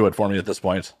don't even do it for me at this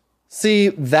point. See,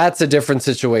 that's a different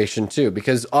situation, too,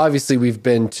 because obviously we've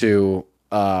been to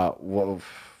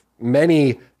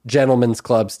many gentlemen's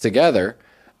clubs together,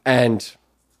 and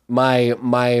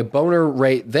my boner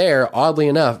rate there, oddly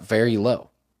enough, very low.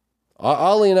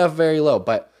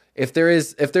 But if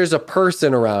there's a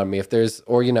person around me,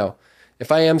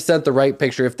 if I am sent the right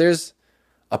picture, if there's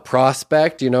a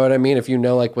prospect, you know what I mean? If you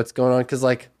know like what's going on, because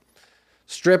like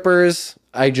strippers,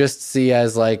 I just see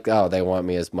as like, oh, they want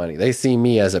me as money. They see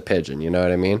me as a pigeon, you know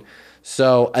what I mean?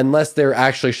 So unless they're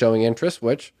actually showing interest,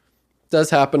 which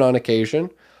does happen on occasion,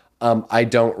 I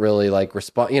don't really like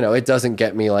respond. It doesn't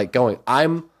get me like going.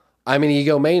 I'm an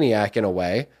egomaniac in a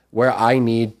way where I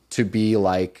need to be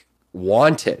like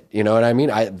wanted. You know what I mean?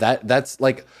 That's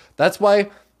why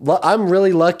I'm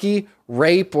really lucky.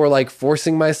 Rape or like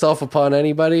forcing myself upon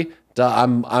anybody,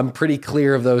 I'm pretty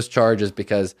clear of those charges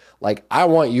because like I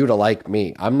want you to like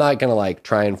me. I'm not gonna like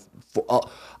try and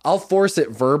I'll force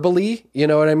it verbally. You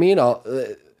know what I mean?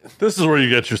 This is where you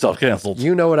get yourself canceled.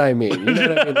 You know what I mean? You know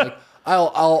what I mean? Like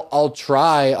I'll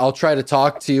try to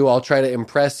talk to you. I'll try to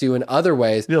impress you in other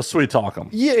ways. You'll sweet talk them.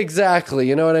 Yeah, exactly.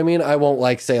 You know what I mean? I won't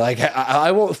like say like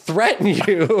I won't threaten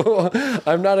you.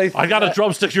 I'm not a. I got a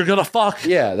drumstick. You're gonna fuck.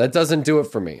 Yeah, that doesn't do it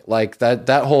for me. Like that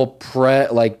whole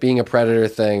like being a predator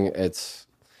thing.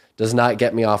 Does not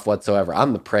get me off whatsoever.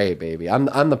 I'm the prey, baby. I'm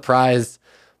the prize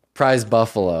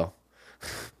buffalo.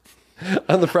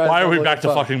 I'm the prize. Why are we back to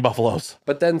fucking buffaloes?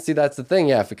 But then see, that's the thing.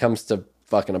 Yeah, if it comes to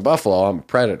fucking a buffalo, I'm a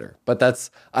predator. But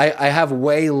I have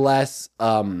way less,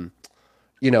 concern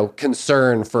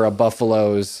for a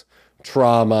buffalo's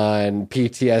trauma and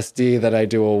PTSD than I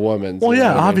do a woman's. Well, you know yeah,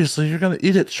 what I mean? obviously you're gonna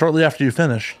eat it shortly after you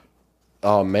finish.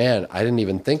 Oh man, I didn't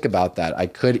even think about that. I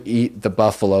could eat the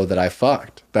buffalo that I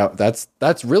fucked. That's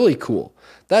really cool.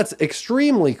 That's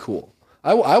extremely cool.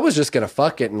 I was just gonna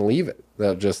fuck it and leave it.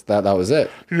 That was it.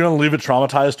 You're gonna leave it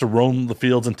traumatized to roam the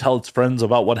fields and tell its friends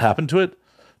about what happened to it?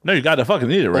 No, you gotta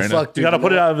fucking eat it right now. fuck, dude, You gotta you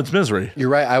put know it out of its misery. You're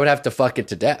right. I would have to fuck it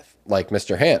to death, like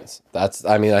Mr. Hands. I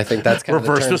think that's kind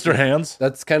Reverse of the terms Mr. Hands.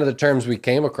 That's kind of the terms we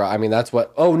came across. I mean, that's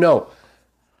what. Oh no,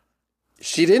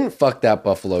 she didn't fuck that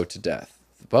buffalo to death.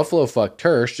 The buffalo fucked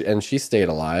her, and she stayed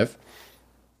alive.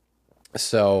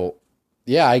 So,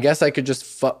 yeah, I guess I could just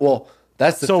fuck. Well,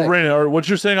 that's the So, thing. Raina, or what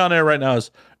you're saying on air right now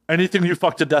is anything you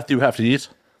fuck to death, you have to eat.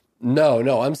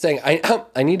 No, I'm saying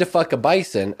I need to fuck a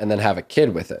bison and then have a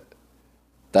kid with it.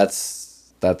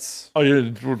 That's Oh, you're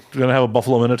gonna have a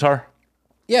buffalo minotaur?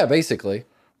 yeah, basically.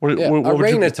 What, Yeah, what a would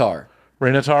you- rainitar.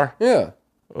 Rainitar? Yeah,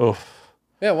 Oh,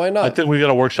 yeah. Why not? I think we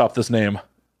gotta workshop this name.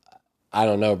 I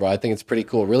don't know, bro. I think it's pretty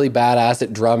cool. Really badass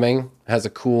at drumming. Has a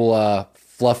cool,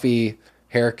 fluffy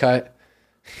haircut.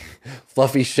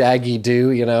 Fluffy, shaggy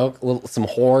do, some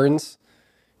horns,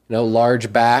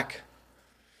 large back.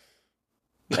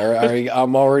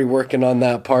 I'm already working on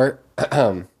that part.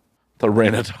 The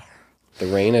Rainitar. The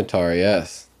Rainitar,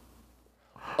 yes.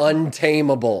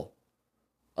 Untamable.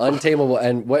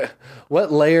 And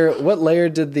what layer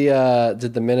did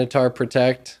the Minotaur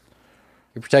protect?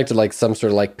 He protected like some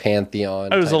sort of like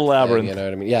pantheon. It was type a labyrinth. thing, you know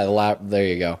what I mean? Yeah, there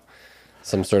you go.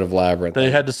 Some sort of labyrinth.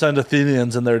 They had to send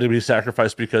Athenians in there to be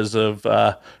sacrificed because of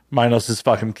Minos'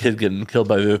 fucking kid getting killed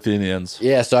by the Athenians.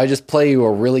 Yeah, so I just play you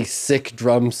a really sick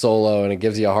drum solo and it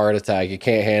gives you a heart attack. You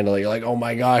can't handle it. You're like, oh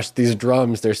my gosh, these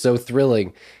drums, they're so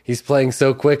thrilling. He's playing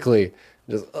so quickly.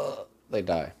 Just, they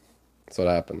die. That's what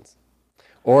happens.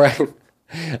 Or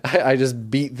I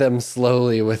just beat them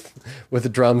slowly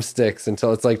with drumsticks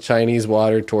until it's like Chinese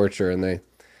water torture and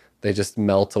they just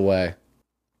melt away.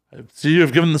 So you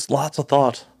have given this lots of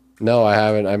thought. No, I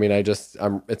haven't. I mean,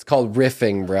 it's called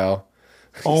riffing, bro.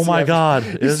 Oh my God.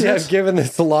 Is See, it? I've given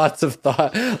this lots of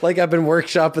thought. Like I've been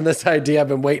workshopping this idea. I've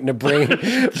been waiting to bring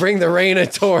the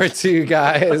Rainitor to you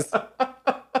guys.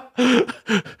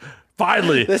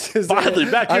 Finally,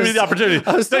 Matt gave me the opportunity.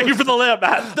 Thank you for the layup,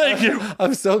 Matt. Thank you.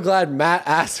 I'm so glad Matt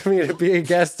asked me to be a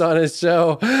guest on his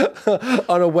show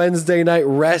on a Wednesday night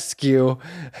rescue.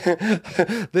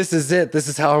 This is it. This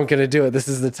is how I'm going to do it. This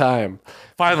is the time.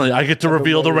 Finally, I get to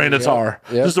reveal the Rainitar.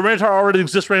 Yep. Does the Rainitar already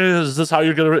exist, Raina? Is this how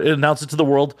you're going to announce it to the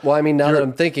world? Well, I mean, now that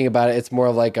I'm thinking about it, it's more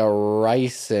of like a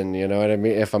ricin. You know what I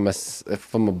mean? If I'm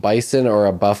a bison or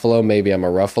a buffalo, maybe I'm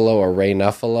a ruffalo or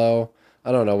Rainuffalo.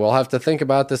 I don't know. We'll have to think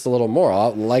about this a little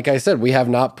more. Like I said, we have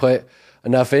not put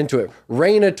enough into it.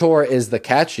 Rainitor is the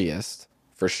catchiest,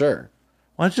 for sure.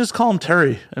 Why don't you just call him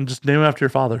Terry and just name him after your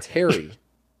father? Terry.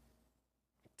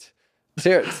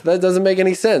 That doesn't make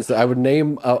any sense. I would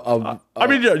name I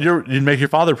mean, you'd make your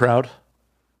father proud.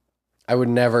 I would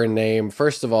never name.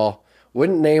 First of all,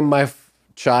 wouldn't name my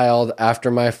child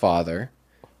after my father.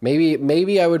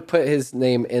 Maybe I would put his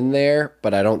name in there,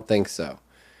 but I don't think so.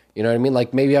 You know what I mean?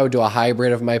 Like maybe I would do a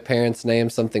hybrid of my parents' name,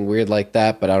 something weird like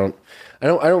that. But I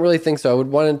don't really think so. I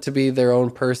would want it to be their own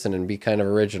person and be kind of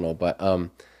original. But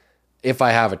if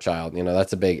I have a child,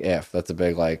 that's a big if. That's a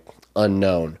big like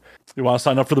unknown. You want to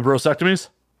sign up for the brosectomies?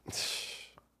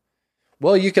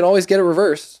 Well, you can always get it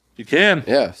reversed. You can.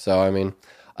 Yeah. So I mean,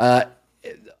 other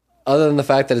than the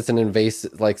fact that it's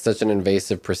such an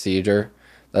invasive procedure,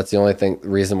 that's the only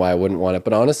reason why I wouldn't want it.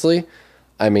 But honestly,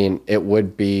 I mean, it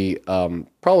would be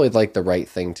probably like the right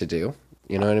thing to do.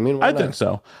 You know what I mean? Why I not? think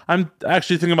so. I'm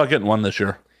actually thinking about getting one this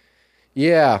year.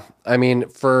 Yeah. I mean,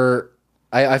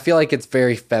 I feel like it's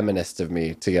very feminist of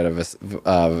me to get a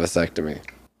vasectomy.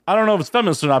 I don't know if it's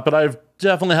feminist or not, but I've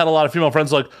definitely had a lot of female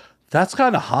friends like, that's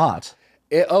kind of hot.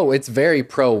 It's very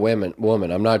pro woman.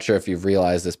 I'm not sure if you've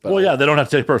realized this, but Well, yeah, they don't have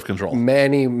to take birth control.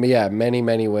 many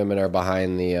women are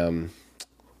behind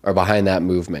that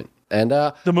movement. And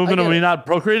The movement I of get me it. not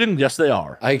procreating? Yes, they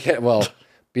are.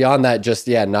 Beyond that, just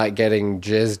not getting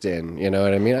jizzed in. You know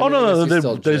what I mean? Oh, no, they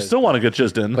jizzed, still want to get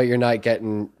jizzed in. but you're not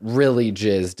getting really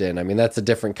jizzed in. I mean, that's a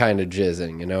different kind of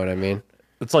jizzing. You know what I mean?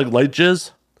 It's like light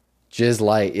jizz. Jizz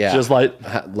light, yeah. Jizz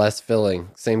light. Less filling.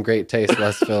 Same great taste,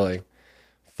 less filling.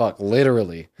 Fuck,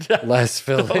 literally less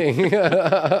filling. Yo,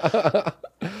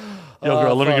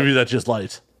 girl, let me give you that jizz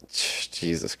light.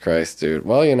 Jesus Christ, dude.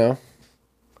 Well,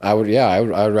 I would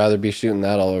rather be shooting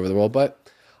that all over the world, but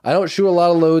I don't shoot a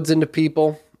lot of loads into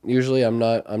people. Usually I'm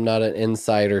not an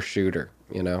insider shooter,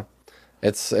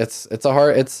 It's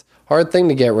hard thing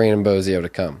to get Rain and Bozio to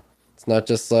come. It's not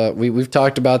just we've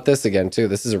talked about this again too.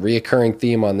 This is a reoccurring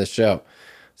theme on this show.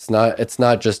 It's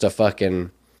not just a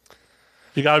fucking.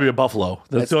 You got to be a buffalo.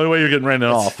 That's the only way you're getting Rain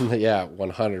off. Yeah,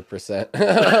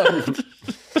 100%.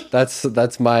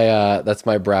 That's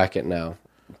my bracket now.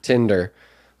 Tinder.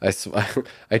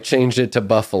 I changed it to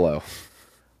buffalo.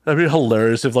 That'd be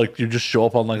hilarious if like you just show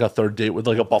up on like a third date with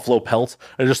like a buffalo pelt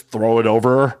and just throw it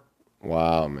over her.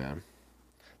 Wow, man.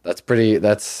 That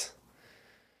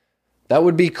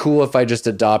would be cool if I just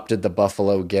adopted the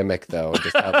buffalo gimmick though.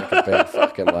 Just have like a big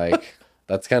fucking like,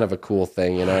 that's kind of a cool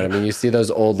thing, you know what I mean? You see those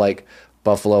old like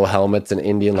buffalo helmets and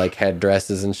Indian like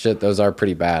headdresses and shit. Those are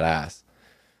pretty badass.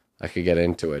 I could get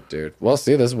into it, dude. Well,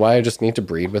 see, this is why I just need to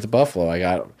breed with a buffalo.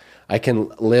 I can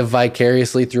live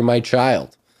vicariously through my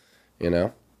child, you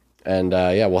know? And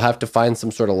yeah, we'll have to find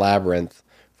some sort of labyrinth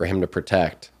for him to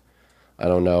protect. I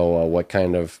don't know what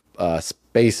kind of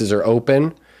spaces are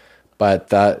open, but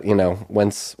that, you know,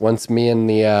 once me and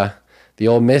the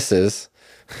old missus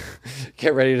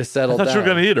get ready to settle down. I thought you were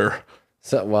gonna eat her.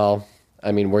 So, well,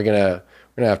 I mean, we're gonna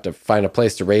have to find a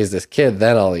place to raise this kid.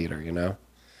 Then I'll eat her, you know.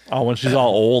 Oh, when she's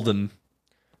all old and.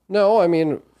 No, I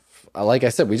mean, like I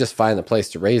said, we just find the place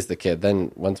to raise the kid.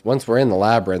 Then once we're in the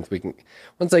labyrinth, we can.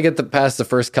 Once I get past the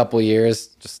first couple of years,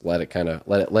 just let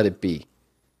it be.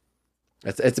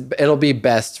 It'll be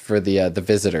best for the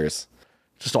visitors.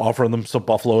 Just offering them some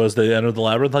buffalo as they enter the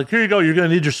labyrinth. Like, here you go. You're gonna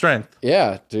need your strength.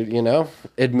 Yeah, dude. You know,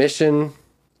 admission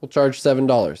will charge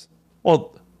 $7.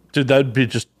 Well, dude, that'd be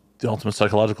just the ultimate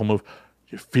psychological move.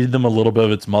 You feed them a little bit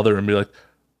of its mother and be like,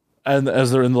 and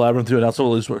as they're in the labyrinth, you announce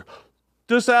all these words.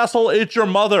 This asshole ate your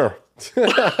mother.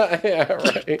 Yeah,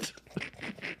 right.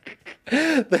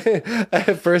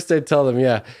 At first, I'd tell them,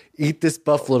 yeah, eat this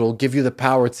buffalo. It'll give you the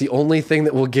power. It's the only thing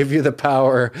that will give you the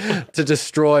power to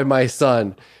destroy my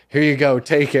son. Here you go,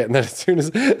 take it. And then as soon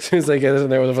as I get in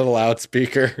there with a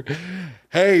loudspeaker,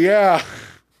 hey, yeah.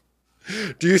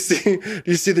 Do you see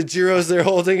the gyros they're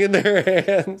holding in their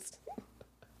hands?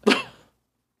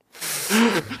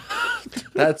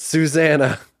 That's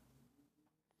Susanna.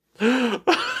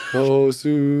 Oh,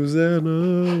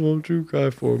 Susanna, won't you cry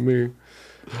for me?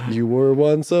 You were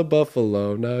once a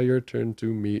buffalo, now your turn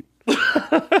to meet.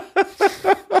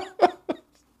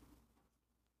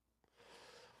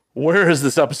 Where has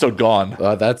this episode gone?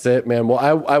 That's it, man. Well,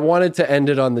 I wanted to end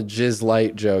it on the Jizz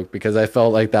Light joke because I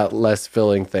felt like that less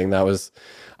filling thing.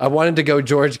 I wanted to go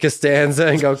George Costanza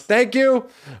and go, thank you.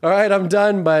 All right, I'm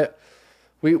done. But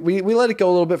we let it go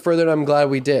a little bit further, and I'm glad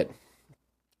we did.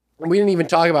 We didn't even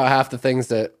talk about half the things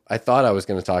that I thought I was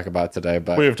going to talk about today.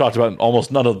 But we have talked about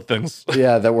almost none of the things.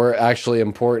 Yeah, that were actually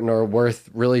important or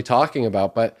worth really talking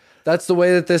about. But that's the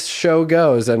way that this show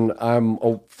goes, and I'm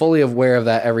fully aware of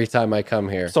that every time I come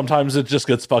here. Sometimes it just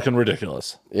gets fucking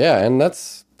ridiculous. Yeah, and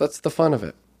that's the fun of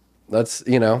it. That's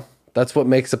what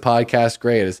makes a podcast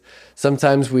great is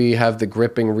sometimes we have the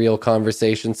gripping real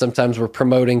conversation. Sometimes we're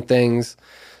promoting things.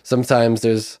 Sometimes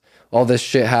there's all this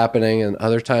shit happening, and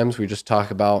other times we just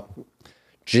talk about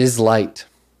Jizz Light.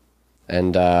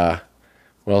 And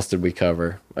what else did we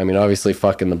cover? I mean, obviously,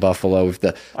 fucking the buffalo with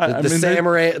the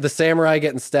samurai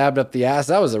getting stabbed up the ass.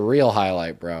 That was a real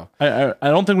highlight, bro. I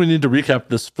don't think we need to recap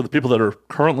this for the people that are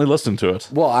currently listening to it.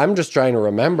 Well, I'm just trying to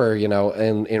remember,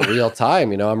 in real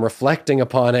time. I'm reflecting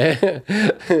upon it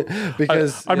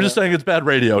because I'm just saying it's bad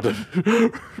radio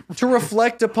to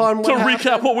reflect upon what happened.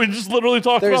 Recap what we just literally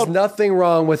talked about. There's nothing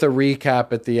wrong with a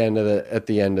recap at the end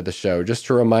of the show, just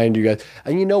to remind you guys.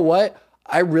 And you know what?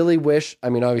 I really wish,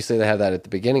 obviously they have that at the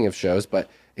beginning of shows, but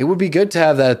it would be good to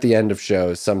have that at the end of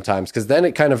shows sometimes, because then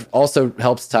it kind of also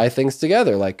helps tie things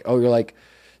together. Like,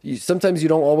 sometimes you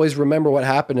don't always remember what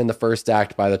happened in the first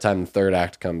act by the time the third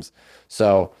act comes.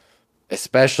 So,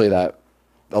 especially that,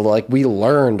 like, we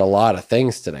learned a lot of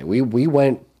things today. We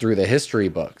went through the history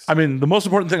books. The most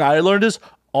important thing I learned is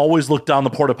always look down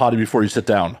the porta potty before you sit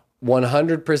down.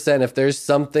 100%. If there's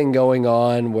something going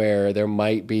on where there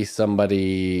might be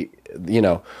somebody,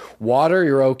 water,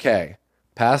 you're okay.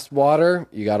 Past water,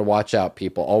 you got to watch out,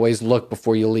 people. Always look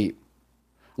before you leap.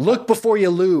 Look before you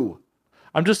loo.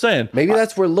 I'm just saying. Maybe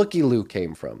that's where looky loo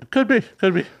came from. Could be.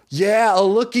 Yeah, a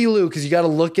looky loo, because you got to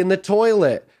look in the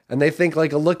toilet. And they think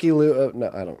like a looky loo.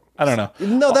 No, I don't know.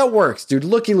 No, that works, dude.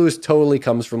 Looky loos totally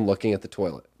comes from looking at the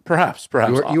toilet. Perhaps.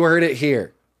 You heard it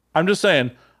here. I'm just saying,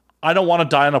 I don't want to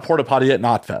die on a porta potty at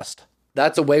Knotfest.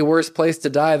 That's a way worse place to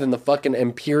die than the fucking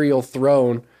imperial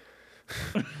throne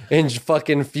in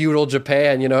fucking feudal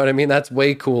Japan. You know what I mean? That's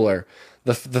way cooler.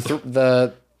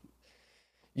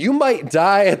 You might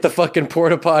die at the fucking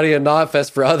porta potty at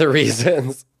Knotfest for other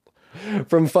reasons,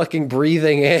 from fucking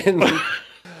breathing in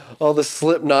all the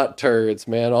Slipknot turds,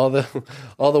 man. All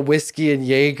the whiskey and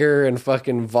Jaeger and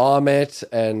fucking vomit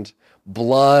and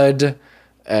blood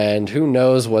and who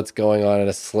knows what's going on in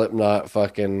a Slipknot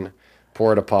fucking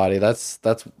porta potty. That's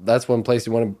one place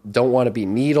you don't want to be.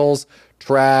 Needles,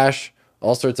 trash,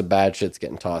 all sorts of bad shit's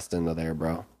getting tossed into there,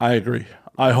 bro. I agree.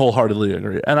 I wholeheartedly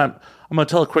agree. And I'm going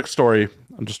to tell a quick story,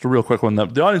 just a real quick one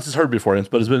that the audience has heard before,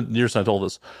 but it's been years since I told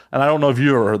this. And I don't know if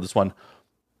you ever heard this one.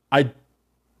 I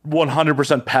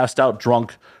 100% passed out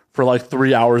drunk for like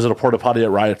 3 hours at a porta potty at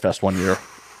Riot Fest one year.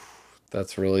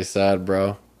 That's really sad,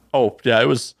 bro. Oh, yeah, it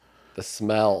was the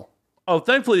smell. Oh,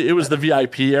 thankfully it was the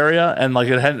VIP area and like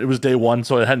it was day one,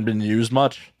 so it hadn't been used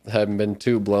much. It hadn't been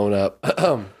too blown up.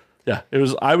 Yeah,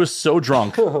 I was so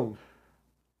drunk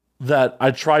that I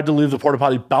tried to leave the porta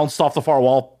potty, bounced off the far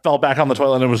wall, fell back on the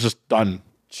toilet, and it was just done.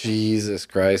 Jesus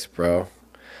Christ, bro.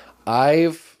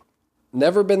 I've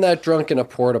never been that drunk in a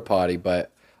porta potty,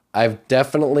 but I've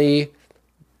definitely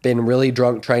been really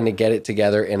drunk trying to get it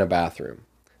together in a bathroom.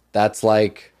 That's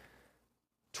like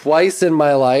twice in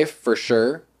my life for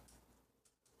sure.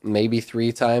 Maybe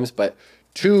 3 times, but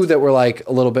 2 that were like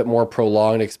a little bit more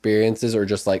prolonged experiences or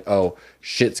just like, oh,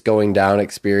 shit's going down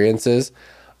experiences,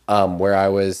 where I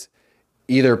was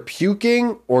either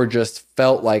puking or just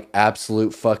felt like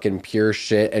absolute fucking pure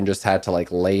shit and just had to like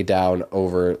lay down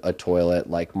over a toilet,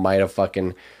 like might have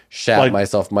fucking shat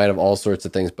myself, might have all sorts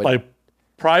of things. But like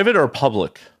private or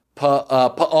public?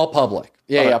 All public.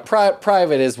 Yeah, okay. Yeah.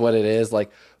 Private is what it is.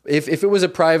 Like if it was a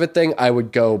private thing, I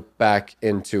would go back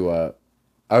into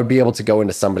I would be able to go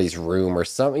into somebody's room or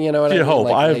something, you know what I mean? Hope.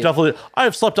 Like, I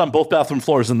have slept on both bathroom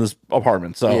floors in this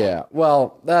apartment, so. Yeah,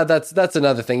 well, that's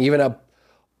another thing. Even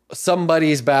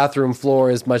somebody's bathroom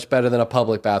floor is much better than a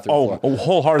public bathroom floor. Oh,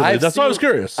 wholeheartedly. That's why I was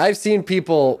curious.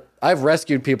 I've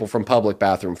rescued people from public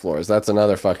bathroom floors. That's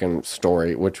another fucking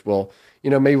story, which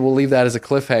maybe we'll leave that as a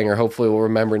cliffhanger. Hopefully we'll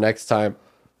remember next time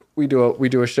we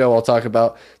do a show. I'll talk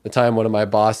about the time one of my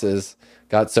bosses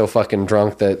got so fucking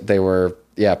drunk that they were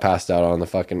passed out on the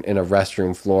fucking in a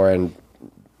restroom floor in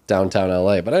downtown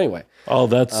LA. But anyway. Oh,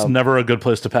 that's never a good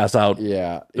place to pass out.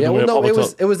 Yeah. Yeah, well, no, it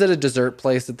was at a dessert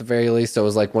place at the very least, so it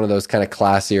was like one of those kind of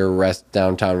classier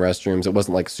downtown restrooms. It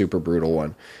wasn't like super brutal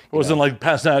one. It wasn't like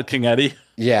passing out at King Eddie?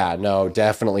 Yeah, no,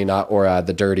 definitely not. Or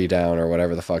the Dirty Down or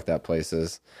whatever the fuck that place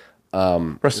is.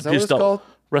 Rest in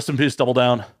peace, Double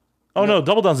Down. Oh, no,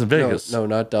 Double Down's in Vegas. No,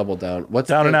 not Double Down. What's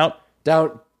Down and Out?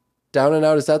 Down and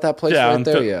Out, is that place right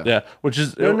there? Yeah, which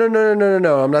is...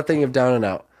 No. I'm not thinking of Down and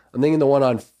Out. I'm thinking the one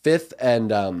on 5th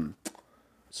and...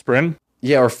 Spring?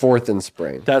 Yeah, or 4th and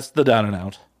Spring. That's the Down and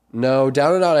Out. No,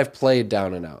 Down and Out, I've played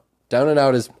Down and Out. Down and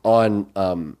Out is on...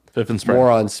 5th and Spring. More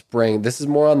on Spring. This is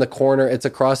more on the corner. It's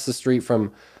across the street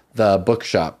from the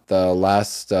bookshop. The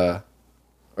last... or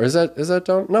is that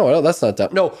Down? No, that's not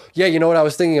Down. No, yeah, you know what? I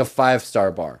was thinking of 5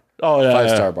 Star Bar. Oh, yeah. 5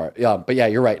 Star Bar. Yeah, but yeah,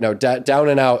 you're right. No, Down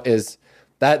and Out is...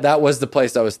 That was the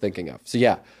place I was thinking of. So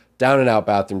yeah, Down and Out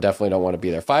bathroom, definitely don't want to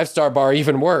be there. 5 Star Bar,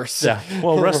 even worse. Yeah.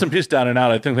 Well, rest in peace, Down and Out.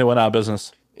 I think they went out of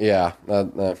business. Yeah.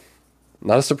 Not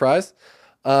a surprise.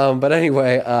 But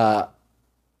anyway, what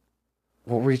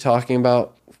were we talking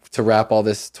about to wrap all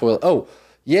this toilet? Oh,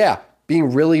 yeah.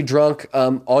 Being really drunk.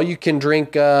 All you can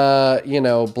drink,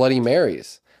 Bloody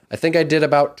Marys. I think I did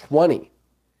about 20.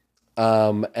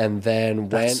 And then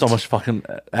That's so much fucking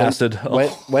acid.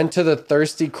 Went to the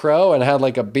Thirsty Crow and had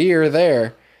like a beer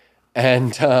there.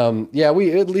 And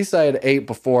at least I had 8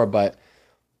 before, but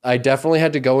I definitely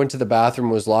had to go into the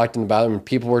bathroom. It was locked in the bathroom. And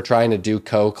people were trying to do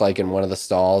coke like in one of the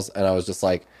stalls, and I was just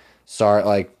like, sorry,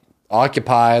 like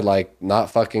occupied, like not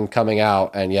fucking coming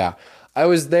out. And yeah, I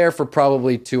was there for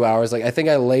probably 2 hours. Like I think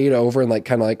I laid over and like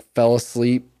kind of like fell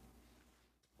asleep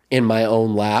in my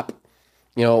own lap,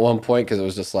 at one point, because it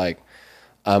was just like,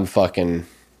 I'm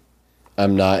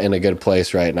not in a good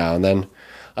place right now. And then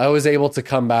I was able to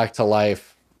come back to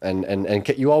life, and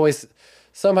you always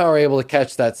somehow are able to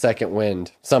catch that second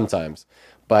wind sometimes.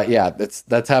 But yeah,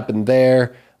 that's happened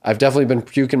there. I've definitely been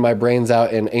puking my brains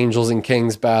out in Angels and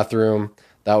Kings bathroom.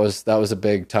 That was a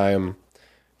big time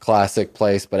classic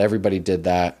place, but everybody did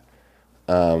that.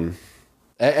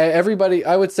 Everybody,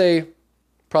 I would say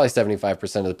probably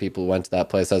 75% of the people who went to that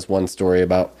place has one story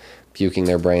about puking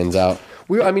their brains out.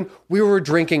 We were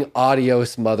drinking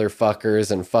Adios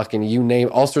motherfuckers and fucking you name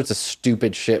all sorts of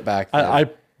stupid shit back then. I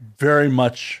very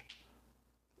much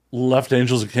left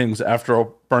Angels and Kings after a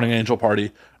Burning Angel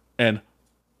party and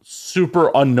super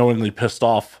unknowingly pissed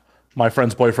off my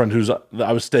friend's boyfriend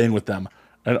I was staying with them.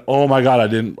 And oh my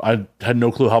God, I had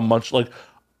no clue how much, like,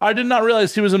 I did not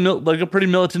realize he was a pretty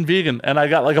militant vegan, and I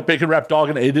got like a bacon wrapped dog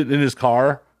and ate it in his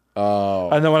car. Oh.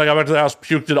 And then when I got back to the house,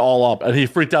 puked it all up, and he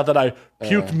freaked out that I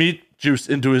puked meat juice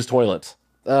into his toilet.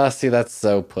 See, that's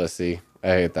so pussy. I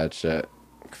hate that shit.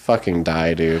 Fucking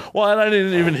die, dude. Well, and I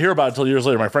didn't even hear about it until years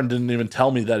later. My friend didn't even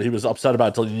tell me that he was upset about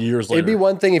it until years later. It'd be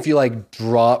one thing if you like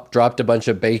dropped a bunch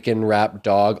of bacon wrapped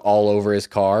dog all over his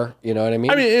car. You know what I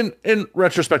mean? I mean, in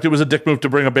retrospect, it was a dick move to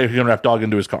bring a bacon wrapped dog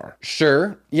into his car.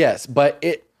 Sure, yes, but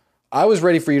I was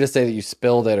ready for you to say that you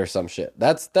spilled it or some shit.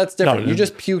 That's different. No, you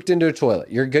just puked into a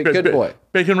toilet. You're good boy.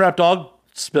 Bacon wrapped dog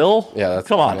spill? Yeah, that's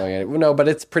come on. No, but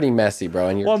it's pretty messy, bro.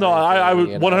 And well, no, I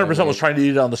 100% was trying to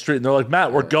eat it on the street, and they're like,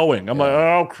 Matt, we're going. I'm like,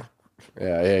 oh.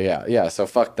 Yeah. So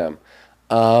fuck them.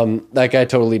 That guy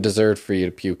totally deserved for you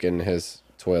to puke in his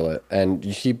toilet, and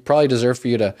he probably deserved for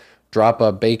you to drop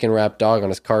a bacon wrapped dog on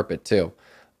his carpet too.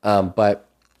 But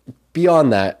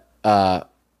beyond that,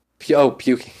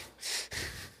 puking.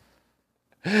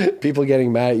 People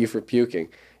getting mad at you for puking.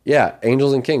 Yeah,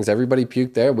 Angels and Kings. Everybody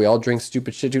puked there. We all drink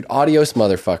stupid shit, dude. Adios,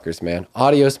 motherfuckers, man.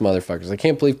 Adios, motherfuckers. I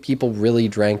can't believe people really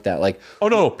drank that. Like, oh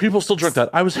no, people still drink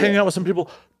that. I was hanging out with some people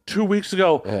 2 weeks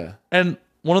ago, and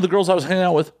one of the girls I was hanging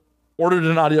out with ordered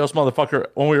an adios, motherfucker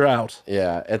when we were out.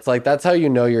 Yeah, it's like that's how you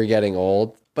know you're getting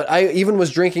old. But I even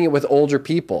was drinking it with older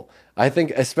people. I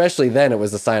think especially then it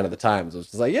was a sign of the times. It was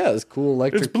just like, yeah, it's cool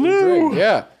electric it's blue drink.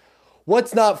 Yeah.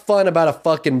 What's not fun about a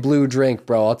fucking blue drink,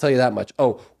 bro? I'll tell you that much.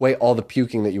 Oh, wait, all the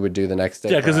puking that you would do the next day.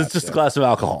 Yeah, because it's just a glass of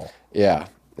alcohol. Yeah.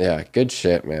 Good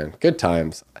shit, man. Good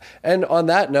times. And on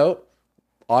that note,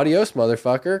 adios,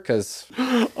 motherfucker, because...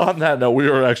 On that note, we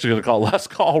are actually going to call Last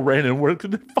Call Rain, and where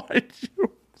can they find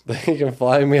you? They can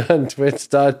find me on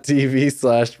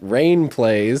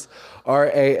twitch.tv/rainplays,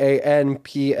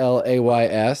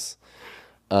 RAANPLAYS.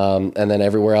 And then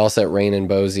everywhere else at Rain and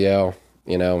Bozio.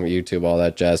 You know, YouTube, all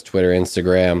that jazz, Twitter,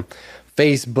 Instagram,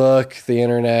 Facebook, the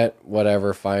internet,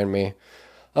 whatever, find me.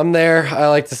 I'm there. I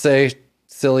like to say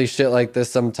silly shit like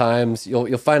this sometimes.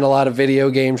 You'll find a lot of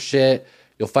video game shit.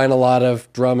 You'll find a lot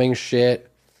of drumming shit.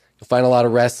 You'll find a lot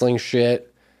of wrestling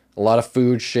shit, a lot of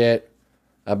food shit.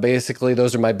 Basically,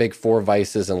 those are my big 4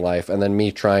 vices in life, and then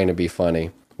me trying to be funny,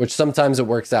 which sometimes it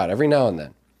works out every now and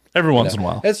then. Every once in a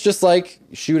while. It's just like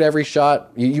shoot every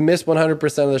shot. You miss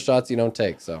 100% of the shots you don't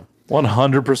take, so...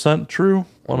 100% true.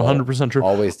 100% true.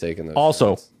 Always taking those.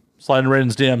 Also, shots. slide in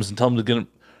Raiden's DMs and tell him to get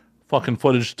fucking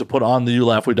footage to put on the You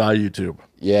Laugh We Die YouTube.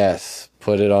 Yes,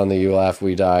 put it on the You Laugh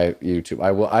We Die YouTube.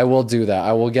 I will do that.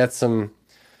 I will get some.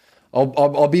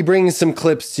 I'll be bringing some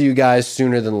clips to you guys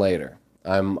sooner than later.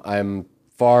 I'm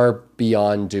far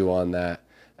beyond due on that.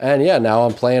 And yeah, now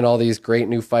I'm playing all these great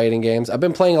new fighting games. I've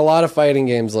been playing a lot of fighting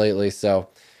games lately, so.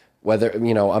 Whether,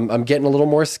 you know, I'm getting a little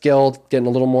more skilled, getting a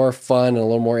little more fun, and a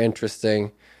little more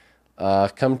interesting.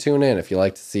 Come tune in if you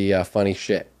like to see funny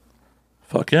shit.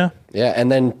 Fuck yeah. Yeah,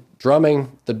 and then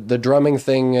drumming. The drumming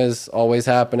thing is always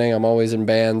happening. I'm always in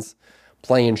bands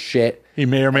playing shit. He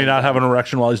may or may not have an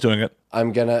erection while he's doing it.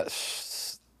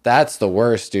 That's the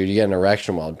worst, dude. You get an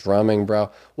erection while drumming,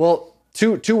 bro. Well,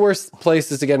 two worst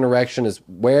places to get an erection is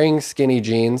wearing skinny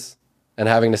jeans and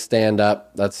having to stand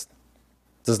up.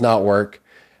 Does not work.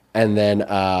 And then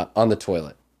on the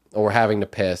toilet or having to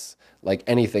piss, like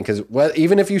anything. Because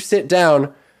even if you sit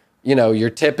down, you know, your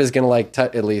tip is going to like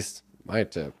touch, at least my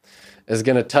tip, is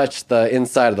going to touch the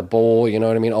inside of the bowl. You know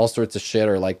what I mean? All sorts of shit,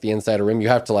 or like the inside of rim. You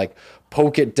have to like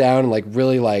poke it down and like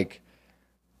really like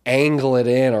angle it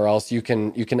in, or else you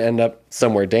can end up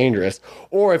somewhere dangerous.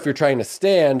 Or if you're trying to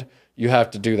stand, you have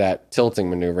to do that tilting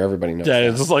maneuver. Everybody knows. Yeah,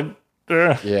 that. it's just like,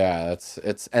 yeah,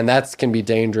 and that can be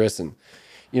dangerous. And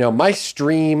you know, my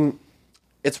stream,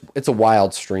 it's a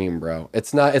wild stream, bro.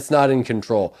 It's not in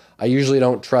control. I usually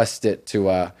don't trust it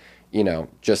to, you know,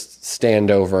 just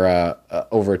stand over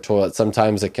a toilet.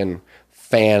 Sometimes it can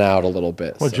fan out a little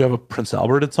bit. Would you have a Prince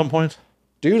Albert at some point?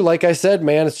 Dude, like I said,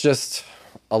 man, it's just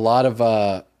a lot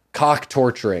of cock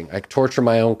torturing. I torture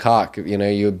my own cock. You know,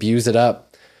 you abuse it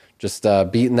up, just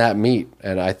beating that meat.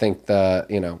 And I think a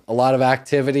lot of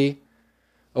activity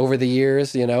over the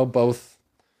years, you know, both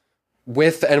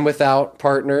with and without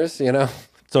partners, you know.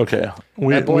 It's okay.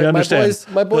 We understand.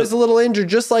 My boy's a little injured,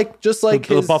 just like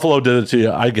the Buffalo did it to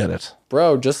you. I get it,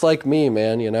 bro. Just like me,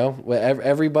 man. You know,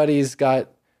 everybody's got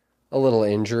a little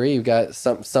injury. You've got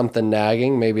something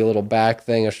nagging, maybe a little back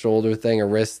thing, a shoulder thing, a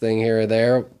wrist thing here or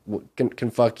there.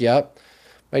 Can fuck you up.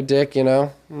 My dick, you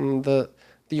know, the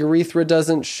urethra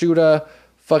doesn't shoot a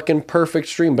fucking perfect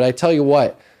stream. But I tell you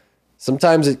what,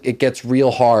 sometimes it gets real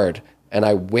hard, and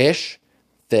I wish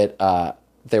that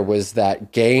there was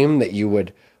that game that you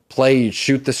would play. You'd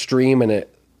shoot the stream, and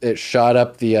it shot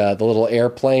up the little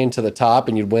airplane to the top,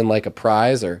 and you'd win like a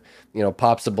prize, or you know,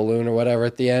 pops a balloon or whatever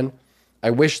at the end.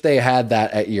 I wish they had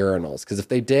that at urinals, because if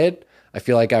they did, I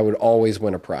feel like I would always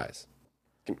win a prize.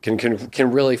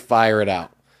 Can really fire it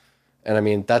out. And I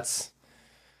mean,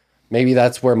 maybe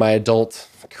that's where my adult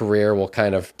career will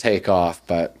kind of take off,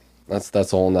 but that's a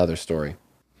whole nother story.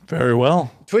 Very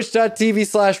well.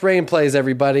 Twitch.tv/RainPlays,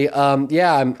 everybody.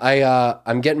 Yeah,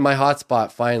 I'm getting my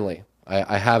hotspot finally.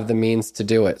 I have the means to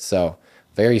do it, so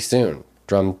very soon.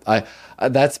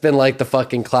 That's been like the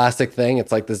fucking classic thing.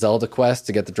 It's like the Zelda quest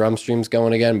to get the drum streams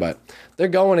going again, but they're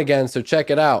going again, so check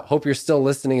it out. Hope you're still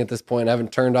listening at this point. I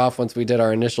haven't turned off once we did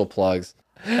our initial plugs.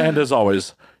 And as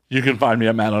always, you can find me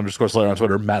at Matt_Slayer on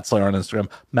Twitter, Matt Slayer on Instagram,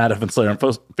 Matt F. Slayer on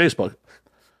Facebook,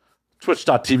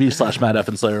 Twitch.tv/Matt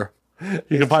F. Slayer.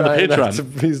 You can find the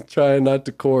Patreon. He's trying not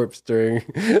to corpse during.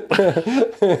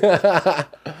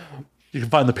 You can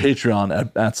find the Patreon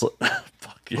at Matt Slayer.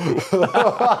 Fuck you.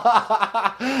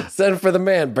 Send for the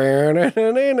man.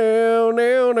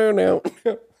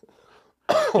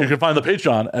 You can find the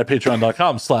Patreon at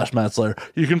patreon.com/Matt Slayer.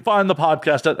 You can find the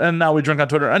podcast at And Now We Drink on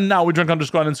Twitter, and Now We Drink _ on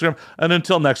Instagram. And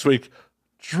until next week,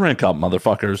 drink up,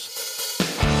 motherfuckers.